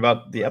of talking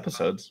about the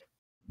episodes.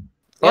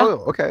 Yeah.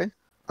 Oh, okay.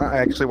 I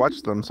actually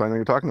watched them, so I know what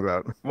you're talking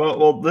about.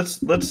 Well, let's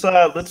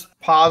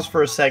pause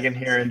for a second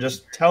here and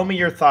just tell me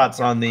your thoughts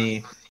on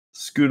the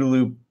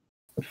Scootaloo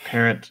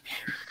parent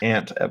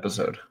ant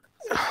episode.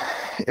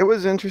 It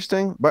was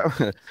interesting, but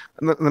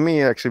let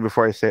me actually,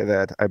 before I say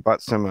that, I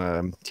bought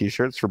some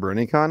T-shirts for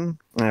BronyCon,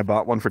 and I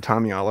bought one for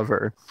Tommy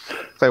Oliver.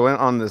 So I went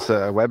on this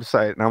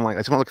website, and I'm like, I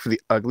just want to look for the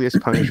ugliest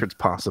pony shirts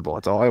possible.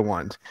 That's all I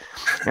want.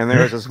 And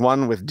there was this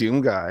one with Doom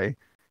Guy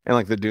and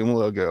like the Doom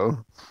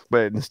logo,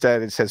 but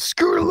instead it says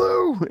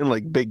Scootaloo in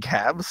like big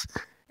caps,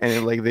 and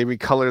it, like they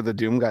recolor the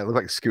Doom Guy look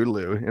like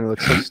Scootaloo, and it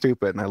looks so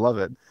stupid, and I love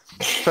it.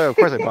 So of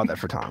course I bought that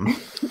for Tom.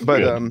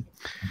 But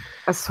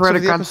I swear So to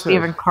the God, episode-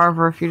 Stephen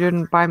Carver, if you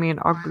didn't buy me an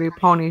ugly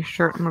pony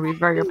shirt, I'm gonna be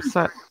very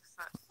upset.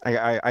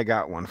 I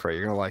got one for you.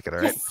 You're gonna like it, all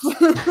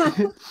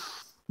right?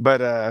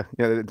 But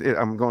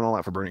I'm going all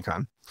out for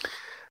BronyCon.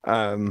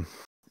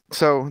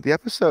 So the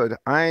episode,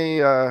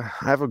 I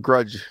have a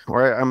grudge,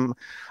 or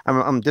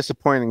I'm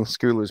disappointing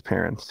Scootaloo's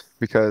parents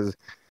because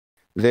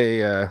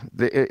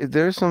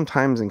there's some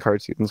times in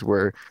cartoons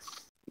where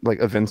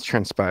like events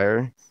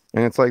transpire,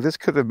 and it's like this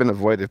could have been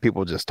avoided if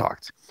people just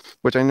talked,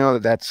 which I know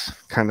that's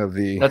kind of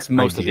the That's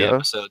most idea. of the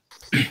episode.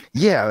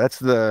 Yeah, that's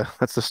the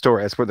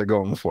story. That's what they're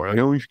going for.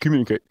 Like, we should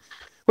communicate,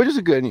 which is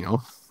a good,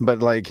 but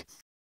like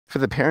for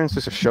the parents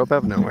just to show up out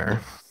of nowhere,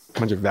 a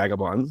bunch of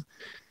vagabonds,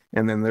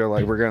 and then they're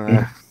like, we're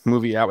gonna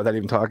move you out without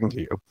even talking to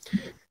you.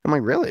 I'm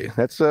like, really?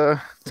 That's kind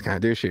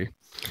of douchey.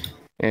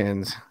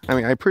 And I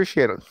mean, I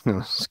appreciate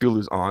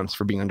Scootaloo's aunts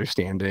for being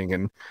understanding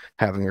and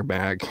having her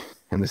back,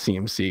 and the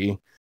CMC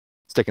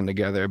sticking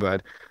together,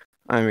 but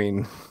I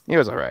mean, it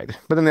was all right.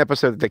 But then the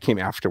episode that came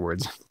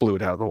afterwards blew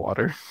it out of the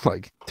water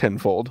like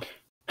tenfold.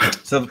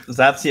 So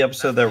that's the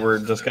episode that we're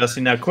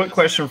discussing now. Quick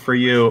question for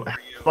you: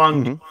 how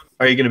long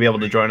are you going to be able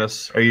to join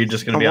us? Are you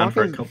just going to be on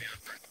for a couple?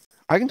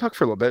 I can talk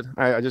for a little bit.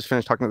 I just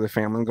finished talking to the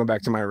family and going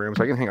back to my room,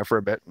 so I can hang out for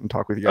a bit and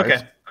talk with you guys.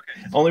 Okay.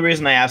 Only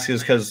reason I ask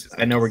is because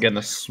I know we're getting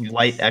a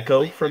slight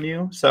echo from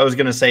you. So I was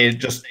going to say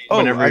just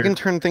whenever I can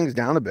turn things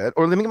down a bit,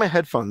 or let me get my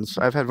headphones.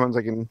 I have headphones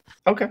I can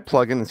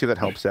plug in and see if that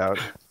helps out.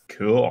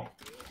 Cool.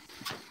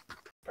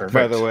 Perfect.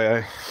 By the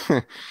way,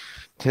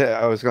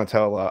 I was going to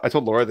tell. I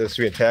told Laura this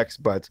via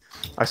text, but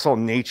I saw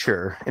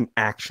nature in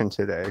action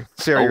today.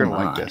 Sarah, you're going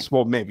to like this.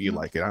 Well, maybe you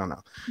like it. I don't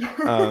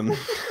know.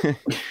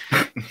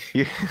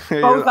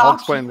 I'll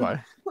explain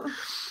why.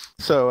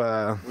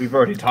 So we've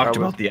already talked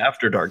about the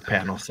After Dark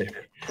panel,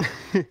 Saber.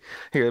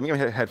 Here, let me get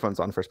my headphones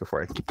on first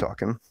before I keep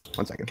talking.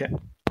 1 second.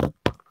 Okay.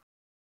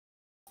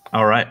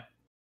 All right.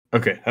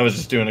 Okay, I was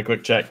just doing a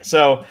quick check.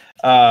 So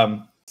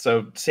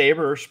So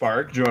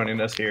Saberspark joining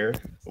us here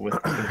with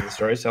the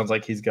story. Sounds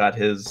like he's got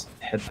his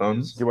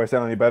headphones. Do I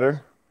sound any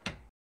better?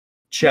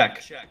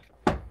 Check.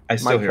 I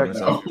still Mic hear check.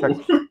 myself. Check.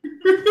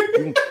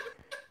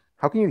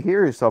 How can you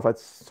hear yourself?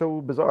 That's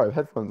so bizarre. I have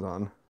headphones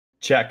on.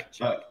 Check.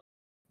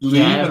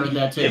 Yeah, I heard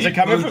that too. Is it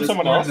coming from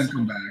someone else? And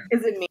come back.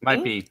 Is it me?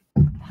 Might be.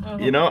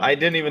 You know, I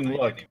didn't even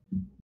look.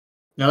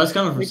 No, that's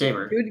coming from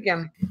Saber. Do it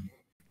again.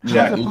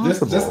 Check.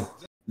 How's it possible?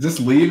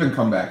 Just leave and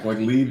come back. Like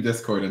leave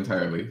Discord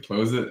entirely.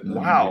 Close it. and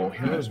then Wow, leave.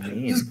 he was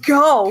mean. Just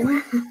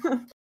go.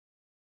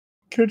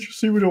 Can't you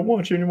see we don't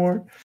watch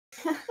anymore?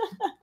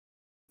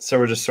 So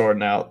we're just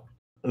sorting out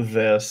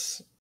this.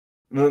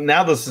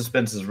 Now the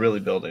suspense is really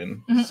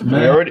building. So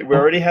we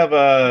already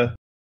have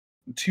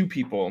 2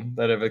 people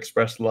that have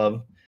expressed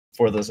love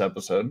for this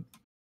episode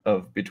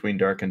of Between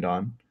Dark and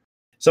Dawn.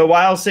 So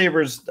while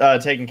Saber's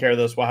taking care of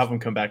this, we'll have him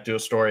come back to a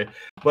story.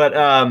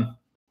 But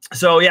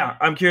so yeah,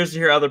 I'm curious to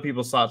hear other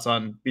people's thoughts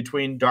on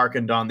Between Dark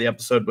and Dawn, the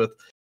episode with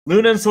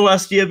Luna and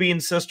Celestia being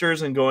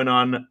sisters and going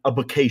on a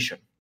vacation.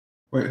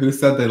 Wait, who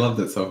said they loved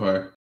it so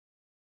far?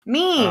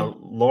 Me.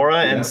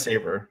 Laura Yeah. and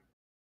Saber.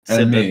 And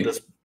said me. that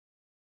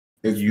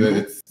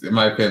It's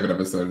my favorite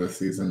episode of this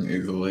season,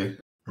 easily.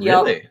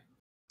 Yep. Really?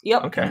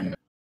 Yep. Okay. Yeah.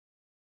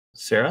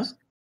 Sarah,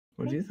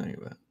 what do you think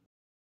of it?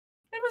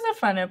 It was a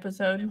fun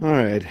episode. All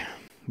right.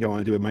 You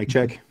want to do a mic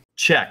check?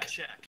 Check.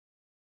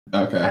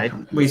 Okay.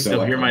 We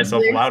still hear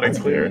myself loud and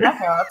clear.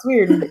 That's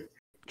weird.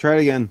 Try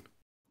it again.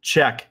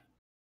 Check.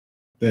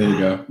 There you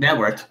go. That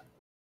worked.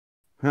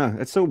 Huh?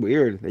 That's so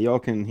weird that y'all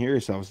can hear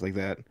yourselves like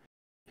that.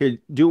 Here,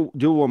 do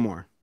one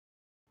more.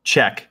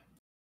 Check.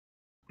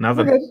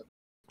 Nothing. All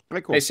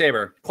right, cool. Hey,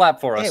 Saber,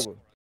 clap for us. Hey,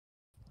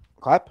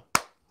 clap.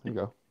 There you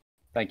go.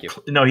 Thank you.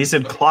 No, he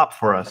said clop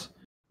for us.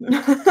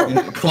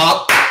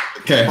 Clop.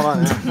 Okay. Hold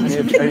on. I need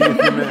a few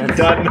minutes.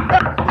 Done.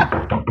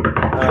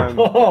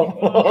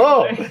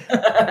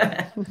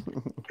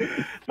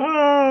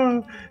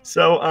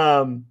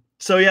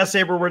 So yeah,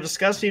 Saber, we're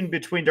discussing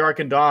Between Dark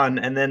and Dawn,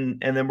 and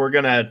then we're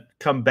gonna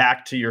come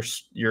back to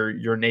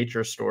your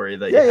nature story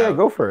that you Yeah, have.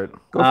 go for it.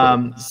 Go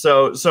for it.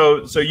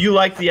 So you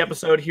liked the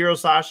episode,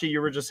 Hirosashii.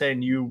 You were just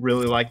saying you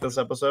really liked this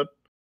episode.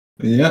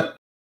 Yep.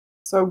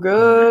 So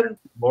good.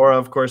 Laura,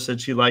 of course,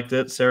 said she liked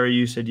it. Sarah,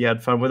 you said you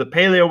had fun with it.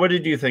 Paleo, what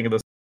did you think of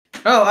this?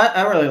 Oh,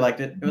 I really liked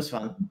it. It was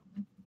fun.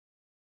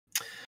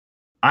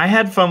 I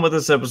had fun with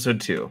this episode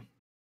too.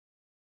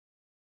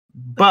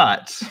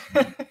 But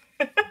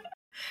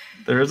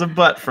there is a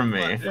but from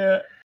me. Yeah.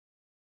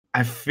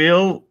 I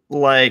feel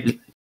like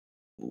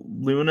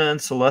Luna and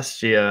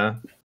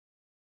Celestia.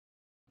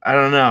 I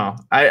don't know.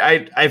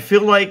 I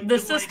feel like The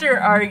sister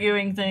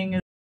arguing thing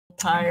is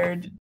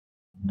tired.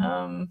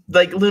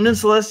 like Luna and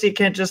Celestia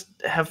can't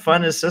just have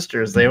fun as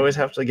sisters. They always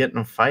have to get in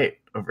a fight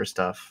over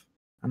stuff.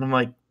 And I'm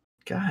like,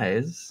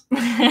 guys,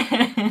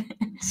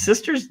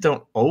 sisters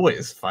don't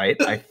always fight,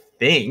 I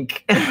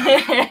think.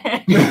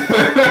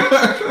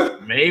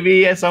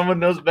 Maybe someone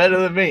knows better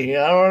than me.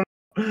 I don't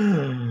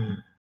know.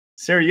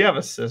 Sarah, you have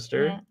a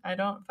sister. Yeah, I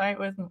don't fight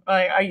with.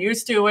 I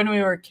used to when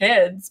we were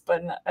kids,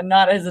 but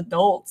not as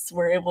adults.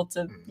 We're able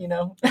to,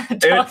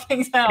 talk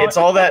things out. It's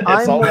all that. It's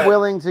I'm all that.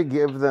 willing to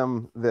give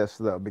them this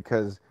though,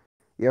 because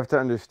you have to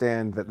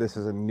understand that this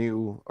is a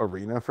new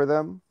arena for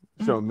them.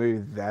 So maybe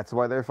that's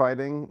why they're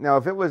fighting. Now,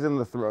 if it was in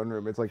the throne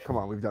room, it's like, come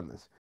on, we've done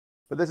this.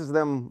 But this is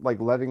them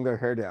like letting their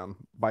hair down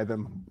by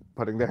them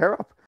putting their hair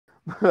up.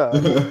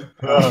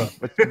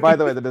 But by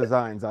the way, the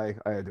designs I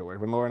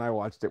adored. When Laura and I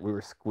watched it, we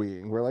were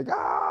squeeing. We're like,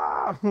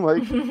 ah,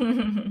 like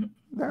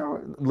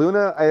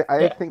Luna.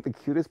 I think the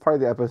cutest part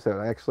of the episode,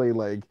 I actually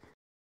like,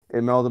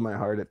 it melted my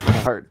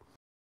heart.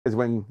 Is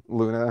when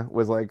Luna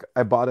was like,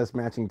 I bought us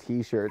matching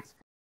T-shirts,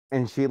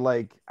 and she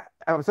like,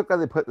 I'm so glad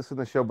they put this in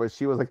the show, but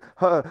she was like,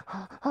 huh,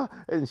 huh,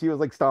 and she was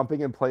like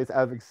stomping in place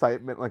out of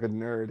excitement like a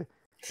nerd.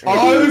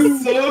 Oh, it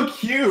was so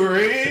cute,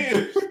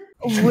 right?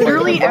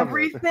 Literally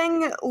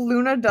everything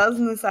Luna does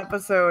in this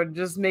episode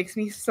just makes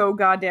me so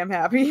goddamn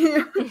happy.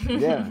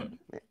 Yeah,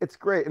 it's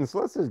great. And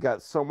Celestia's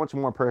got so much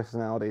more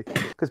personality.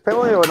 Because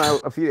Paleo and I,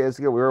 a few days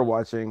ago, we were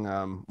watching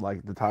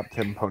like the top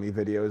 10 pony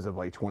videos of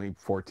like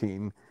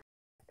 2014.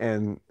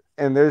 And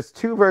there's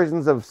 2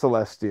 versions of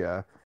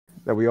Celestia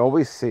that we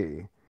always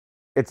see.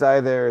 It's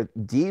either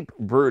deep,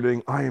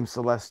 brooding, I am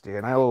Celestia,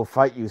 and I will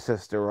fight you,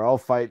 sister, or I'll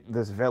fight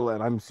this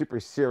villain, I'm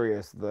super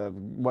serious, the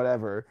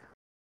whatever.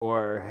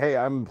 Or, hey,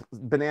 I'm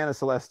Banana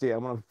Celestia,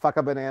 I'm gonna fuck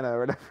a banana,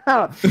 or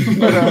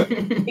whatever.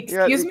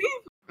 Excuse me?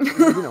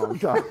 You know,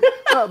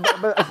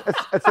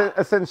 but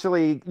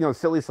essentially,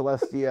 silly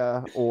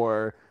Celestia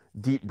or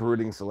deep,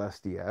 brooding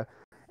Celestia.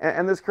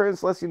 And this current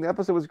Celestia in the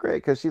episode was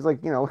great, because she's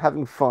like,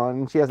 having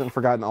fun, she hasn't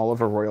forgotten all of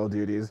her royal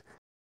duties.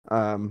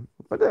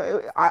 But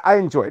I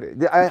enjoyed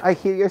it. I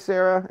hear you,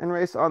 Sarah and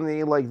Race, on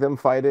the like them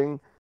fighting,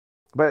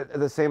 but at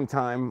the same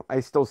time, I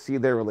still see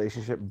their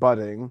relationship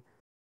budding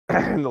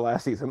in the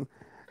last season,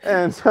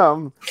 and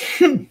right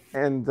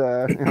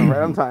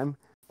on time.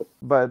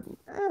 But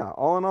yeah,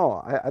 all in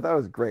all, I thought it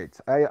was great.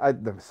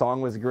 The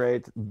song was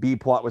great. B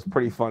plot was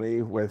pretty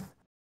funny with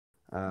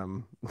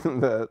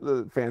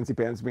the fancy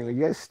pants being like,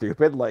 "You guys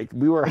stupid! Like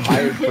we were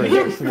hired for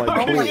this." Like,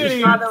 Oh my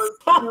please. God, that was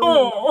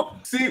so...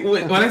 See,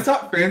 when I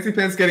saw Fancy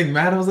Pants getting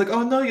mad, I was like,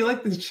 "Oh no, you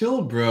like this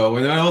chill, bro."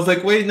 And then I was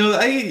like, "Wait, no,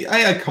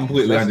 I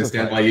completely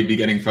understand why you'd be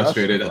getting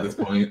frustrated at this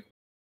point."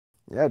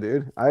 Yeah,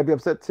 dude, I'd be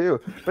upset too.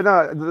 But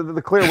no,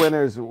 the clear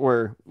winners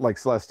were like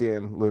Celestia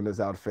and Luna's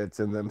outfits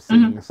and them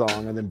singing a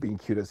song and then being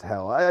cute as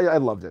hell. I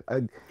loved it.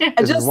 I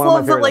just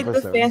love that, like,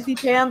 the fancy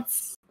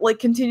pants, like,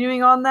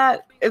 continuing on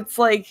that. It's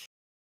like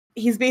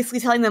he's basically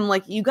telling them,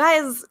 like, you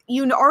guys,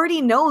 you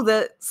already know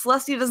that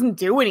Celestia doesn't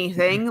do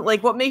anything.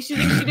 Like, what makes you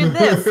think she did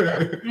this?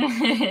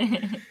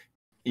 That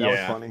was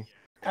funny.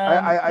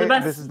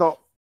 This is the. Go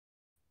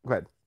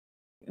ahead.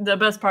 The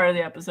best part of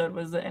the episode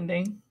was the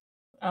ending.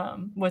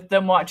 With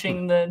them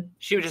watching the...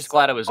 She was just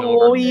glad it was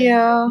over. Oh,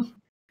 yeah.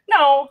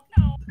 No.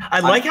 I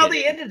like how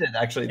they ended it,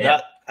 actually.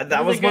 Yeah.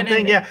 That was one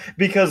thing, yeah.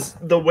 Because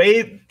the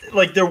way,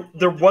 like,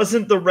 there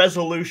wasn't the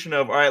resolution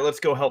of, all right,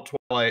 let's go help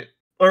Twilight.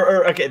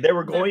 Or okay, they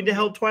were going to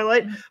help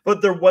Twilight,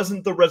 but there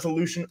wasn't the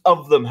resolution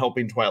of them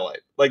helping Twilight.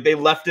 Like, they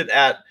left it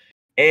at,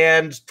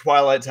 and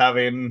Twilight's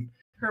having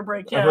her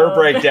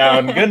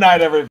breakdown. Good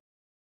night, everybody.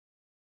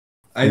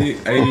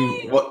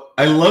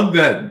 I love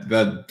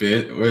that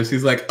bit where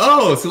she's like,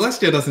 "Oh,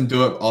 Celestia doesn't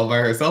do it all by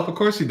herself. Of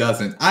course she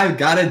doesn't. I've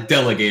got to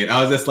delegate."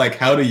 I was just like,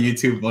 "How to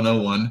YouTube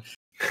 101?"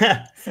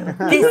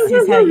 This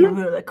is how you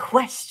rule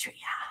Equestria.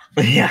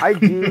 Yeah, I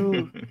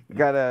do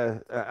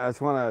gotta. I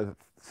just want to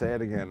say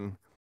it again.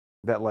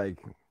 That,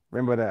 like,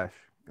 Rainbow Dash.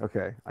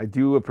 Okay, I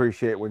do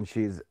appreciate when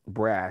she's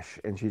brash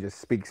and she just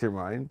speaks her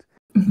mind.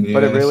 Yeah,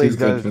 but it really she's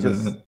good does for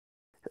just. that.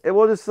 It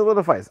will just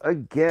solidifies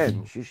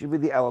again. She should be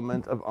the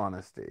element of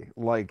honesty.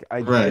 Like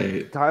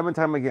time and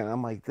time again.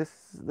 I'm like, this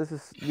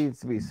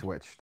needs to be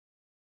switched.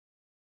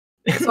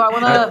 So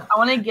I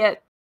wanna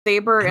get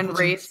Saber and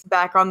Race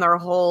back on their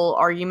whole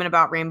argument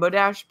about Rainbow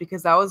Dash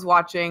because I was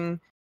watching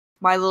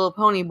My Little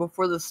Pony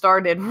before this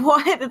started.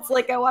 What? It's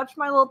like I watched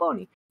My Little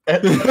Pony.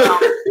 It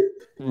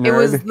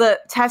was the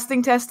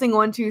testing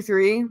 1 2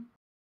 3,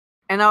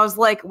 and I was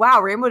like, wow,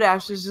 Rainbow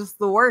Dash is just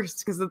the worst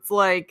because it's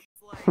like.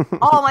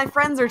 All my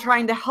friends are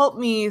trying to help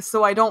me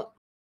so I don't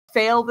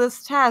fail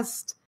this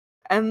test.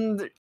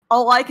 And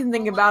all I can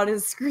think about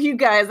is, screw you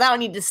guys, I don't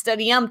need to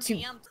study. I'm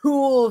too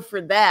cool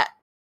for that.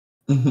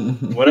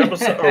 What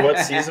episode or what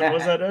season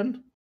was that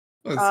in?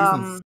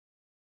 Season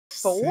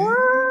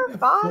 4?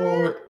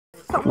 5?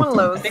 Something of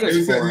those. I think it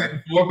was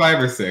 4, 5,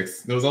 or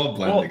 6. Those all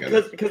blend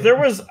together. Because there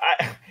was...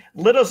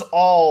 let us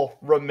all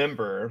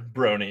remember,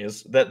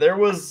 bronies, that there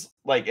was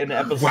like an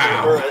episode.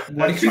 Wow.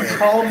 What did you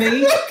call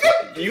me?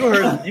 You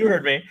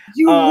heard me.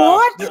 You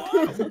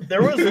what?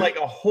 There was like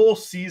a whole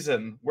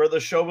season where the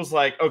show was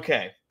like,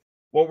 okay,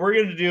 what we're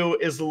gonna do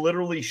is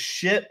literally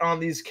shit on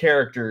these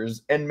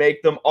characters and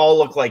make them all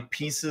look like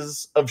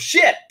pieces of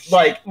shit.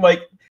 Like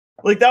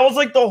that was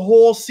like the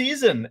whole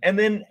season. And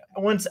then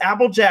once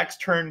Applejack's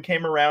turn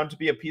came around to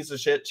be a piece of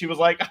shit, she was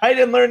like, I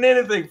didn't learn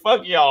anything.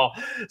 Fuck y'all.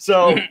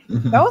 So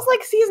that was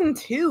like season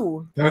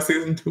 2. That was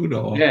season 2,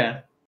 though.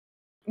 Yeah.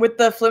 With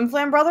the Flim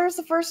Flam brothers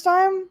the first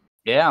time?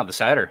 Yeah, the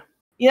cider.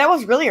 Yeah, that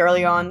was really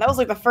early on. That was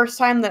like the first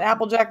time that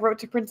Applejack wrote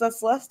to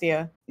Princess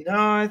Celestia. No,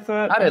 I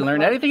thought... I didn't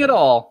learn anything at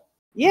all.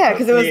 Yeah,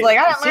 because it was like,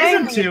 I don't know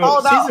anything.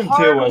 Season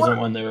 2 wasn't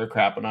when they were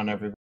crapping on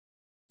everybody.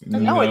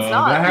 No, it's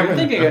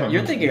not.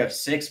 You're thinking of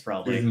 6,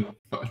 probably.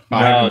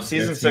 No,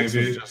 season 6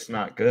 was just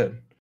not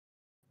good.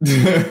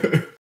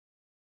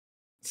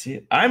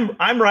 See,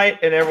 I'm right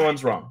and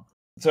everyone's wrong.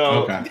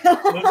 So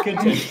let's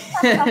continue.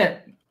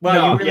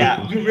 Well,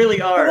 you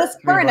really are. This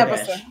current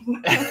episode.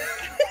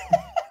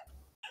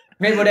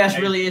 Rainbow Dash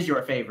really is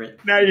your favorite.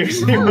 Now you're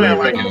seeing what I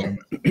like.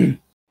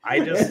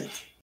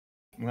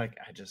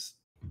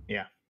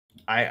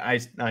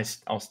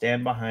 I'll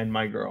stand behind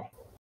my girl.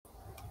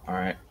 All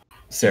right,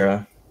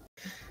 Sarah.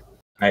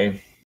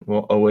 I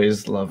will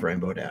always love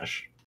Rainbow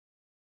Dash.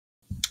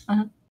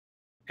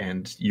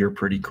 And you're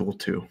pretty cool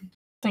too.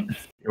 Thanks.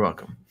 You're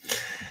welcome.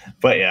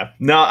 But yeah,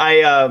 no,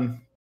 I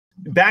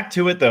back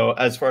to it though.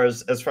 As far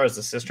as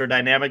the sister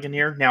dynamic in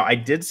here. Now, I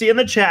did see in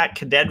the chat,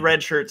 Cadet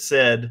Redshirt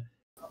said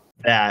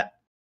that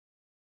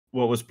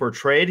what was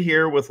portrayed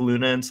here with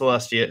Luna and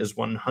Celestia is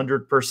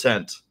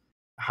 100%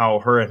 how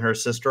her and her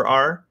sister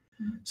are.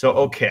 So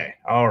okay,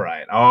 all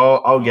right,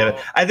 I'll get it.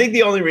 I think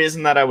the only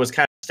reason that I was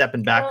kind of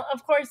stepping back. Well,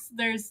 of course,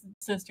 there's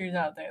sisters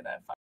out there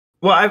that fight.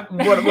 Well,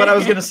 what I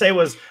was gonna say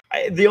was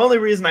the only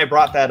reason I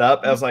brought that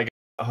up. I was like,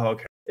 oh,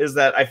 okay, is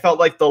that I felt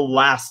like the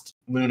last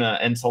Luna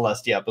and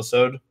Celestia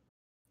episode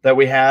that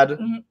we had,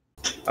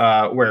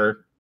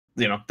 where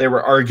they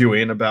were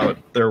arguing about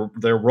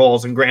their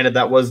roles, and granted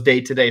that was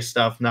day-to-day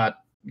stuff, not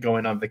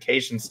going on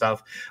vacation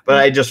stuff. But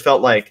I just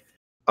felt like,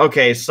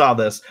 okay, saw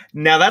this.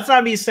 Now that's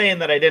not me saying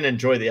that I didn't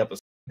enjoy the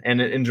episode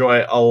and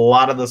enjoy a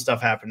lot of the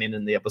stuff happening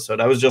in the episode.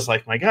 I was just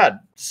like, my God,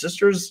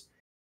 sisters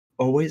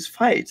always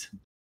fight.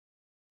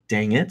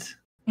 Dang it.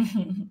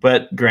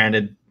 But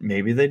granted,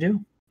 maybe they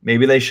do.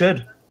 Maybe they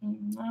should.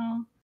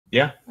 No.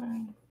 Yeah.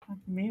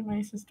 Me and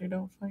my sister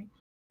don't fight.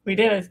 We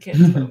did as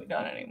kids, but we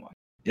don't anymore.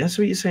 That's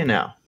what you say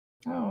now.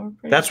 Oh,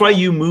 That's why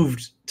you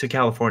moved to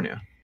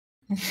California.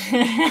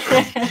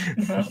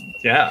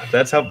 Yeah,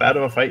 that's how bad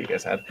of a fight you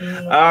guys had.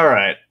 All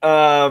right.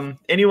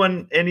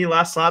 Any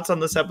last thoughts on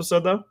this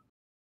episode though?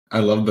 I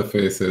love the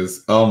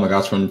faces. Oh my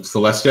gosh, when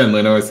Celestia and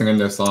Lena were singing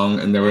their song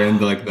and they were in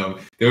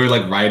they were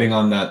like riding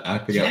on that, I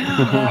forget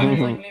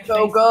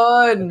So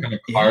good. what kind of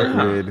cart.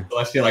 Good.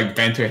 Celestia like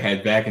bent her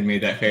head back and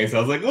made that face. I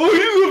was like, oh,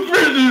 you're a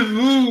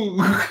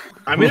precious.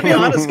 I'm gonna be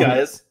honest,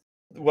 guys.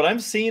 What I'm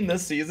seeing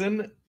this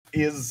season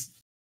is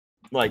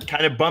like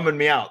kind of bumming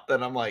me out.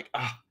 That I'm like,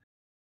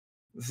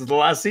 this is the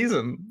last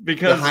season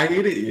because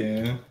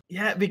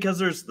because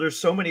there's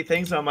so many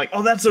things that I'm like,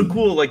 oh, that's so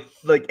cool, like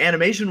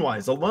animation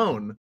wise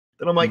alone.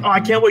 Then I'm like, oh, I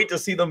can't wait to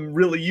see them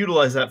really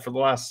utilize that for the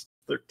last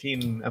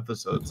 13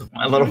 episodes of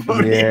My Little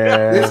Pony.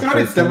 Yeah, they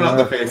started stepping up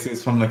the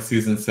faces from like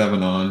season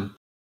 7 on.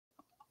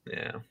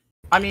 Yeah.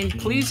 I mean,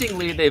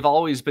 pleasingly, they've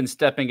always been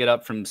stepping it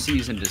up from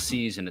season to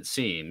season, it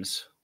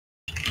seems.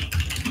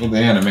 Well, the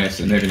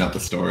animation, maybe not the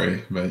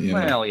story, but you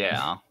know. Well,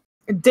 yeah.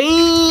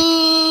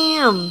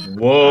 Damn.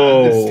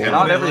 Whoa.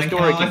 Not every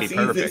story can be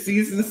perfect.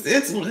 Season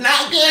 6 was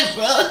not good,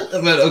 bro.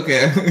 But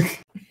okay.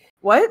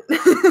 What?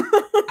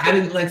 I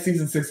didn't like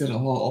season 6 at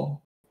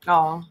all.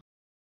 Oh.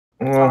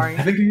 Sorry.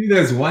 I think maybe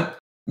there's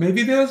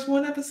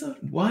one episode.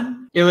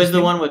 One? It was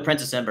the one with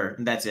Princess Ember,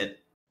 and that's it.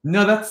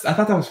 No, I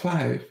thought that was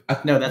 5.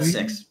 No, that's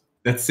 6.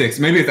 That's 6.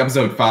 Maybe it's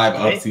episode 5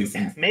 of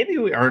season. Maybe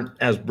we aren't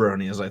as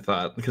brony as I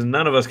thought because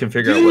none of us can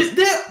figure out what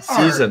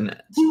season.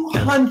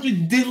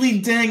 200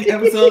 diddly dang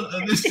episodes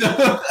of this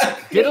show.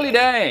 Diddly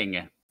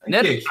dang.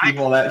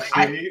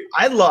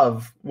 I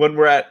love when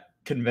we're at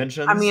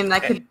conventions. I mean, I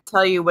could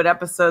tell you what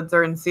episodes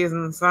are in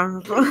season.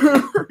 So.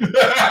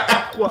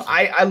 Well,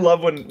 I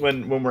love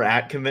when we're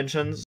at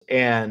conventions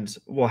and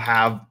we'll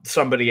have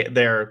somebody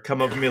there come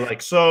up to me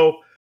like, so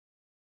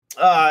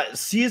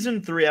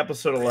season 3,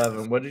 episode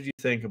 11, what did you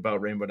think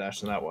about Rainbow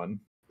Dash in that one?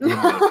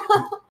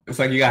 It's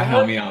like, you gotta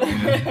help me out,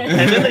 man.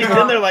 And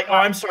then they're like, oh,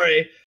 I'm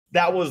sorry,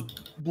 that was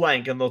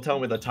blank, and they'll tell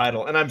me the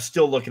title, and I'm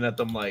still looking at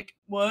them like,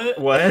 what?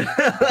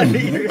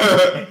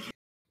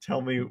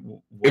 Tell me.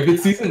 If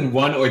it's season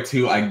 1 or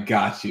 2, I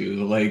got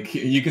you. Like,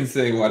 you can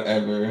say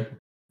whatever.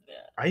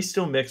 I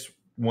still mix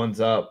ones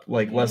up,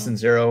 like Lesson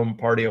 0 and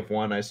Party of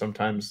 1. I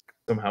sometimes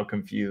somehow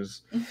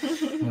confuse.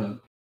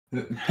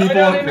 People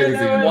are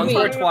crazy. One's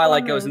where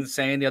Twilight goes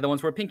insane, the other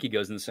one's where Pinky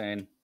goes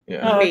insane.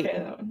 Yeah. Oh, Wait. okay,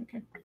 that one,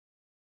 okay.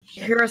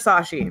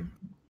 Hirosashii,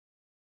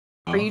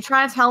 are you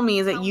trying to tell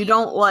me that you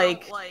don't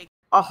like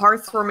a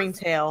Heartwarming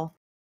Tale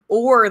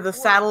or the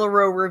Saddle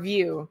Row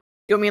review?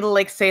 You want me to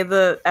like say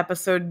the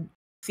episode,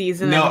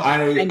 season, No,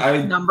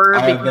 and number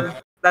because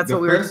that's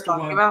what we were just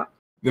talking about?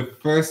 The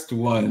first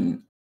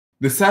one,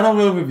 the Saddle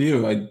Row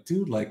review, I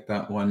do like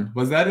that one.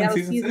 Was that in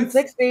season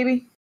 6?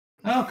 Baby.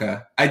 Oh, okay.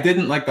 I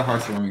didn't like the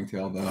Heartwarming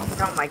Tale though.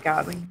 Oh my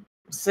god.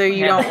 So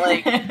you don't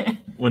like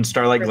when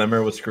Starlight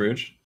Glimmer was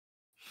Scrooge?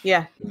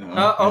 Yeah.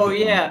 No,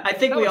 yeah. I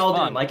think we all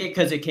didn't like it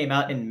because it came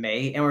out in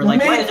May, and we're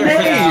like, why is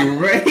there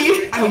right?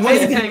 I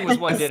wasn't was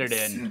what did it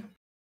in.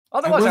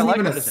 Otherwise, I liked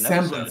it as an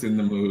semblance episode. in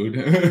the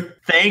mood.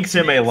 Thanks,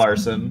 M.A.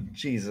 Larson.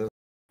 Jesus.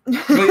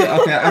 But yeah,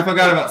 okay, I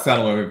forgot about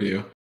Saddle Row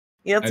review.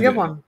 Yeah, that's a good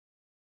one.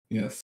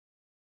 Yes.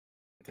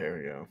 There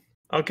we go.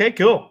 Okay,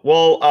 cool.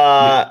 Well,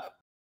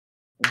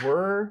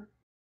 we're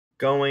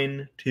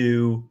going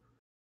to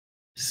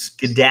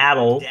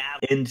skedaddle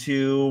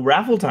into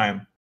raffle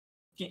time.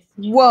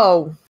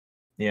 Whoa.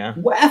 Yeah.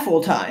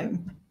 Waffle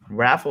time.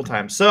 Raffle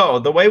time. So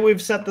the way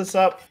we've set this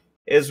up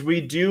is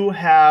we do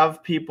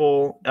have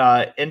people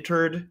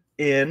entered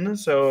in.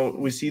 So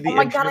we see the. Oh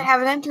my god, I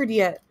haven't entered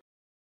yet.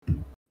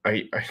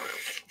 I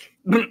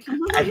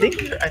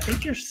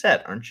think you're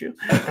set, aren't you?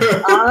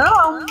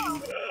 I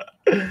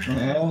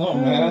don't know,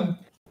 man.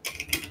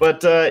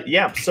 But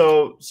yeah,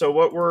 so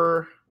what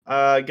we're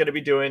gonna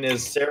be doing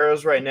is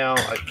Sarah's right now.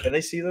 Can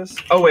they see this?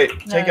 Oh wait,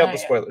 take out the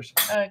spoilers.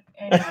 I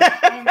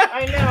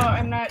know.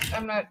 I'm not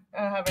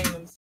having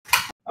them.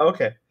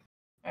 Okay.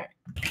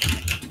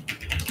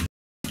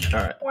 All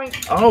right. Point.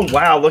 Oh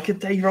wow, look at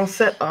that! You're all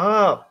set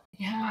up.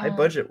 Yeah. High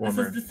budget This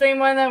warmer. is the same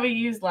one that we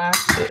used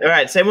last time. All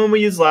right, same one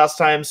we used last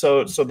time.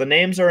 So the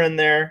names are in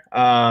there.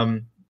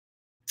 And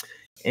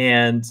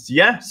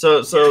yeah,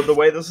 so the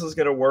way this is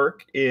gonna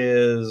work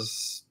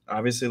is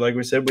obviously, like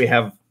we said, we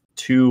have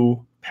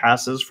 2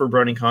 passes for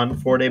BronyCon,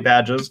 4-day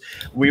badges.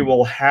 We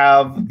will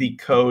have the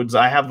codes.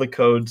 I have the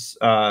codes,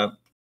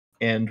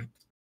 and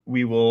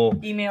we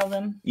will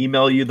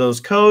email you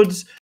those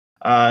codes.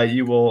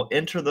 You will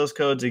enter those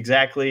codes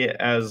exactly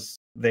as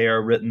they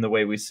are written the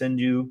way we send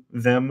you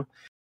them.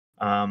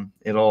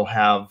 It'll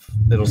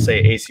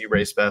say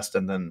ACRacebest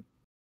and then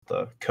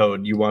the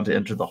code. You want to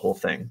enter the whole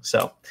thing.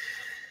 So,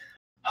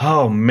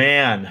 oh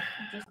man,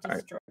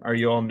 are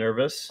you all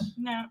nervous?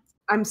 No.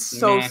 I'm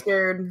so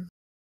scared.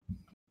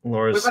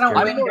 Laura's We're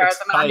gonna win, guys.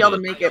 I'm not able to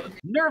make it.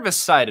 Nervous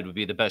sided would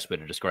be the best way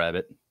to describe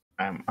it.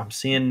 I'm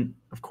seeing,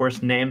 of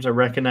course, names I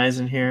recognize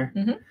in here.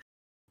 Mm-hmm.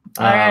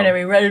 All right, are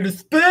we ready to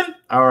spin?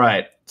 All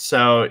right.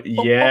 So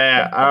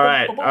yeah. All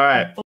right.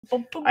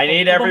 I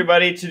need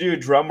everybody to do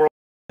drum roll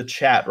the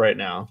chat right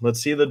now.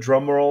 Let's see the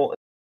drum roll in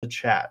the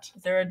chat.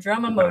 Is there a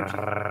drum emoji?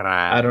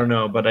 I don't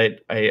know, but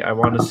I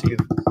want to see if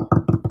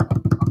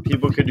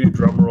people could do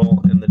drum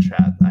roll in the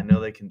chat. I know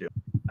they can do it.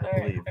 I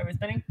believe. Are we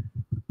spinning?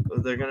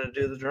 They're gonna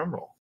do the drum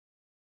roll.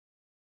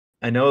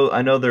 I know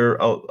they're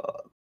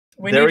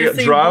We there need we to go.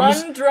 see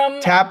Drums. one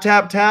drum. Tap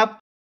tap tap.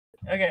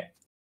 Okay.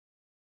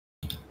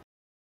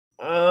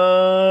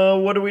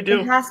 What do we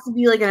do? It has to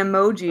be like an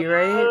emoji,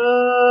 right?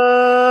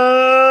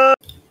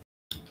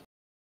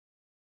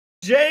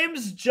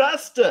 James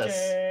Justice.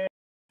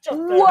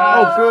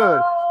 Oh,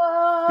 good.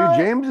 Dude,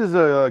 James is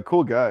a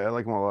cool guy. I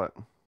like him a lot.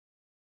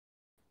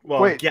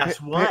 Well, Wait, guess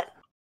what?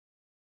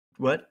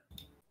 What?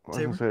 I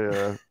was gonna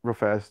say real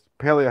fast.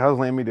 Paleo, how's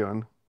Lammy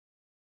doing?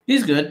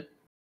 He's good.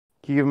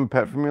 Can you give him a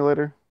pet for me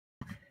later?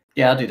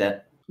 Yeah, I'll do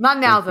that. Not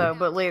now though,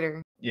 but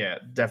later. Yeah,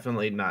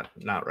 definitely not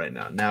right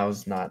now.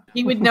 Now's not.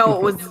 He would know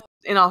it was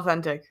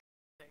inauthentic.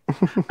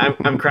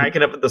 I'm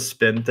cracking up at the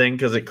spin thing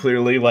because it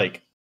clearly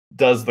like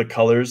does the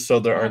colors so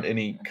there aren't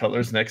any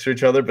colors next to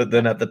each other, but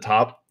then at the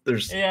top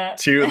there's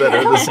two that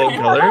are the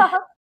same color.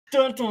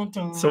 Dun, dun,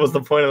 dun. So what's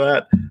the point of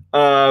that?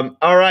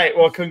 All right.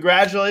 Well,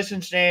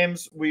 congratulations,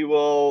 James. We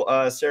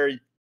will Sarah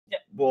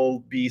will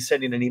be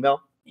sending an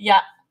email.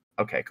 Yeah.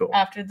 Okay, cool.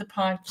 After the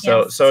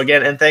podcast. So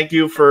again, and thank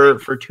you for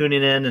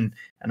tuning in and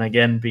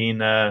again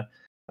being a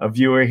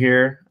viewer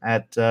here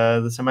at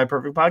the Semi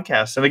Perfect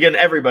Podcast. And again,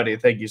 everybody,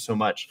 thank you so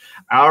much.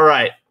 All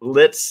right,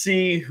 let's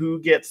see who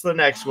gets the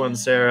next one,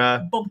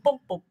 Sarah.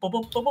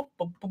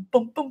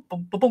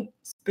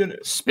 Spin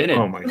it. Spin it.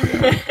 Oh my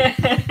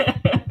god.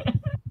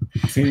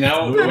 See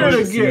now, Who's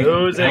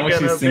it now when she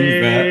gonna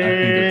sings that, I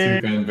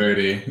think of Toucan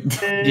Birdie.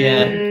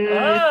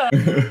 Yeah.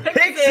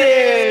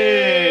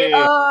 Pixie!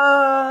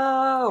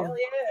 Oh! Hell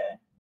yeah.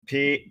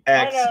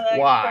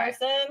 PXY.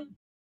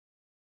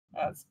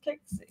 That's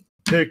Pixie.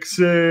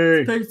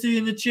 Pixie. Pixie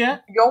in the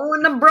chat.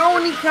 Going to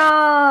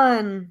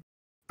BronyCon!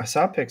 I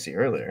saw Pixie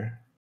earlier.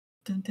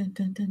 Dun, dun,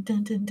 dun, dun,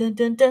 dun, dun, dun,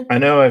 dun, dun. I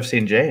know I've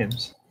seen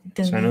James,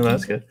 so I know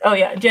that's good. Oh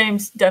yeah,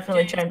 James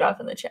definitely chimed off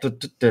in the chat.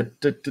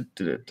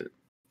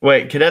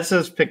 Wait, Cadet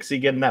says Pixie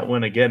getting that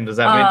win again. Does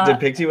that mean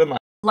did Pixie win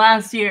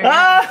Last year.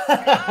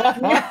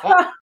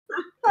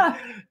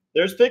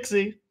 There's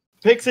Pixie.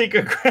 Pixie,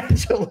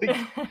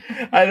 congratulations.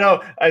 I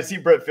know. I see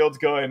Brett Fields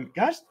going,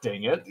 gosh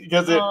dang it.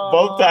 Because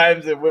both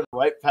times it went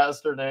right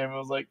past her name. I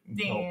was like,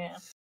 damn.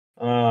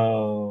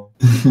 Oh.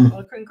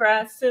 Well,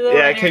 congrats to the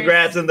winners.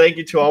 Congrats and thank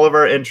you to all of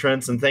our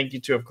entrants. And thank you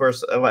to, of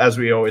course, as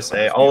we always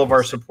say, all of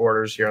our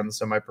supporters here on the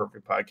Semi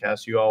Perfect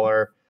Podcast. You all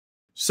are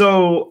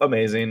so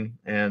amazing.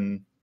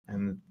 And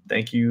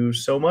thank you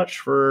so much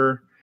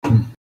for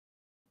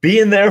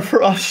being there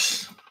for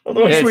us.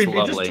 Otherwise, we'd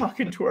be just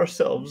talking to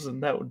ourselves,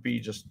 and that would be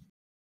just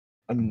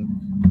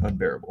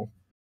unbearable.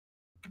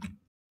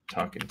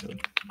 Talking to them.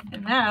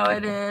 And now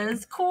it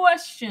is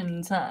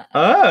question time.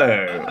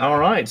 Oh, all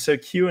right. So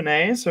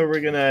Q&A. So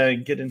we're gonna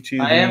get into.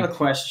 I have a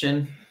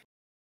question.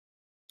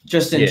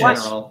 Just in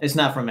general, it's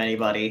not from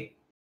anybody.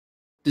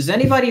 Does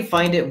anybody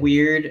find it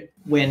weird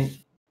when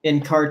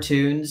in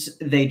cartoons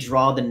they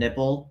draw the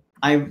nipple?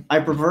 I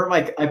prefer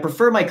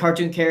my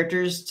cartoon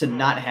characters to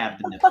not have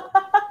the nipple.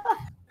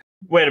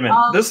 Wait a minute.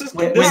 This is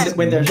when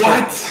they're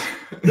what?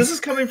 This is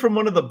coming from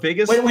one of the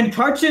biggest. When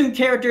cartoon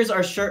characters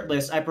are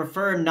shirtless, I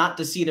prefer not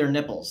to see their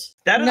nipples.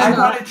 That is. I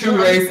thought it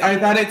too, Race. I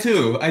thought it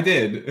too. I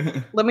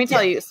did. Let me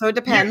tell you. So it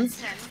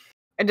depends.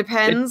 It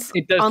depends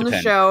on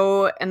the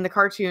show and the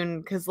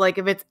cartoon. Because like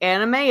if it's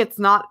anime, it's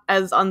not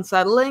as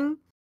unsettling.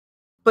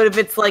 But if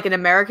it's like an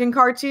American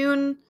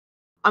cartoon,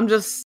 I'm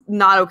just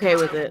not okay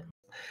with it.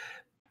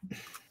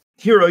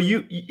 Hero,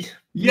 you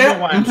know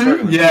why I'm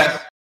struggling. Yeah.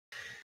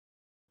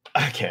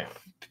 Okay.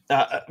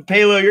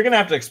 Paleo, you're gonna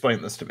have to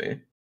explain this to me.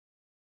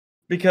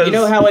 Because you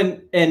know how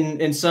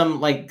in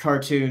some like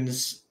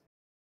cartoons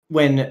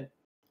when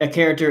a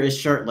character is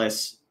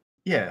shirtless,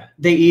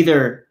 they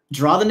either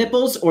draw the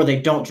nipples or they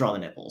don't draw the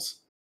nipples.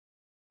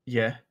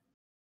 Yeah.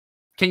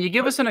 Can you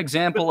give us an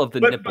example of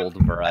the nippled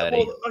variety?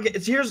 Well, okay,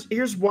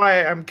 here's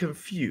why I'm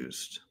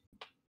confused.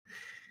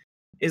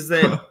 Is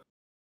that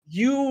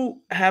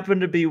you happen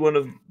to be one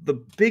of the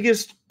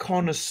biggest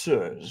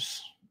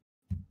connoisseurs.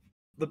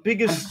 The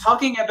biggest. I'm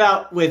talking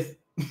about with.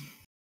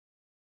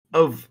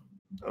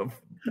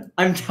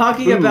 I'm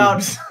talking boobs.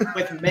 about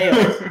with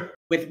males,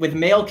 with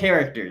male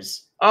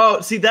characters. Oh,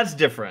 see, that's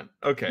different.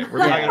 Okay, we're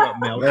talking about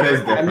male. That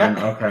is characters. different.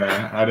 Okay,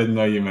 I didn't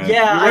know you meant.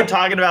 Yeah, we were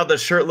talking about the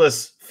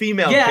shirtless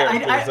female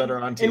characters that are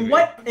on TV.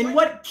 In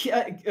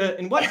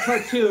what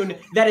cartoon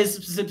that is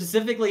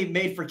specifically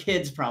made for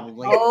kids?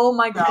 Probably. Oh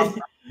my god.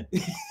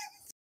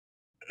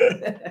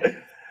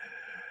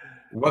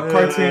 What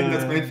cartoon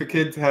that's made for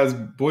kids has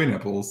boy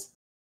nipples?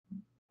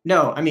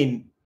 No, I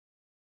mean,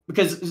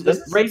 because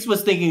Race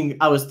was thinking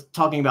I was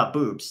talking about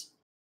boobs.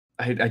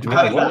 I do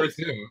that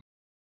too.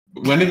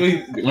 When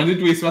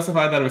did we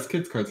specify that it was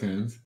kids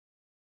cartoons?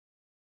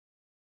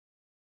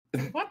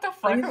 What the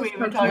fuck are we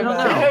even talking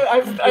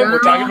about? We're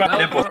talking about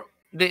nipples.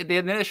 The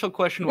initial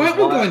question was.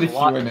 We're going to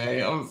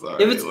Q&A. I'm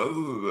sorry.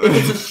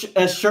 If it's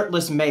a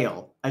shirtless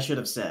male, I should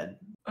have said.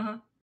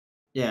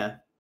 Yeah.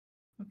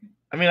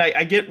 I mean,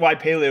 I get why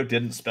Paleo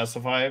didn't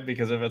specify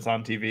because if it's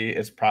on TV,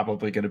 it's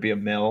probably going to be a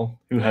male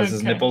who has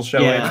his nipples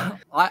showing. Yeah.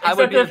 I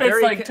would Except be if it's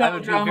very, like I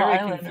would be Drama very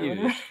Island or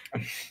confused.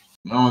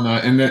 Oh no,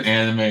 and then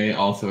anime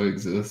also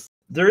exists.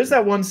 There is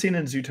that one scene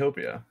in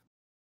Zootopia.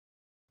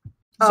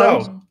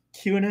 Oh. So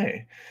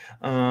Q&A.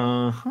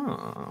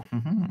 Uh-huh.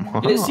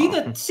 Yeah,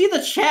 see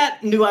the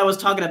chat knew I was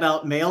talking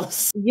about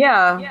males.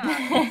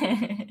 Yeah.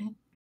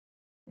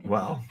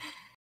 Well,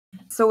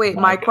 So wait,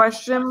 my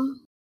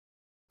question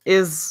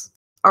is: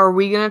 are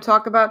we gonna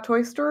talk about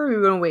Toy Story? Or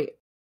are we gonna wait?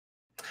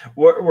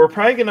 we're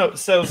probably gonna.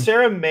 So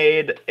Sarah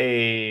made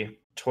a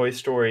Toy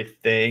Story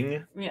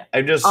thing. Yeah.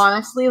 I just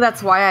Honestly,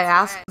 that's why I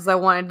asked, because I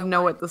wanted to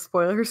know what the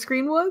spoiler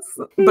screen was.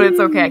 But it's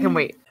okay, I can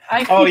wait.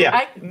 I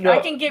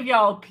can give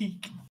y'all a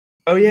peek.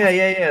 Oh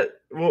yeah.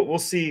 We'll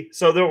see.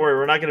 So don't worry,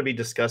 we're not gonna be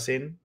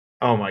discussing.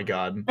 Oh my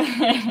god.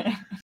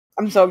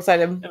 I'm so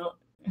excited.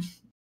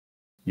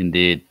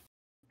 Indeed.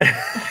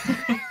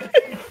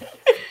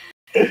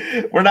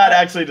 We're not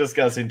actually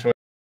discussing Toy.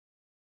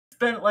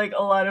 Spent like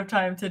a lot of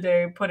time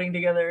today putting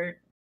together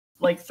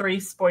like 3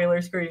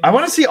 spoiler screens. I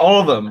want to see all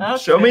of them.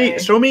 Okay.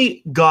 Show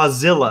me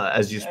Godzilla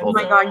as you Oh spelled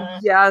my it. god,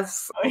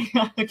 yes. Oh,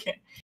 yeah, okay.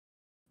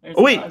 There's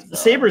Oh wait, Godzilla.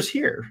 Saber's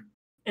here.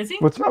 Is he?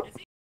 What's up?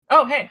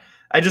 Oh hey.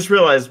 I just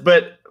realized,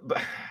 but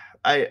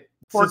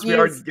since we Porky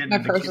are is getting my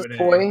into precious Q&A,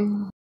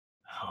 boy.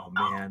 oh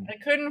man. I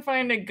couldn't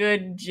find a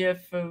good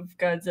GIF of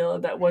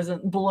Godzilla that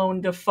wasn't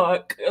blown to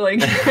fuck.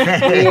 Like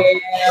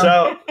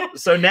So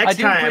I next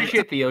do time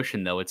appreciate the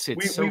ocean, though. It's so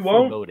we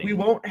won't foreboding. we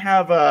won't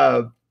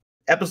have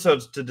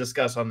episodes to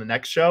discuss on the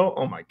next show.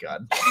 Oh my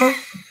god.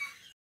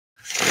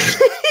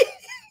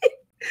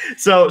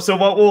 So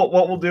what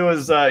we'll do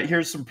is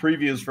here's some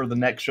previews for the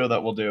next show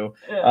that we'll do.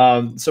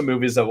 Some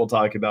movies that we'll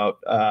talk about.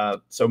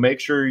 So make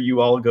sure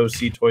you all go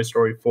see Toy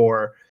Story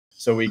 4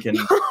 so we can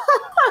talk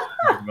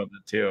about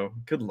that too.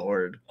 Good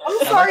lord. I'm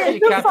I sorry, like how you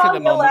capture the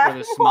moment where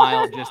the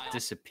smile just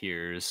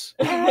disappears.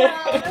 Is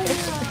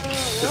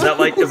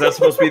that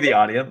supposed to be the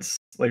audience?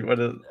 Like what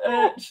is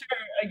Sure,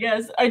 I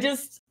guess.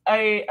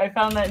 I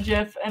found that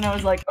GIF and I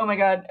was like, oh my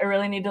god, I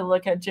really need to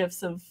look at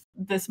GIFs of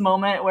this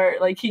moment where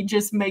like he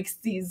just makes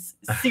these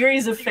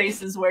series of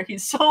faces where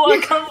he's so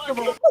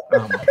uncomfortable.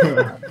 oh my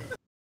god.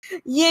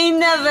 You ain't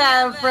never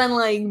had a friend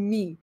like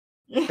me.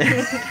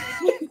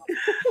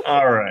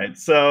 All right.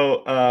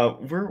 So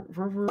where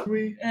were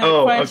we?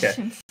 Oh,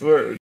 questions. okay.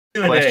 We're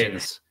Q&A.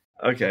 Questions.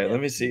 Okay, Yeah. let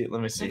me see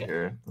Okay.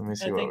 here. Let me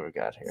see I what think we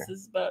got here.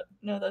 This is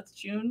that's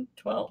June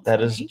 12th. That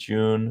is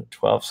June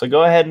 12th. So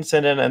go ahead and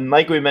send in. And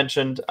like we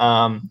mentioned,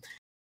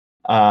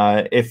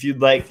 if you'd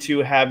like to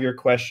have your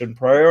question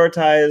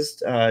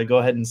prioritized, go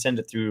ahead and send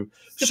it through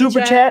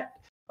Super Chat.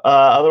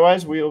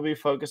 Otherwise, we will be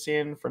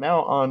focusing for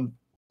now on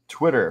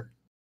Twitter.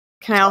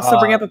 Can I also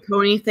bring up a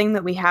pony thing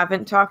that we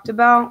haven't talked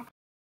about?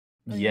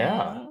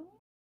 Yeah.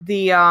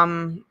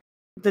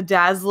 The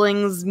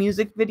Dazzlings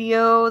music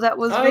video that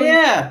was Oh released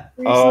yeah.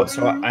 Oh,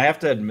 recently. so I have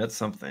to admit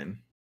something.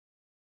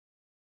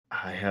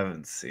 I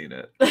haven't seen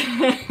it.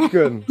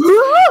 Good.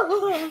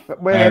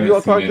 Wait, I have you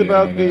all haven't seen talked any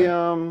about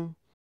of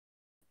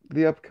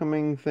the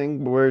upcoming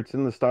thing where it's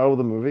in the style of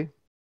the movie?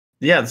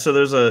 Yeah, so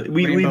there's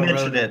we Rainbow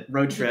mentioned it.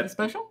 Road Is it a trip.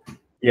 special?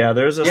 Yeah,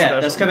 there's a Yeah,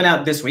 special. that's coming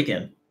out this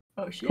weekend.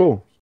 Oh shit.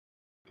 Cool.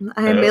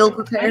 I am ill I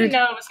didn't prepared.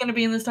 know it was gonna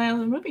be in the style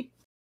of the movie.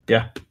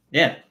 Yeah.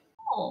 Yeah.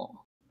 Oh,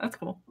 that's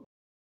cool.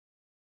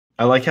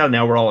 I like how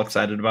now we're all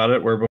excited about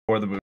it, where before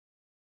the movie.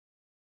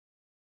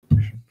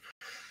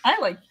 I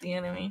liked the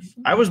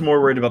animation. I was more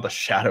worried about the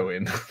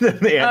shadowing than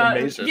the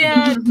animation.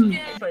 Yeah,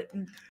 but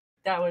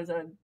that was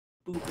a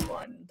boo-boo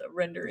on the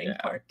rendering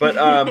part. But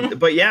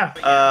yeah,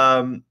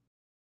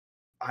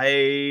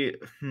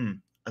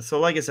 so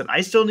like I said, I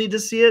still need to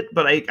see it,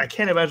 but I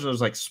can't imagine there's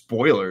like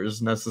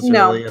spoilers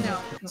necessarily.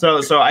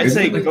 No. So I'd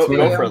say Isn't it go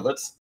Twitter? for it.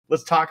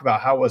 Let's talk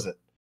about how was it.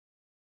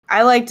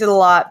 I liked it a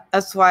lot.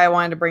 That's why I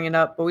wanted to bring it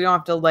up, but we don't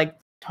have to like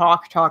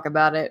talk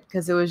about it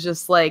because it was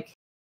just like,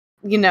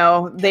 you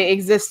know, they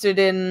existed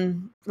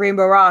in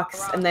Rainbow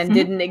Rocks and then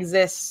didn't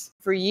exist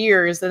for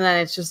years, and then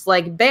it's just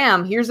like,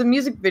 bam, here's a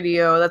music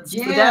video. That's the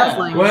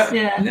Dazzlings. What?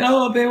 Yeah.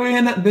 No, they were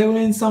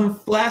in some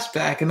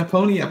flashback in the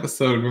pony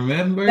episode.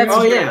 Remember? That's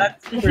Oh, true. yeah.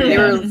 That's true. They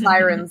were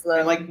sirens though.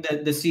 And like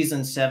the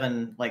season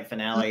 7 like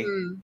finale.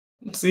 Mhm.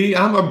 See,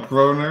 I'm a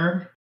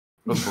broner.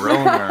 A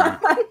broner.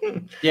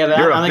 Yeah, but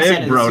You're a I'm big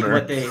excited to see broner.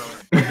 what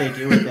they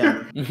do with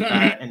them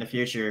in the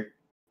future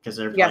because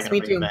they're probably Yes, gonna me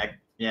bring it too. back.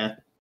 Yeah.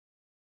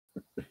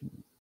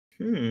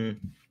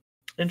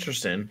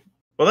 Interesting.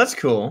 Well, that's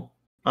cool.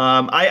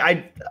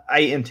 I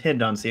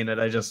intend on seeing it.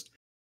 I just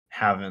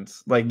haven't.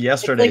 Like It's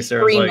yesterday, like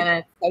Sarah's 3 like,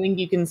 minutes. I think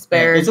you can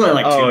spare. It's only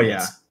like 2 oh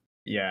minutes.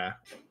 yeah.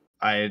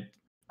 I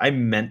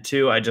meant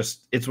to.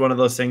 It's one of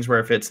those things where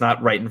if it's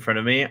not right in front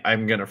of me,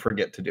 I'm gonna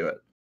forget to do it.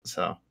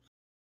 So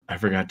I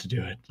forgot to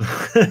do it.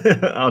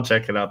 I'll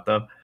check it out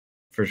though,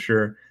 for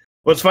sure.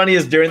 What's funny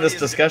is during this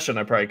discussion,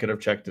 I probably could have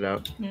checked it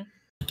out. Yeah.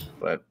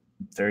 But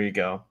there you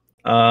go.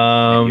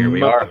 Here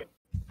we are.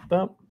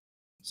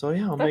 So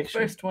yeah, I'll That make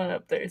sure. first one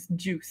up there is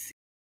juicy.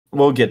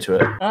 We'll get to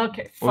it.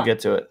 Okay, We'll fine. get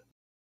to it.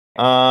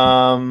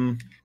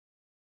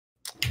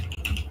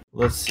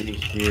 Let's see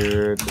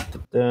here.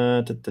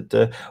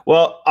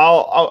 Well,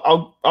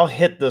 I'll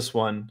hit this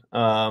one.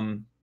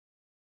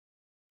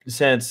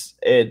 Since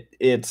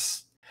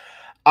it's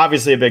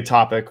obviously a big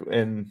topic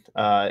in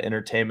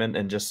entertainment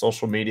and just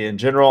social media in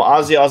general.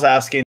 Ozzy, I was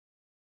asking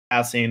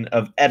passing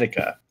of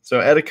Etika. So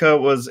Etika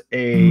was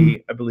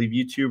I believe,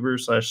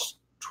 YouTuber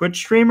 / Twitch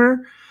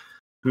streamer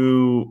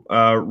who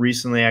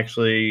recently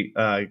actually,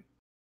 I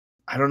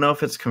don't know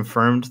if it's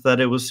confirmed that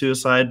it was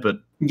suicide, but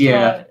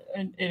it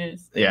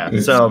is. Yeah,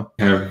 It's so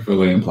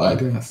heavily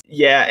implied, yes.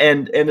 Yeah,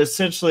 and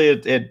essentially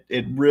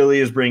it really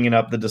is bringing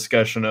up the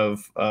discussion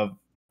of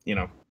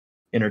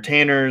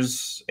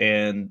entertainers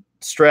and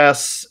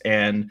stress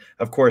and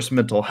of course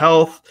mental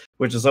health,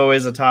 which is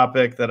always a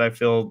topic that I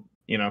feel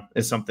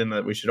is something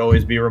that we should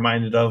always be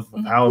reminded of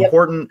how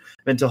important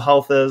mental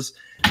health is.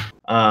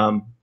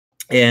 Of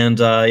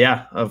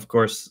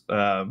course,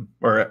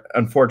 or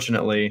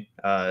unfortunately,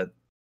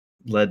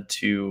 led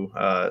to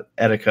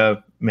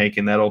Etika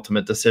making that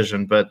ultimate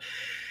decision. But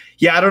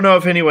yeah, I don't know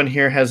if anyone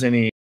here has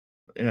anything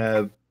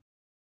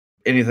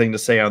to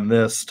say on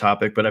this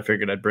topic, but I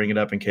figured I'd bring it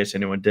up in case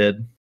anyone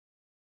did.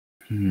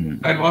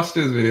 I'd watched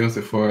his videos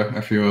before,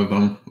 a few of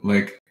them,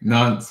 like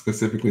not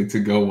specifically to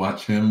go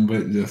watch him,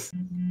 but just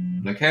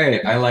like,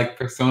 hey, I like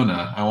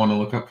Persona. I want to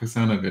look up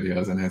Persona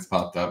videos, and it's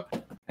popped up.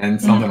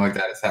 And something like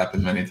that has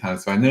happened many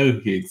times. So I knew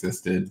he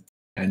existed.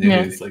 I knew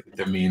his like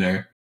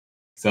demeanor.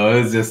 So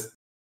it was just,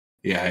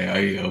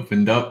 I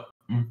opened up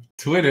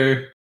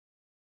Twitter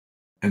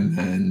and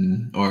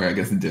then, or I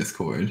guess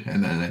Discord,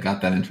 and then I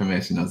got that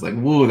information. I was like,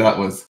 whoa, that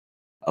was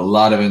a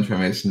lot of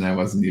information I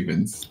wasn't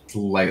even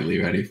slightly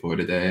ready for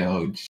today.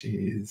 Oh,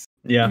 jeez.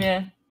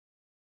 Yeah.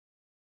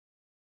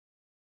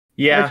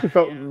 I actually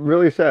felt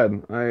really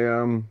sad. I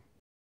know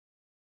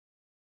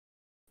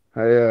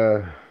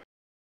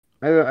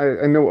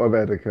of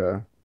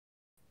Etika,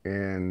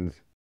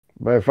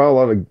 but I follow a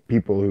lot of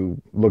people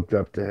who looked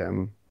up to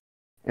him,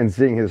 and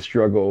seeing his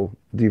struggle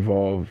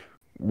devolve,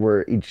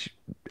 where each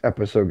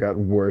episode got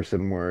worse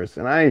and worse,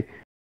 and I,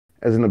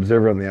 as an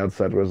observer on the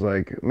outside, was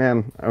like,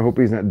 man, I hope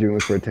he's not doing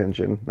this for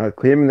attention. Not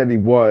claiming that he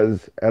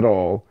was at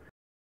all,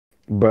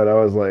 but I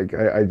was like,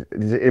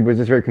 it was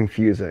just very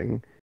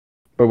confusing.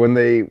 But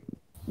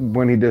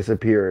when he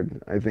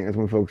disappeared, I think that's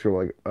when folks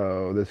were like,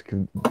 oh, this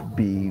could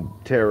be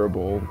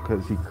terrible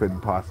because he could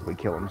possibly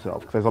kill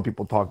himself. Because I saw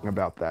people talking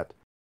about that.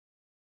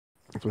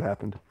 That's what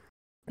happened.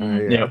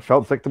 And I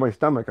felt sick to my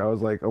stomach. I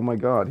was like, oh my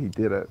God, he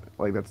did it.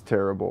 Like, that's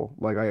terrible.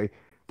 Like, I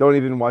don't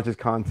even watch his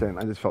content.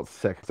 I just felt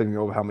sick thinking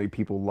over how many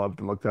people loved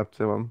and looked up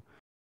to him.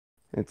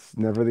 It's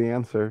never the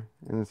answer.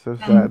 And it's so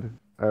sad.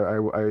 I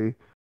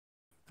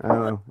don't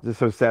know. Just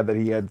so sad that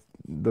he had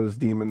those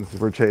demons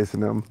were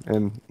chasing him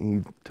and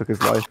he took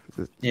his life.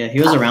 Yeah,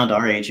 he was around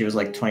our age. He was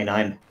like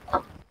 29.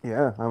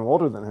 Yeah, I'm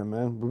older than him,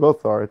 man. We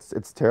both are.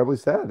 It's terribly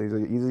sad. He's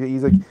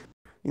like,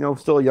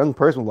 still a young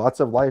person with lots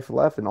of life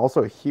left, and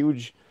also a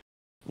huge,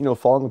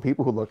 following of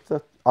people who looked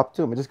up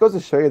to him. It just goes to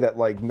show you that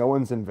like no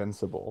one's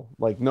invincible.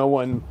 Like no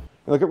one.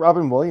 Look at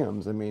Robin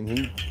Williams. I mean,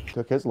 he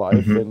took his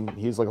life, and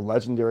he's like a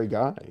legendary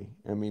guy.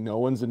 I mean, no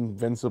one's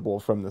invincible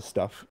from this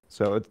stuff.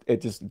 So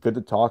it's just good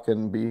to talk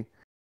and be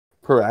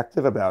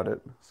proactive about it.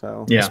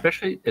 So yeah,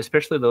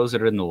 especially those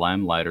that are in the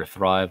limelight or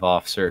thrive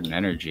off certain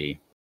energy,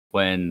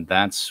 when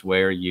that's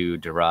where you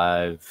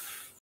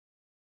derive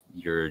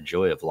your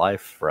joy of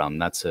life from.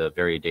 That's a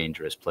very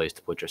dangerous place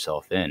to put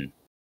yourself in.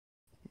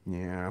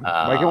 Yeah,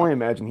 I can only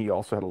imagine he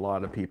also had a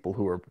lot of people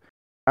who were.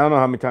 I don't know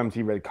how many times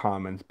he read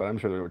comments, but I'm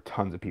sure there were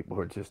tons of people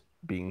who were just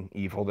being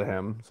evil to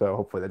him. So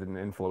hopefully that didn't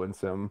influence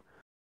him.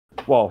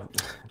 Well,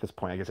 at this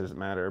point, I guess it doesn't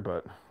matter,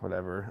 but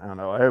whatever. I don't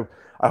know.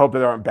 I hope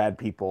there aren't bad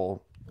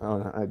people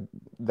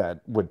that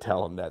would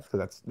tell him that,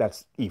 because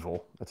that's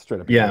evil. That's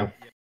straight up evil.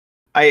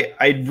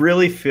 I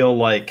really feel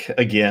like,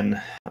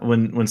 again,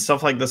 when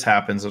stuff like this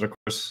happens, it of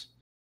course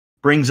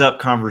brings up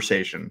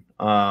conversation,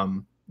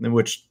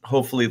 which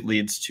hopefully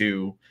leads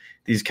to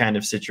these kind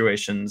of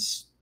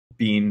situations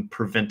being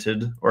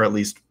prevented, or at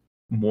least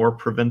more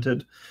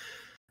prevented.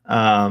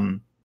 And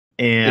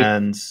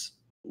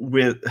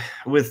with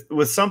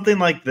something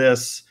like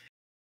this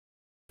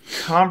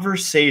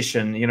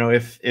conversation,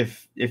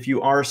 if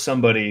you are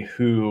somebody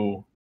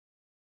who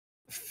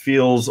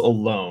feels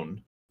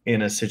alone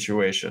in a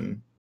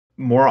situation,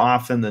 more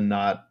often than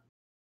not,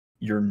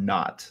 you're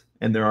not,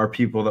 and there are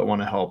people that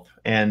want to help,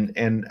 and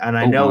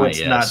I know it's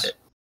not,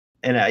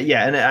 and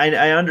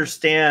I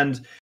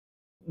understand,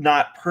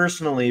 not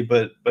personally,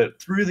 but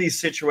through these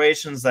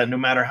situations, that no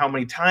matter how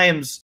many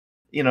times,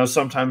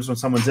 sometimes when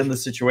someone's in the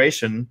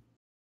situation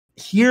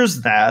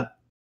hears that,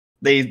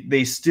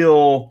 they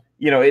still,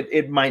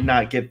 it might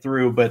not get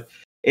through, but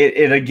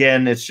it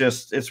again,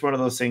 it's one of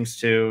those things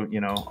to,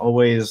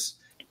 always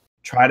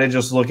try to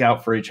just look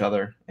out for each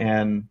other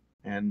and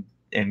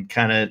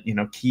kind of,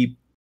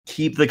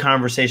 keep the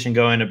conversation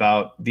going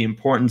about the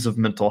importance of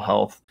mental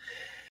health.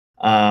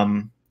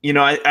 I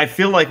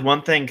feel like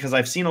one thing, because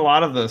I've seen a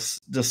lot of this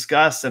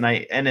discussed,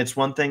 and it's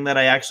one thing that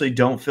I actually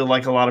don't feel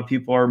like a lot of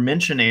people are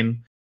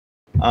mentioning,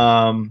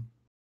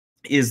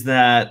 is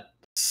that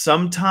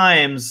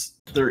sometimes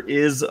there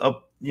is a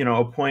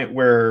point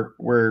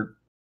where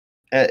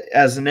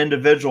as an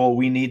individual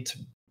we need to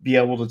be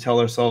able to tell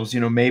ourselves,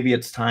 maybe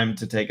it's time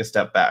to take a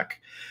step back.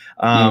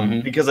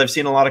 Because I've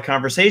seen a lot of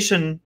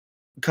conversation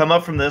come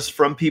up from this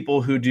from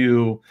people who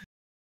do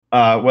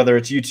whether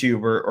it's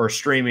YouTube or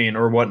streaming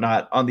or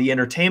whatnot on the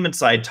entertainment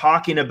side,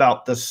 talking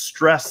about the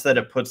stress that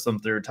it puts them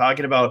through,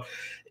 talking about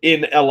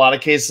in a lot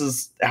of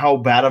cases how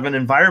bad of an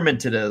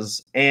environment it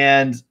is.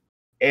 And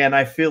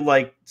I feel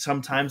like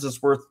sometimes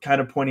it's worth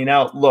kind of pointing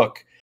out,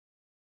 look,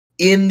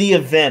 in the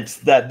event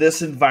that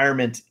this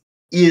environment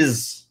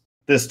is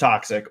this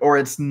toxic or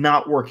it's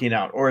not working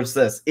out or it's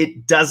this,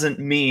 it doesn't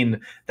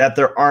mean that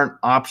there aren't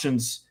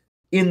options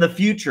in the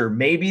future.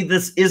 Maybe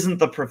this isn't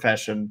the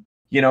profession,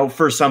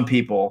 for some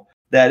people.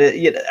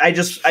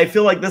 I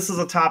feel like this is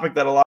a topic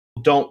that a lot of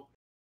people don't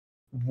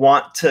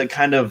want to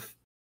kind of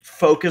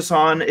focus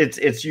on.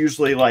 It's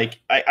usually like,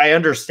 I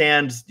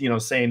understand,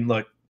 saying,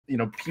 look,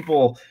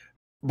 people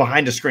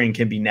behind a screen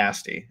can be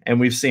nasty, and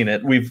we've seen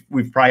it. We've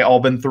probably all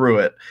been through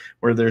it,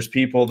 where there's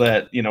people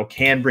that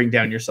can bring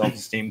down your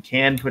self-esteem,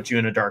 can put you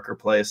in a darker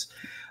place,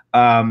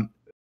 and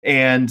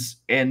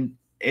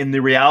the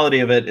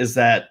reality of it is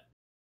that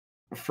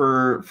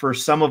for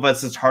some of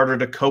us it's harder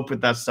to cope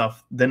with that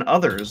stuff than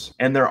others,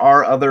 and there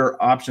are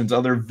other options,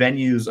 other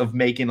venues of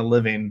making a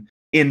living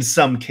in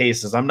some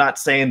cases. I'm not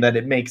saying that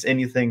it makes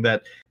anything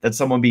that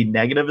someone being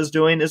negative is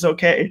doing is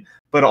okay,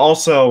 but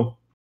also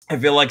I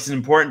feel like it's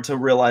important to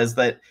realize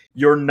that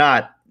you're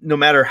not, no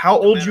matter how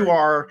old you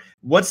are,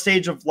 what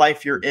stage of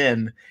life you're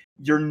in,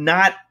 you're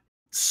not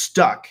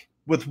stuck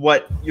with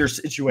what your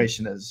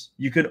situation is.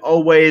 You can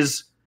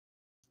always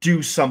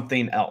do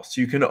something else.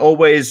 You can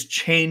always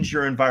change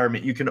your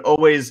environment. You can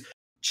always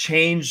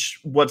change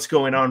what's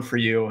going on for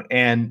you.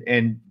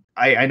 And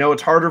I know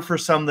it's harder for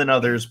some than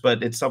others,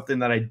 but it's something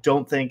that I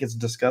don't think is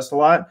discussed a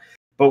lot.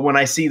 But when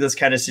I see this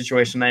kind of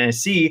situation, and I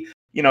see,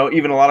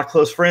 even a lot of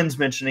close friends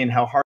mentioning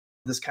how hard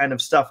this kind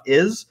of stuff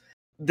is,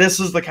 this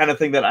is the kind of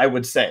thing that I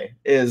would say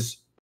is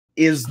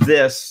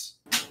this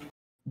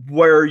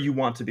where you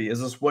want to be?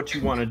 Is this what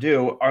you want to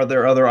do? Are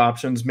there other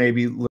options?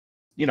 Maybe,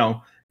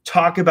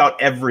 talk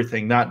about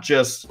everything, not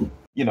just,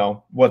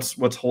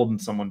 what's holding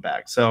someone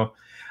back. So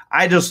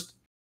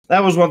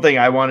that was one thing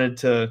I wanted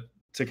to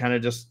kind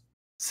of just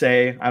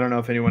say. I don't know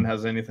if anyone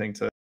has anything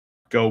to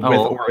go with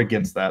or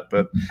against that,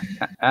 but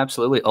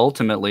absolutely.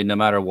 Ultimately, no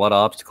matter what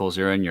obstacles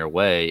are in your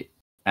way,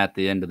 at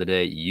the end of the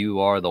day, you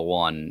are the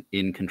one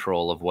in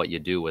control of what you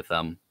do with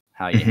them,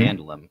 how you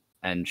handle them.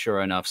 And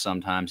sure enough,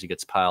 sometimes it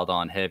gets piled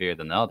on heavier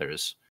than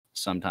others.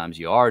 Sometimes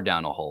you are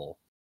down a hole.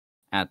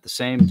 At the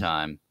same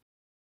time,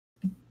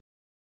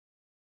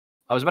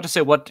 I was about to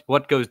say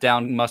what goes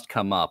down must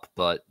come up,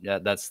 but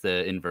that's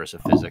the inverse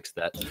of physics.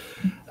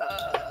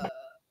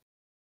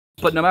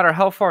 But no matter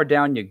how far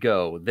down you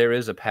go, there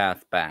is a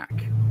path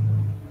back.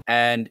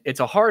 And it's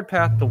a hard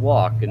path to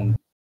walk, and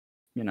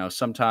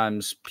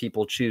sometimes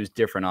people choose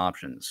different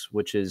options,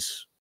 which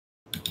is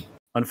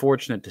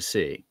unfortunate to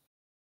see.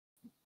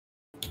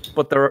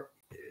 But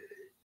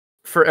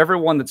for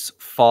everyone that's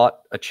fought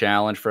a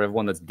challenge, for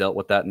everyone that's dealt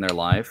with that in their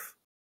life,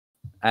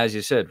 as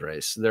you said,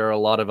 Race, there are a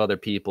lot of other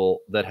people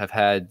that have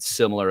had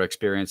similar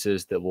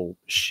experiences that will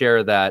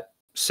share that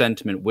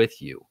sentiment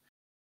with you.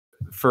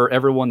 For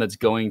everyone that's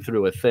going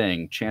through a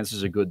thing,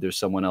 chances are good there's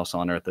someone else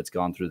on earth that's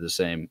gone through the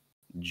same,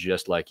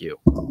 just like you.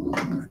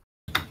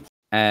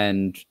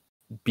 And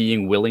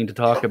being willing to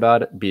talk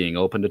about it, being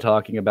open to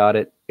talking about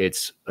it,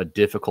 it's a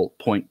difficult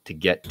point to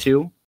get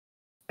to,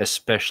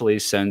 especially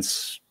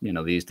since,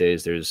 these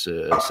days there's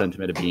a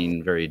sentiment of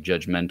being very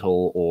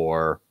judgmental,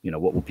 or,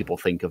 what will people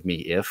think of me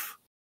if,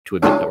 to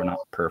admit that we're not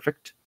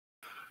perfect.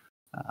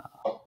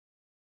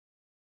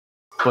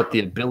 But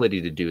the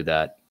ability to do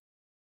that,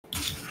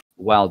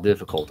 while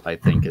difficult, I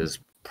think is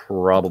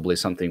probably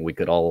something we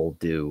could all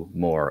do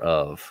more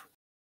of,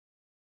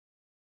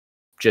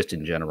 just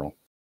in general.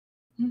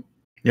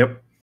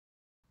 Yep.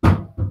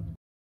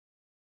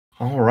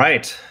 All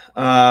right.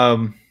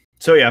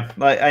 So yeah,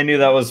 I knew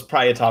that was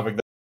probably a topic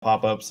that would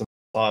pop up. So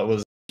I thought it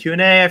was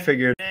Q&A. I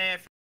figured,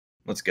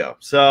 let's go.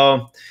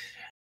 So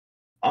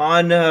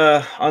on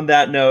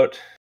that note,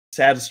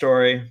 sad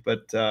story,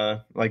 but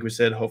like we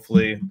said,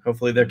 hopefully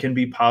there can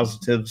be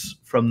positives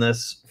from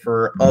this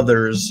for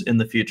others in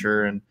the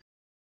future. And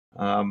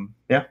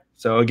yeah.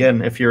 So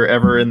again, if you're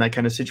ever in that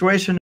kind of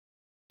situation,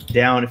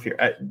 if you're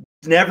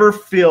never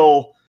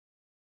feel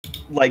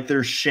like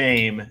there's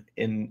shame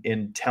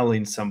in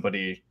telling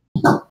somebody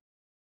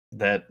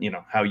that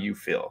how you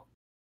feel.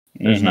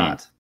 There's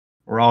not.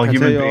 We're all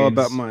human beings. I'll tell you all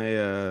about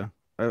my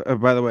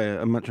by the way,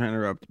 I'm not trying to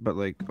interrupt, but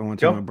I want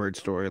to tell my bird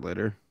story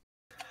later.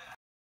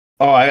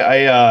 Oh,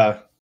 I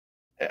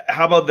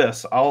how about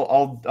this?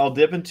 I'll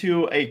dip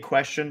into a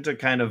question to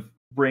kind of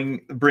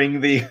bring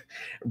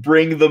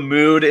the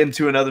mood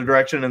into another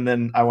direction, and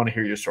then I want to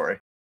hear your story.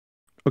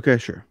 Okay,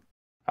 sure.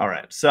 All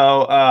right.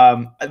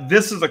 So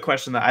this is a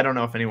question that I don't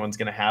know if anyone's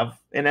going to have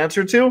an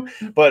answer to,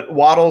 but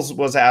Waddles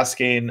was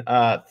asking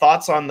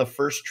thoughts on the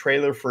first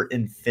trailer for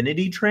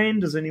Infinity Train.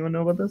 Does anyone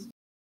know about this?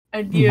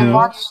 I do.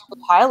 Watch the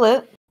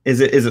pilot.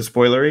 Is it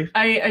spoilery?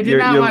 I did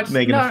not watch.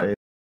 Making No, a face.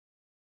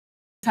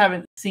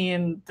 haven't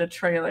I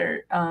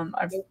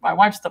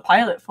watched the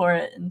pilot for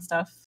it and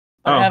stuff,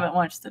 but I haven't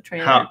watched the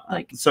trailer.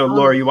 So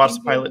Laura, you watched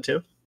the pilot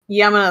too?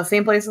 Yeah, I'm in the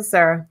same place as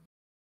Sarah.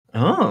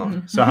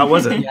 Oh, so how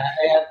was it? Yeah,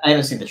 I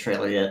haven't seen the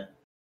trailer yet.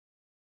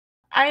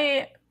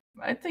 I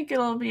think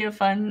it'll be a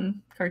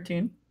fun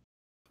cartoon.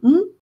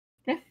 Mm-hmm.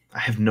 Yeah. I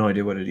have no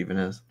idea what it even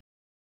is.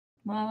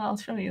 Well, I'll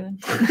show you then.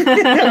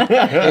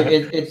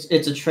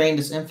 It's a train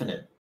that's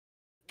infinite.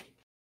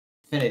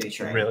 Infinity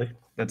train. Really?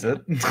 That's it?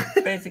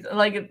 Basically,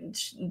 like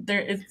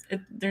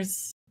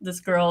there's this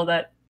girl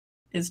that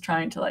is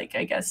trying to, like,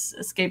 I guess,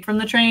 escape from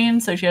the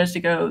train, so she has to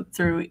go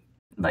through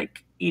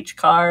like each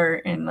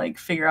car and like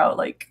figure out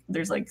like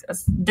there's like a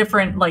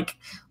different like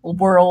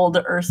world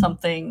or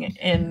something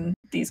in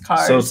these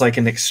cars. So it's like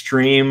an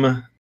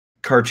extreme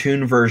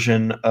cartoon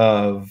version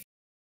of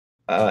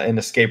an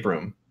escape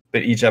room,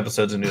 but each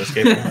episode's a new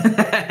escape room.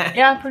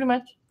 Yeah, pretty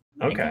much.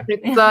 Okay.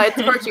 It's a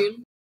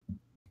cartoon.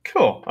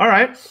 Cool. All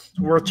right.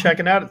 Worth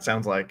checking out, it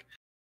sounds like.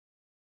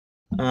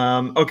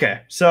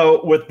 Okay.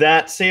 So with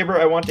that, Saber,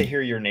 I want to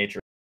hear your nature.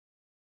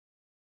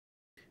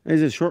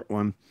 It's a short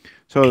one.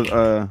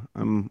 So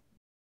I'm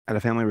at a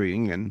family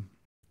reunion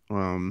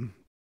in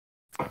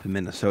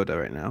Minnesota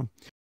right now.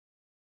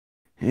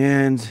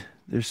 And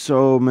there's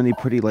so many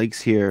pretty lakes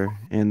here,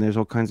 and there's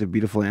all kinds of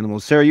beautiful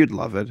animals. Sarah, you'd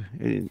love it.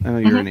 I know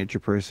you're a nature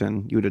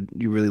person. You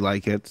really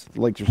like it.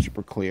 The lakes are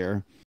super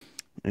clear.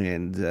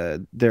 And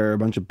there are a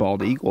bunch of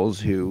bald eagles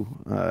who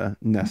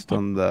nest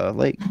on the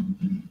lake.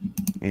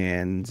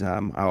 And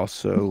I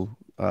also,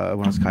 when I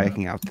was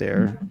kayaking out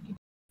there,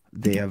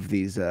 they have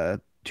these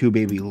 2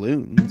 baby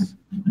loons.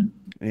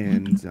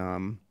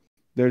 And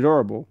they're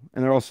adorable.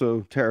 And they're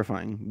also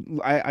terrifying.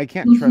 I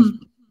can't trust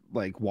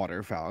like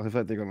waterfowl. I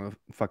feel like they're going to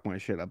fuck my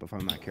shit up if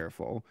I'm not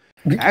careful.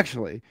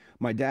 Actually,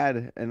 my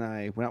dad and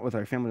I went out with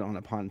our family on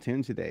a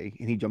pontoon today,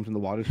 and he jumped in the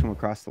water from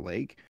across the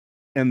lake.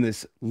 And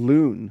this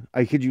loon,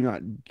 I kid you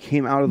not,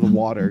 came out of the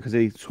water because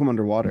they swim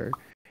underwater,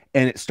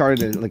 and it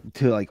started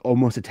to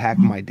almost attack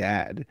my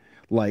dad.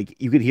 Like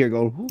you could hear it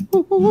go, hoo,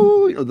 hoo,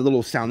 hoo, you know, the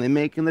little sound they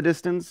make in the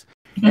distance,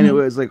 and it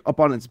was like up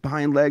on its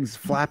hind legs,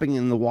 flapping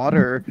in the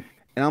water.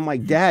 And I'm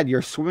like, Dad,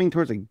 you're swimming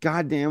towards a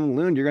goddamn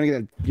loon. You're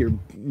gonna get your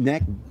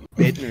neck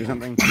bitten or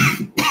something.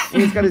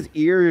 And he's got his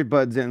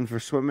earbuds in for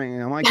swimming,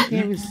 and I'm like, I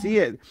can't even see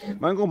it.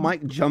 My Uncle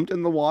Mike jumped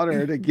in the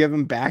water to give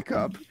him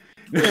backup.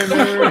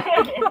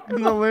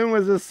 And the loon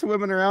was just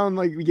swimming around,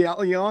 like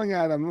yelling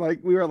at him. Like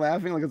we were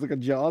laughing, like it's like a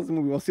Jaws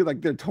movie. We'll see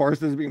like their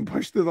torsos being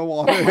pushed through the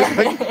water.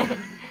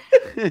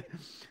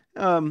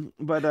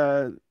 But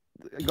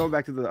going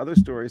back to the other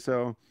story,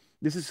 so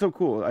this is so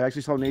cool. I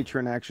actually saw nature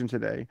in action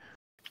today.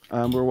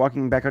 We're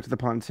walking back out to the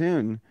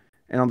pontoon,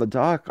 and on the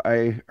dock,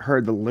 I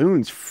heard the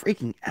loons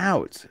freaking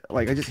out.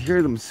 Like I just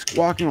hear them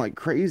squawking like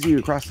crazy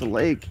across the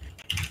lake.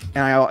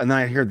 And then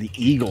I heard the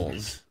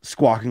eagles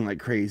squawking like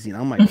crazy, and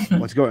I'm like,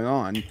 what's going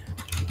on?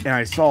 And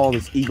I saw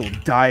this eagle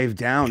dive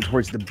down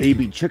towards the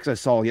baby chicks I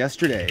saw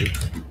yesterday,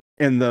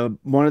 and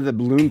one of the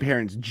balloon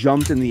parents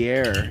jumped in the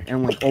air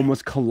and like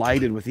almost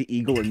collided with the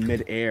eagle in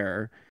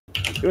midair.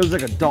 It was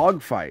like a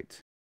dog fight,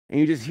 and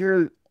you just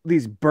hear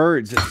these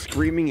birds just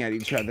screaming at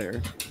each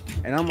other,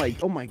 and I'm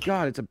like, oh my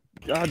god, it's a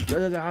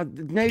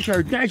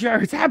nature,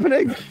 it's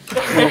happening.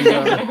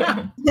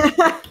 And,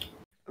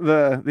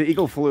 the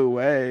eagle flew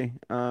away.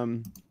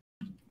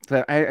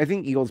 I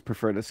think eagles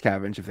prefer to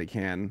scavenge if they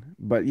can.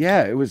 But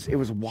yeah, it was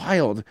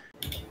wild.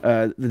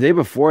 The day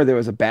before, there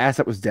was a bass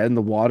that was dead in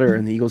the water,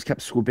 and the eagles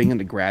kept swooping in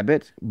to grab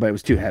it, but it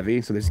was too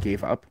heavy, so they just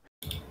gave up.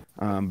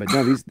 But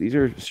no, these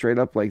are straight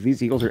up like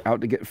these eagles are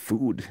out to get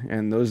food,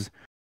 and those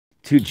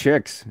 2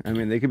 chicks, I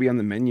mean, they could be on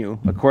the menu.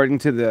 According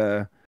to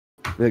the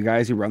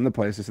guys who run the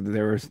place, they said that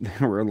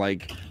there were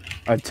like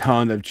a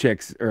ton of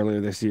chicks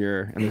earlier this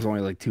year, and there's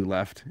only like 2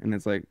 left. And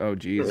it's like, oh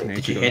geez.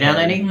 Did you hit on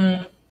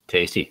any?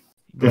 Tasty.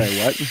 Did I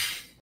what?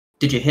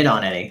 Did you hit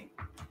on any?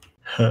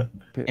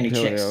 Any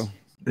chicks?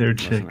 They're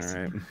chicks. All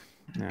right.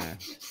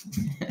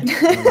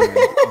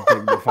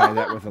 Dignify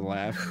that with a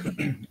laugh.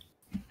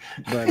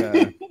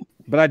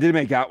 But I did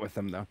make out with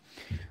them though.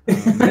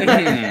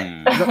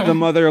 The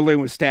mother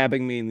loon was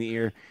stabbing me in the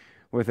ear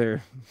with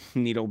her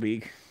needle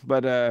beak.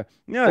 But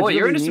no, boy,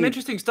 you're into some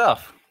interesting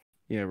stuff.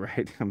 Yeah,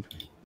 right.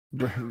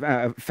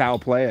 Foul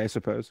play, I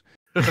suppose.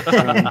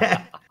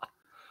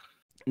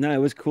 No, it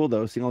was cool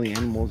though, seeing all the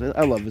animals.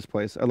 I love this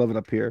place. I love it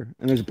up here.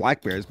 And there's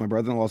black bears. My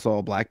brother-in-law saw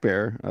a black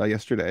bear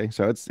yesterday,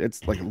 so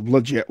it's like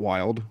legit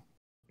wild.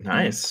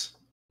 Nice.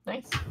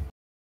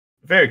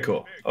 Very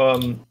cool.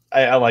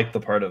 I like the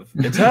part of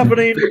it's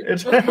happening.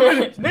 It's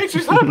happening.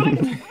 Nature's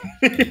happening.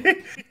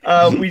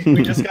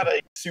 We just got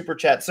a super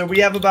chat, so we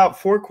have about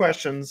 4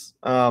 questions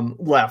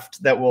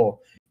left that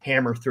we'll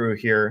hammer through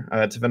here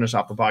to finish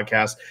off the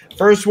podcast.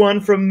 First one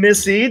from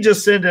Missy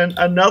just sent in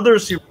another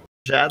super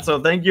chat,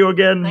 so thank you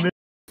again.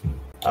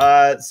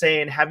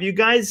 saying, have you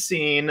guys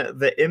seen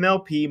the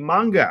MLP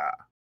manga?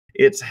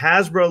 It's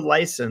Hasbro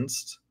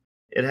licensed.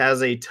 It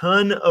has a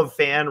ton of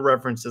fan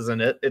references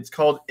in it. It's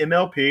called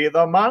MLP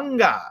the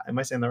manga. Am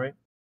I saying that right?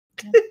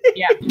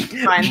 Yeah,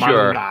 fine.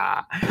 Sure.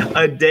 Manga.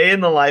 A Day in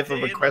the Life of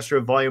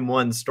Equestria Volume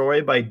 1,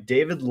 story by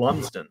David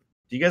Lumsden.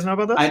 Do you guys know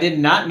about this? I did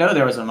not know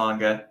there was a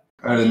manga.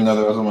 I didn't know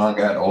there was a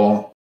manga at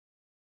all.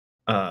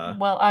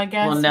 Well, I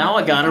guess. Well, now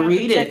I gotta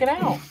read check it. it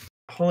out.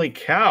 Holy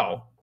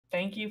cow.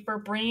 Thank you for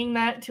bringing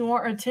that to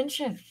our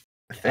attention.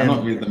 I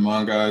don't read the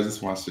manga, I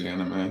just watch the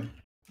anime.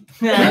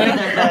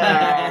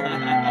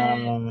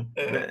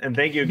 And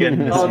thank you again,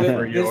 Missy,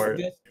 for your...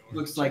 This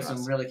looks like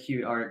some really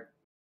cute art.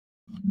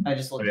 I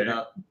just looked it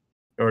up.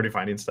 You're already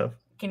finding stuff?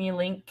 Can you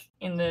link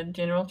in the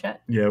general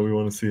chat Yeah, we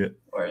want to see it.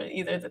 or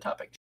either the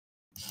topic?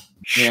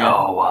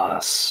 Show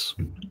us.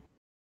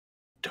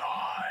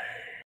 Die.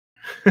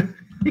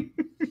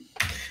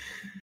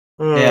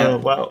 Yeah.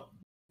 Wow.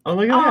 Oh,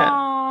 look at that.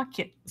 Aw,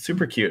 cute.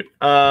 Super cute.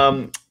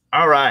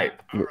 All right.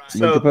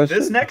 So question?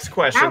 this next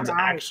question's All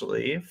right.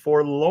 actually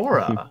for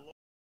Laura.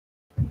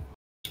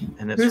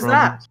 And it's Who's from,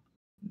 that?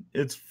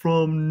 It's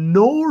from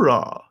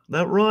Nora.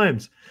 That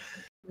rhymes.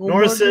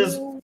 Nora says,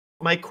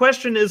 my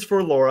question is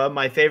for Laura,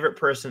 my favorite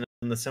person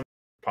in the Sim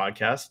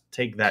podcast.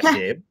 Take that,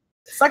 Gabe.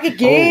 Suck it,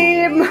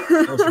 game.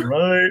 That's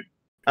right.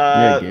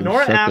 Gabe,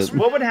 Nora suck asks, it.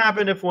 what would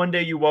happen if one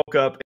day you woke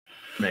up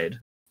and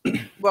made?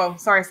 Whoa,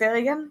 sorry, say that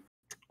again.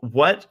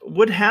 What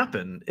would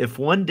happen if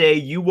one day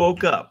you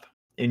woke up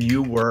and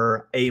you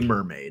were a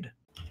mermaid?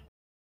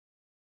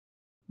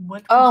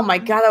 What? Oh my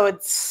god, that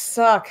would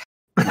suck.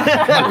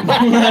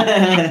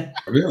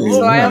 Really?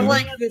 So I have Yeah.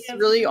 like this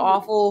really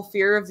awful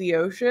fear of the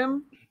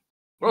ocean,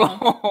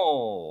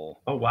 Oh.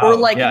 Oh, wow. or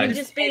like yeah. even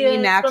Just just be any a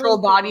natural swimming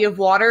pool. body of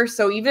water.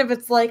 So even if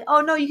it's like,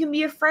 oh no, you can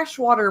be a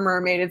freshwater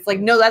mermaid, it's like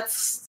no,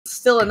 that's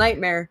still a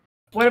nightmare.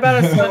 What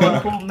about a swimming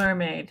pool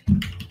mermaid?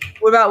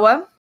 What about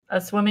what? A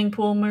swimming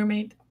pool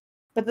mermaid?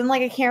 But then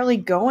like I can't really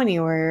go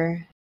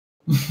anywhere.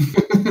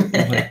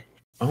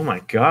 Oh my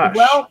gosh.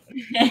 Well,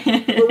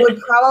 what would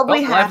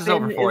probably Well, life is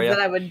happen over is for ya. that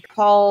I would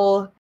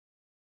call.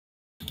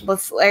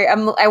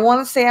 I want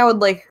to say I would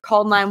like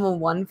call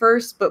 911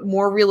 first, but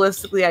more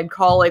realistically, I'd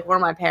call like one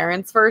of my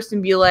parents first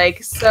and be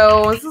like,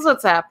 "So this is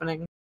what's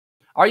happening."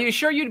 Are you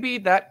sure you'd be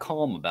that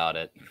calm about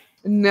it?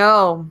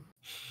 No.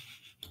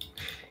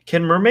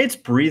 Can mermaids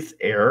breathe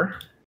air?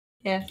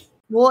 Yes.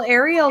 Well,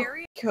 Ariel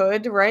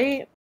could,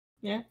 right?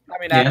 Yeah. I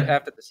mean, Yeah.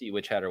 after the sea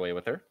witch had her way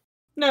with her.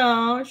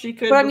 No, she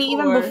could. But I mean,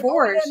 even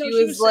before, Oh, yeah, no, she she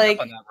was was sitting up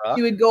like, on that rock.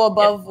 she would go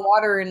above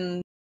water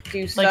and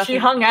do stuff. Like she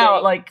and hung say-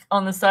 out like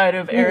on the side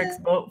of Yeah. Eric's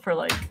boat for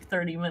like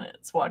 30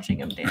 minutes watching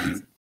him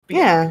dance.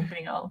 Yeah.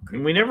 Being all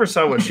We never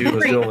saw what she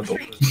was doing with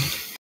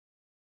the...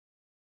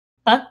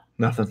 Huh?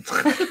 Nothing.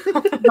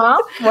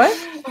 Huh?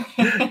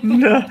 What?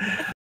 No,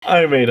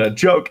 I made a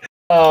joke.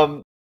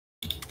 Huh.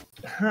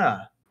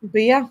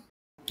 But yeah,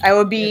 I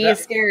would be Yeah, that-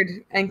 scared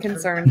and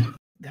concerned.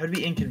 That would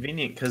be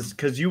inconvenient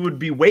because you would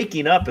be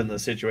waking up in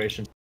this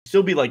situation.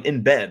 Still be like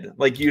in bed.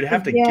 Like you'd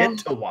have to Yeah. get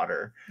to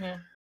water. Yeah.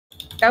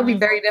 That would be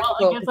very Well,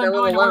 difficult I because guess I I'm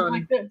live going to work alone.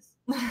 like this.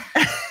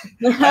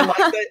 I like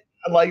that.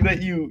 I like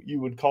that you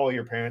would call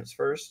your parents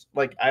first.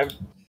 Like I'm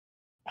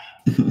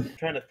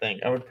trying to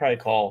think. I would probably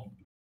call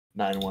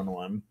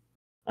 911.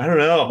 I don't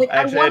know. Like,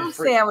 Actually, I I'd want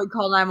to say I would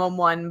call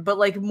 911, but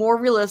like more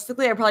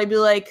realistically, I'd probably be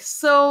like,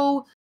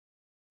 "So,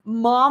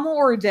 mom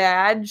or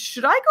dad,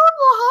 should I go to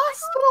the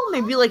hospital?" And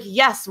they'd be like,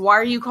 "Yes. Why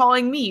are you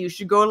calling me? You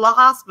should go to the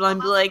hospital."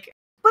 I'd be like,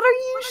 "But are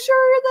you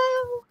sure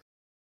though?"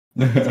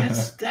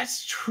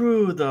 That's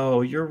true though.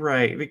 You're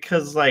right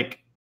because like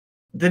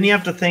then you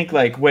have to think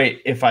like,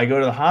 wait, if I go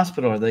to the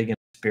hospital, are they going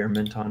to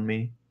experiment on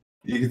me?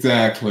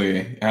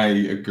 Exactly. I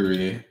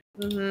agree.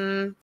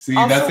 Mm-hmm. See,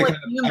 Also, that's the like,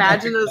 kind can you of,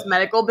 imagine those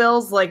medical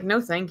bills? Like,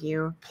 no, thank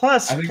you.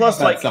 Plus, I think plus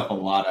about that like stuff a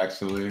lot,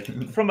 actually.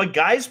 from a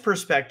guy's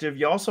perspective,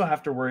 you also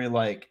have to worry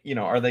like,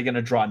 are they going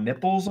to draw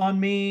nipples on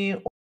me?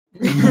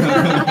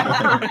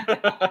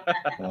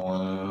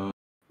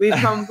 We've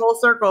come full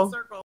circle.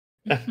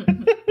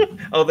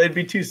 Oh, they'd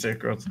be two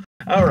circles.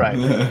 All right.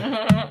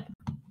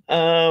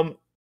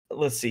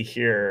 Let's see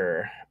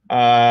here.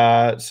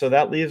 So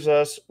that leaves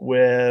us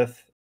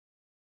with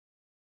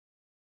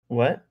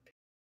what?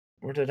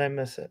 Where did I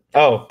miss it?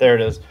 Oh, there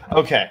it is.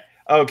 Okay.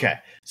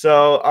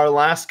 So our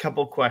last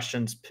couple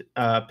questions.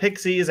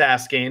 Pixie is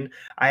asking,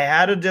 I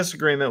had a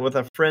disagreement with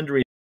a friend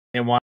recently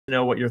and wanted to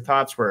know what your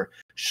thoughts were.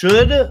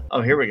 Should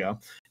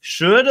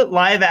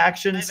live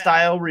action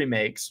style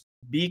remakes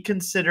be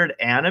considered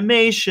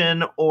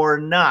animation or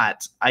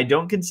not? I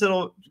don't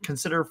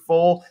consider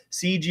full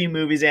CG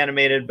movies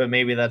animated, but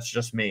maybe that's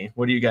just me.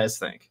 What do you guys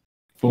think?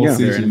 Full Yeah,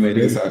 they're CG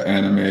movies are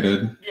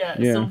animated. Yeah,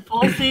 Yeah. some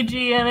full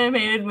CG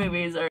animated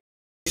movies are.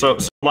 So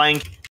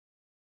Lion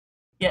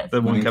Yes.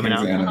 the one Lion coming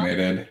King's out.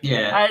 animated.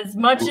 Yeah. As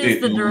much as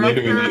It the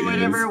director literally or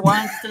whatever is.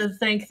 wants to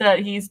think that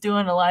he's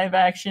doing a live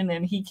action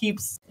and he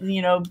keeps,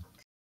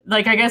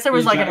 like I guess there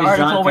was Is like John- an is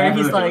Jon article where Favreau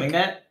he's doing like,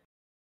 that?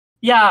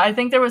 Yeah, I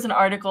think there was an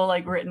article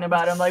like written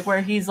about him, like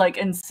where he's like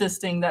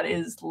insisting that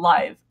is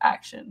live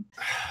action.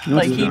 No,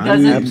 Like it's he not.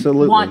 doesn't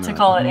Absolutely want to not.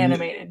 call it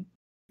animated.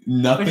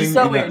 Nothing Which is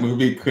so in that weird.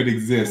 movie could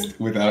exist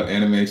without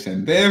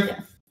animation.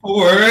 Therefore,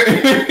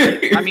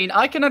 I mean,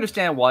 I can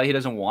understand why he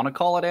doesn't want to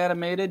call it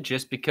animated,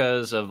 just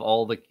because of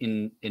all the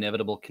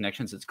inevitable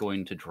connections it's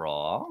going to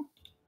draw.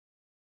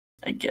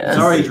 I guess.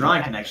 It's already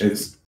drawing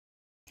connections.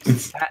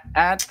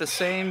 At the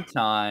same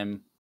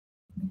time,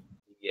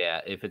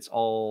 yeah, if it's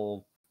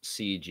all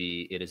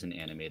CG, it is an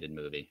animated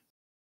movie.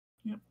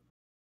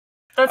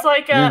 That's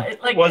like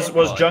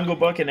was Jungle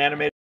Book an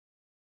animated?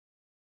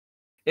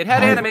 It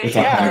had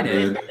animation in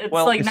it. It's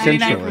Well, like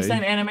 99%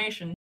 essentially.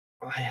 animation.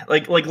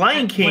 Like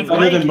Lion King, Other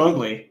Lion than King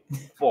Mowgli.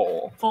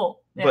 Full.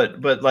 Yeah.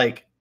 but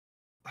like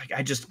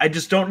I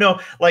just don't know.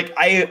 Like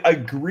I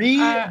agree,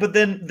 but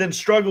then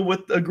struggle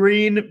with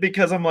agreeing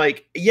because I'm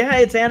like, yeah,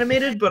 it's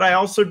animated, but I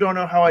also don't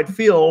know how I'd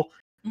feel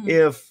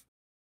if.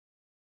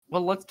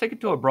 Well, let's take it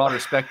to a broader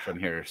spectrum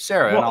here,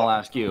 Sarah, and I'll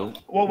ask you.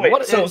 Well, wait.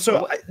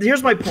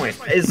 Here's my point: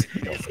 is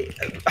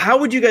how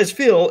would you guys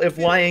feel if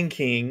Lion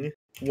King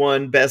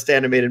won Best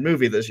Animated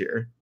Movie this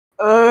year?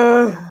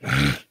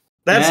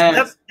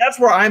 That's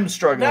where I'm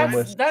struggling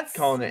with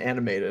calling it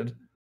animated.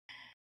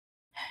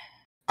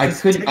 I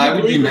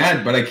would be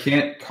mad, but I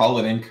can't call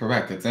it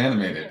incorrect. It's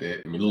animated.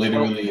 It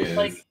literally is.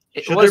 Like,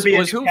 should there be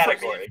a new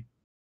category?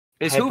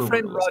 Is Who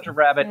Framed Roger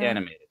Rabbit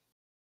animated?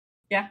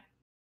 Yeah.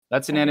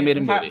 That's an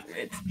animated movie.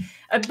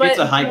 But It's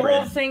a hybrid. The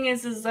whole thing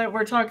is that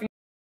we're talking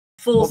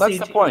full Well, that's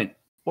CG. the point.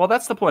 Well,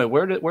 that's the point.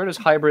 Where does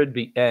hybrid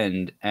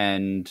end?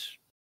 And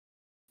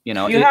you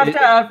know, you have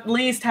to at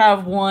least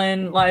have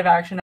one live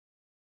action.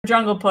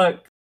 Jungle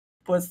Book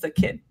was the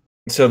kid.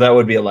 So that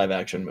would be a live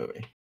action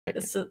movie.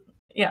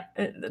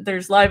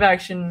 There's live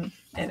action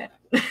in it.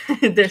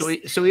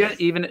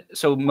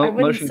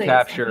 Motion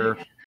capture,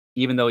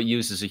 even though it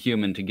uses a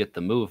human to get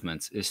the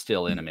movements, is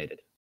still animated.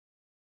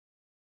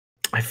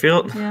 I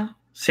feel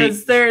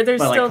because there's But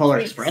still like Polar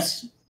tweaks.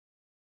 Express.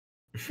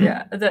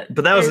 Yeah, but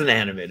that was an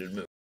animated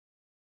movie.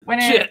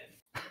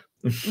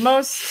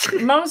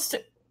 Most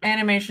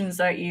animations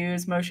that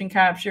use motion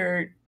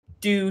capture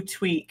do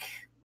tweak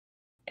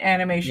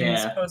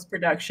animations post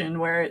production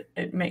where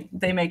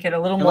they make it a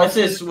little more. Unless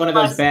it's one of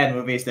those bad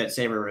movies that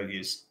Saber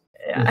reviews.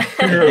 Yeah.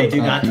 They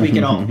do not tweak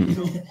at all.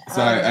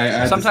 Sorry,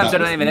 I Sometimes they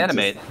don't even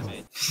animate.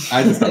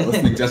 I just stopped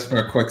listening just for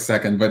a quick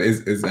second. But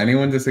is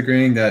anyone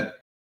disagreeing that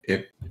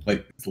if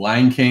like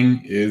Lion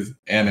King is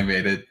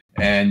animated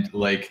and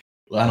like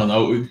I don't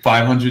know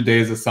 500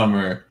 Days of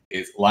Summer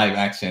is live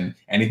action,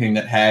 anything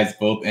that has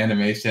both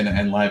animation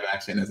and live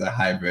action is a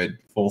hybrid,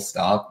 full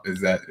stop?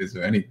 Is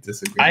there any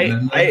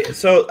disagreement?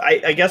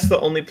 I guess the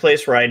only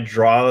place where I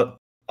draw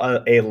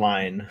a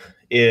line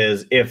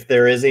is if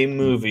there is a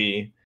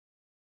movie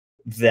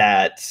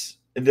that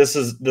this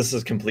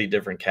is complete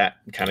different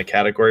kind of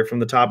category from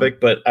the topic,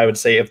 but I would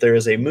say if there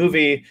is a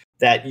movie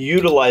that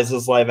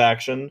utilizes live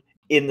action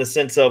in the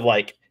sense of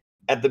like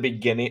at the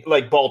beginning,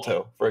 like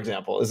Balto, for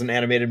example, is an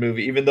animated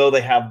movie, even though they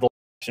have the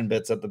action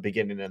bits at the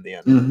beginning and the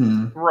end.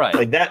 Mm-hmm. Right.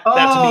 Like that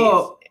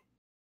to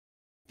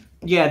me.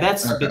 Yeah,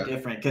 that's a bit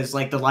different because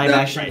like the live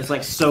action is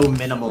like so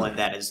minimal in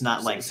that. It's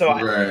not like So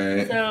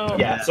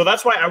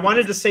that's why I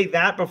wanted to say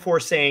that before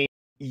saying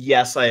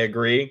yes, I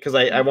agree, because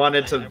I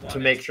wanted to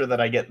make sure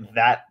that I get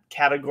that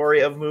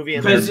category of movie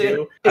and then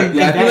too. I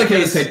feel like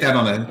you take that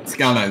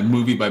on a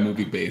movie by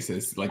movie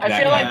basis. Like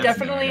I feel like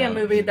definitely a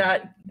movie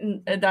that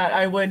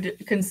I would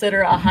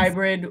consider a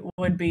hybrid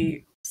would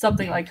be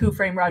something like Who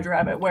Framed Roger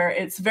Rabbit, where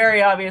it's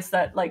very obvious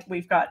that like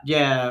we've got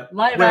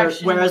live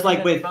action. Whereas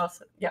like with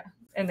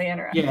and they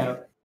interact. Yeah.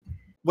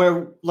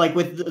 Where like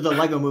with the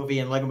Lego Movie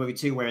and Lego Movie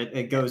 2, where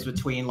it goes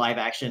between live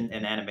action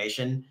and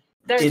animation.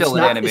 It's still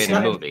an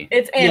animated movie.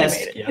 It's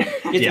animated.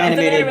 Yes, it's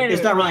animated.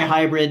 It's not really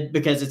hybrid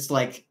because it's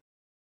like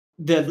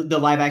the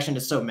live action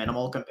is so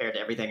minimal compared to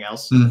everything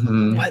else.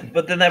 Mm-hmm.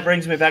 But then that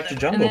brings me back to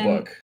Jungle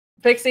Book.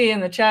 Pixie in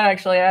the chat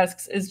actually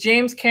asks, "Is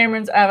James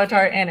Cameron's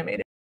Avatar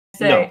animated?" I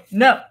say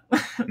no.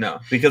 No,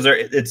 because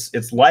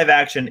it's live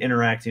action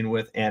interacting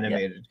with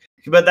animated.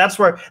 But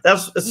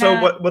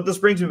what this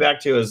brings me back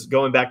to is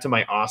going back to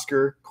my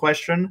Oscar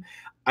question.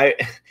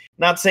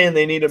 Not saying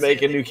they need to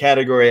make a new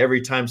category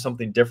every time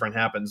something different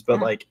happens,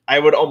 but like I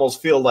would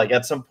almost feel like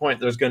at some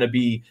point there's going to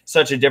be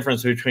such a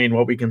difference between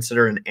what we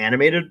consider an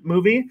animated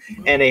movie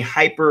and a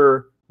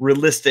hyper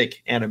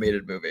realistic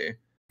animated movie.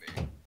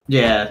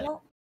 Yeah.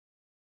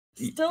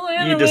 Still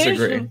animation. You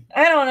disagree?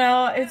 I don't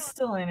know. It's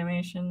still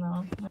animation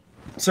though.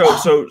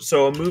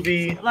 So a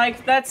movie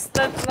like that's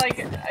like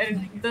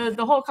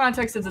the whole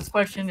context of this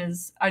question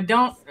is I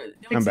don't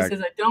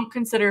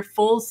consider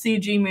full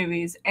CG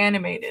movies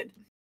animated.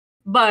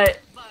 But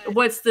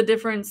what's the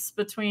difference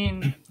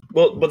between?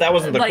 Well, but that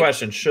wasn't the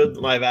question. Should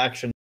live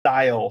action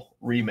style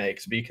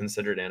remakes be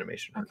considered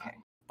animation? Okay,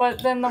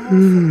 but then the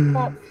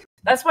whole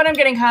that's what I'm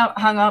getting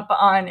hung up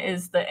on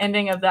is the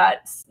ending of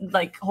that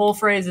like whole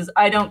phrase is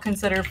I don't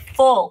consider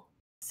full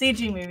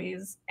CG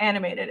movies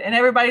animated, and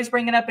everybody's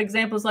bringing up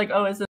examples like,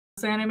 oh, is this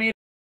animated?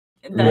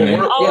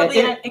 All of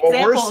the what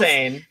we're examples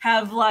saying,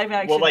 have live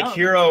action. well, like elements.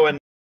 Hero and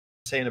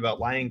saying about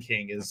Lion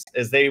King is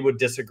they would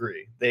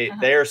disagree.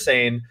 They're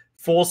saying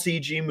full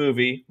CG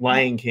movie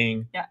Lion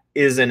King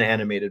is an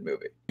animated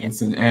movie.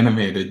 It's an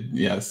animated,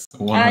 yes.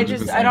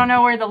 100%. I don't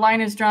know where the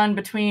line is drawn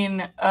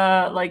between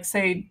like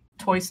say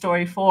Toy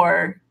Story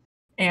 4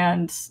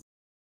 and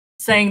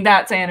saying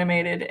that's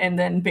animated and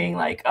then being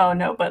like, oh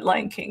no, but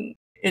Lion King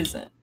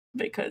isn't,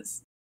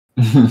 because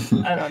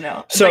I don't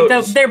know. So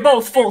like they're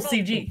both full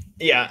CG.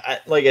 Yeah,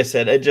 like I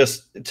said, it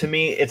just, to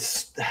me,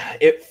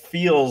 it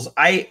feels,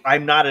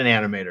 I'm not an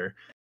animator,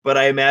 but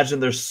I imagine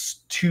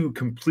there's two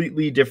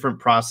completely different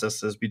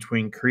processes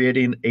between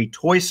creating a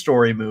Toy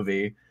Story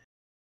movie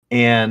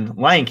and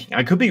Lion King.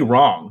 I could be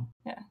wrong,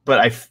 but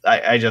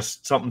I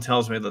just, something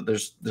tells me that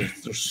there's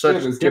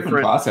such there's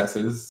different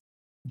processes,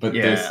 but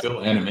there's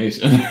still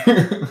animation.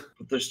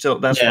 There's still,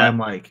 that's why I'm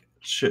like,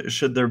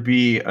 should there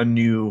be a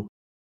new,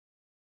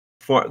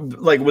 for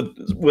like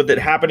with it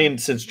happening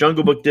since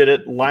Jungle Book did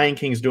it, Lion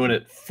King's doing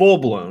it full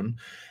blown,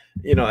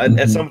 you know,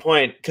 at some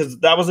point, because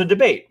that was a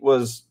debate,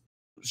 was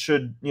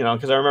should, you know,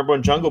 because I remember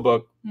when Jungle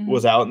Book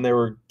was out and they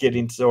were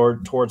getting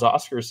towards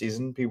Oscar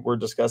season, people were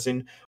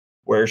discussing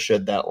where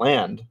should that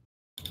land.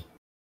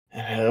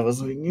 And I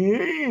was like,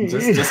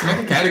 just make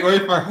a category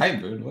for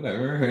hybrid,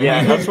 whatever.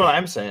 Yeah, that's what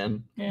I'm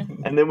saying. Yeah.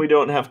 And then we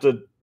don't have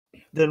to,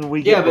 then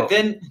we get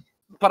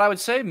But I would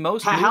say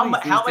most how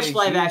movies much these days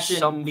live use action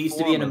some needs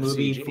to be in a form of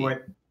movie CG. for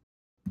it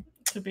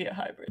to be a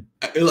hybrid?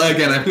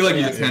 Again, I feel like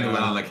you just handle it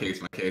on a case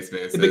by case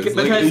basis. Because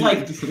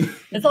like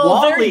it's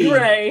all very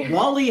gray.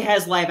 Wall-E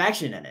has live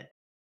action in it.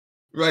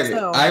 Right.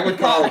 So- I would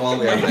call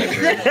Wall-E a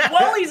hybrid.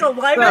 Wally's a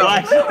live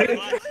action.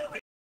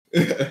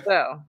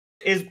 So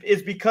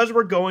is because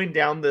we're going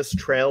down this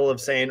trail of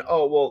saying,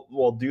 oh,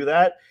 we'll do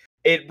that.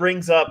 It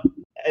brings up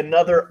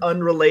another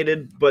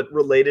unrelated but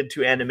related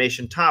to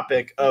animation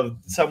topic of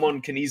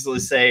someone can easily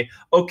say,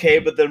 okay,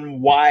 but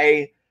then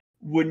why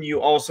wouldn't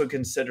you also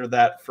consider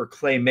that for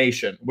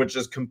claymation, which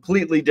is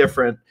completely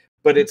different,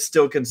 but it's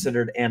still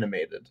considered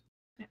animated.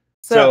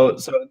 So in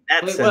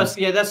that sense,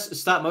 that's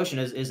stop motion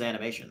is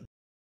animation.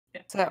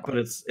 So but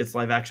it's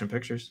live action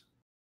pictures.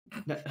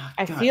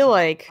 I feel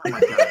like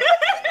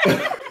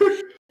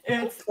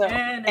It's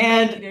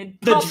and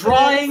the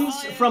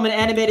drawings from an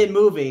animated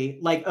movie,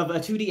 like of a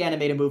 2D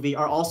animated movie,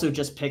 are also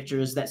just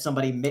pictures that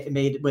somebody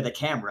made with a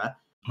camera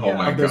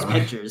of those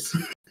pictures.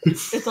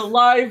 It's a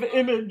live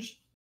image.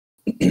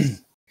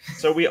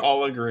 So we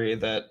all agree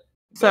that.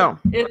 So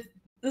this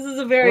is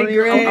a very I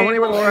gray. want to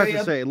hear what Laura has area.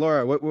 to say.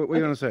 Laura, what are you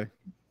going to say?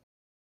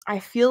 I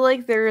feel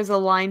like there is a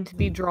line to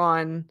be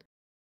drawn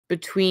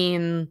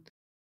between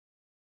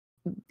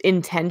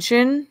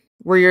intention,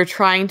 where you're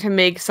trying to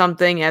make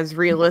something as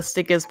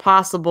realistic as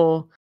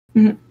possible,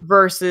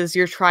 versus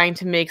you're trying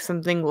to make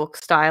something look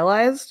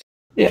stylized.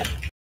 Yeah.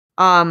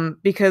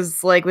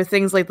 Because like with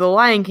things like The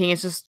Lion King,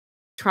 it's just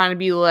trying to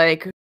be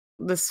like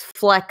this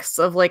flex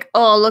of like,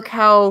 oh, look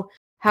how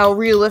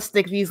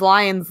realistic these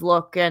lions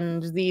look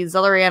and these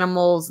other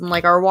animals and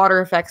like our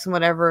water effects and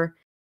whatever.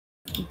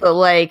 But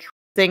like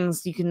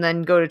things you can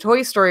then go to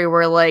Toy Story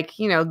where like,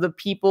 you know, the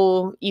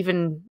people,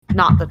 even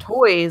not the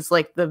toys,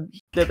 like the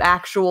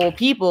actual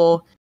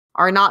people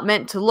are not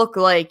meant to look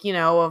like, you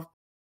know, a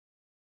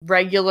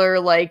regular,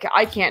 like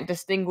I can't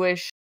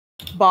distinguish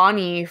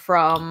Bonnie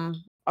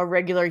from a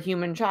regular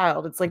human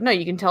child. It's like, no,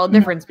 you can tell a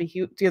difference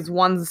because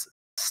one's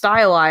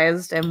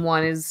stylized and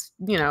one is,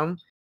 you know,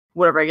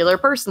 what a regular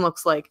person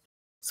looks like.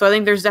 So I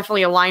think there's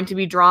definitely a line to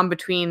be drawn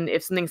between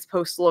if something's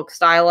supposed to look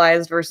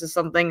stylized versus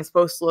something is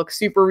supposed to look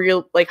super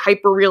real, like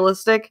hyper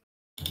realistic.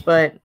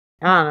 But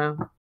I don't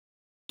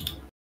know.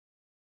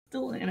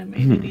 Still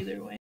animated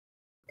either way.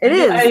 It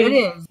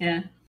is.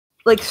 Yeah.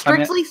 Like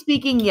strictly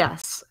speaking,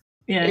 yes.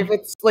 Yeah. If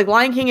it's like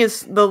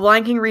the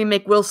Lion King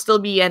remake will still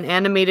be an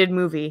animated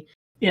movie.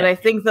 Yeah. But I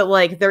think that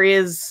like there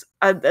is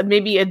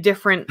maybe a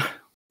different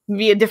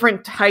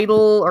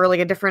title or like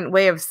a different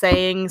way of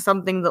saying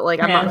something that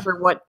like I'm not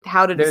sure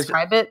how to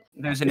describe it.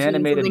 There's an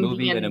animated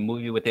movie and a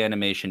movie with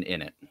animation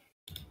in it.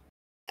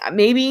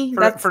 Maybe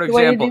that's for the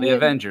way to example, do the it.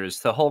 Avengers.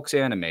 The Hulk's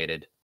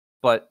animated,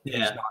 but he's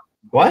not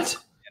What?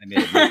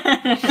 animated.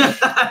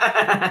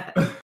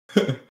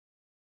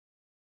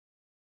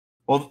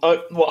 Well,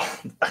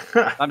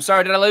 I'm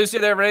sorry, did I lose you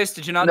there, Race?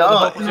 Did you not know the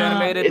Hulk was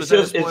animated? It's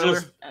Was that a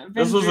just, spoiler?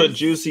 this was a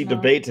juicy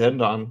debate to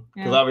end on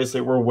because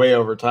obviously we're way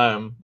over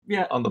time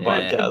on the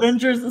podcast.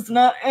 Avengers is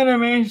not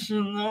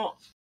animation though.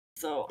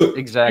 So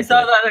exactly. I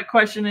saw that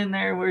question in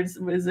there where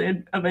was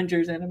it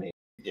Avengers animated?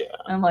 Yeah.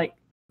 I'm like,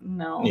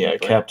 no. Yeah,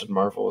 but, Captain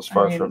Marvel is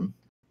far from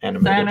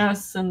animated.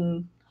 Thanos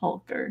and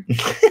Hulk are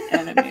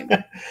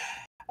animated.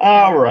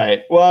 All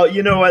right. Well,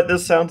 you know what?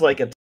 This sounds like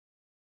a.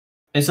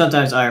 And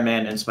sometimes Iron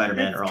Man and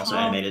Spider-Man are also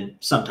animated.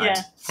 Sometimes.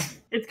 Yeah.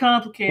 It's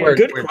complicated.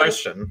 Good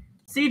question.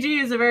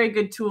 CG is a very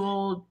good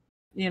tool,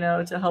 you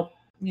know, to help,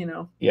 you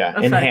know,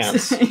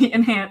 enhance.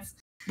 enhance.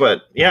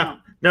 But yeah,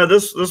 no,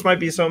 this might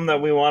be something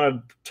that we want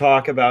to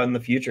talk about in the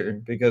future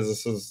because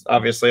this is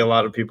obviously a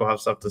lot of people have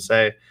stuff to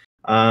say.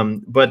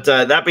 But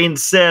that being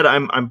said,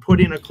 I'm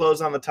putting a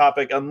close on the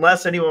topic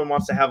unless anyone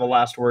wants to have a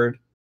last word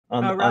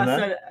on Ross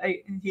that. said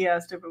he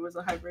asked if it was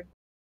a hybrid.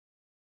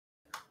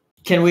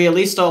 Can we at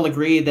least all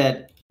agree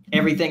that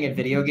everything in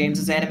video games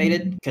is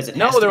animated? Because it has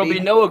No, to there will be be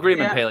no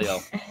agreement, Yeah.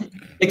 Paleo.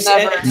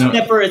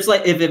 Except for it's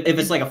like if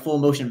it's like a full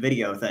motion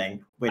video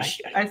thing,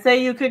 which I'd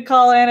say you could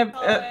call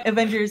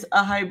Avengers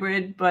a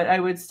hybrid, but I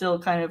would still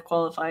kind of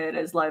qualify it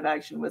as live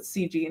action with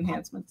CG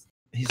enhancements.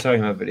 He's talking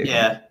about video games.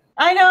 yeah.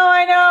 I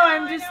know.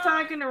 I'm just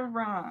talking to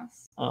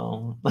Ross.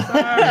 Oh.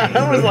 Sorry.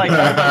 I was like,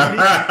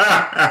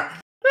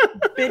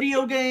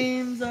 Video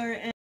games are.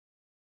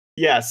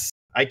 yes.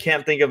 I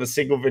can't think of a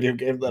single video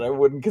game that I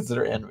wouldn't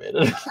consider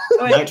animated.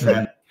 Night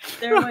Trap.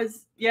 There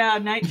was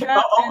Night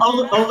Trap.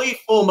 Only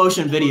full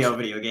motion video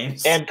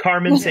games. And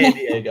Carmen San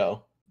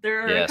Diego.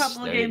 There are Yes, a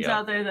couple of there you games go.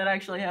 out there that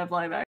actually have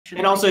live action.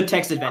 And also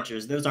text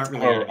adventures. Those aren't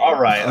really Oh, animated. all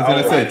right. I was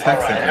gonna say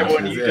text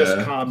Everyone, adventures, you yeah.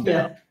 just calm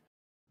down. Yeah.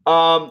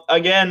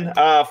 Again,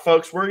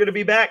 folks, we're gonna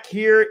be back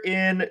here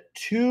in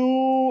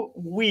 2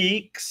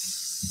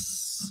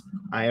 weeks.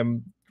 I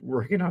am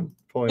working on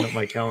pulling up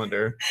my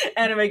calendar.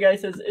 Anime guy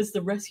says, "Is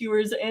the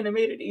Rescuers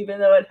animated, even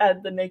though it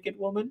had the naked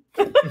woman?"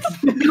 That's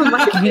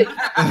the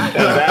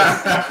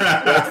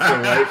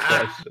right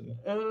question.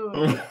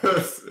 Oh.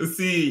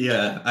 See,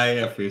 yeah, I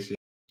appreciate.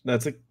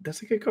 That's a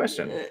good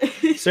question.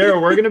 Sarah,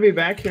 we're gonna be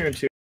back here in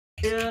 2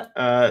 Yeah.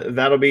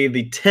 that'll be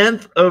the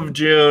 10th of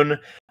June.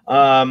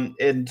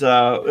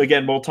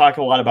 Again, we'll talk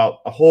a lot about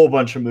a whole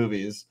bunch of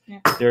movies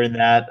during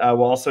that.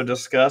 We'll also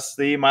discuss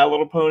the My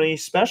Little Pony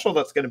special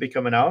that's going to be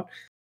coming out.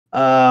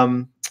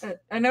 I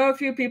know a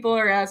few people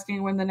are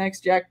asking when the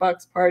next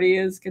Jackbox party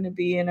is going to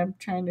be, and I'm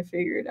trying to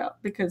figure it out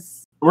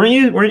because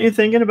weren't you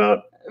thinking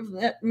about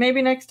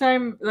maybe next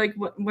time, like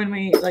when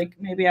we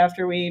maybe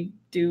after we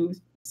do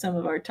some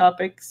of our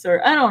topics,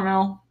 or I don't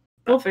know,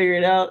 we'll figure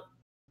it out.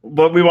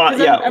 But we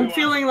want, I'm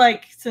feeling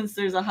like since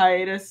there's a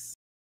hiatus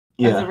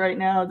as of right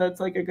now, that's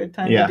like a good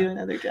time to do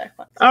another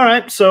Jackbox. All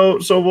right, so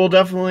we'll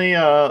definitely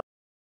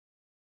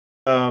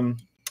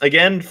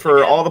again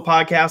for all the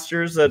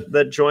podcasters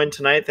that joined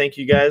tonight, thank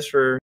you guys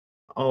for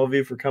all of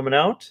you for coming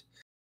out.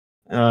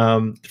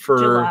 Thanks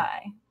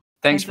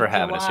for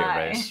having us here,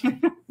 Race.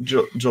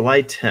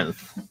 July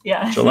 10th.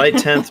 Yeah. July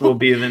 10th will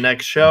be the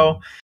next show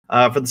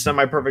for the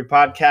Semi-Perfect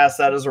Podcast.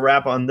 That is a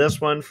wrap on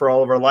this one for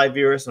all of our live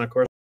viewers and of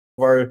course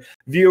our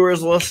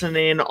viewers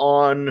listening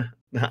on.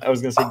 I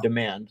was going to say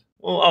demand.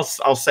 Well,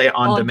 I'll say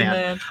on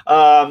demand.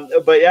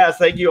 But yeah,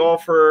 thank you all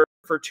for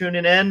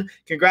tuning in.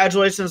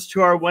 Congratulations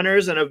to our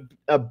winners, and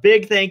a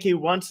big thank you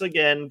once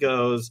again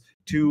goes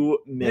to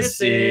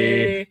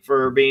Missy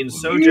for being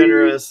so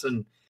generous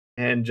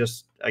and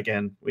just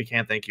again, we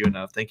can't thank you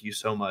enough. Thank you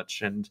so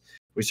much, and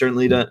we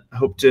certainly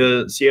hope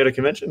to see you at a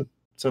convention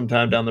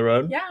sometime down the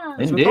road. Yeah,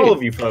 with all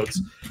of you folks.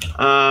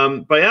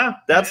 But yeah,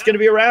 that's going to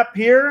be a wrap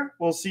here.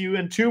 We'll see you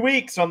in 2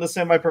 weeks on the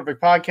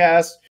Semi-Perfect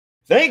Podcast.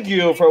 Thank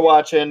you for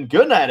watching.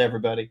 Good night,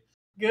 everybody.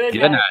 Good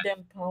night,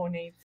 them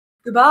ponies.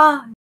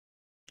 Goodbye.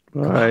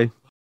 Bye.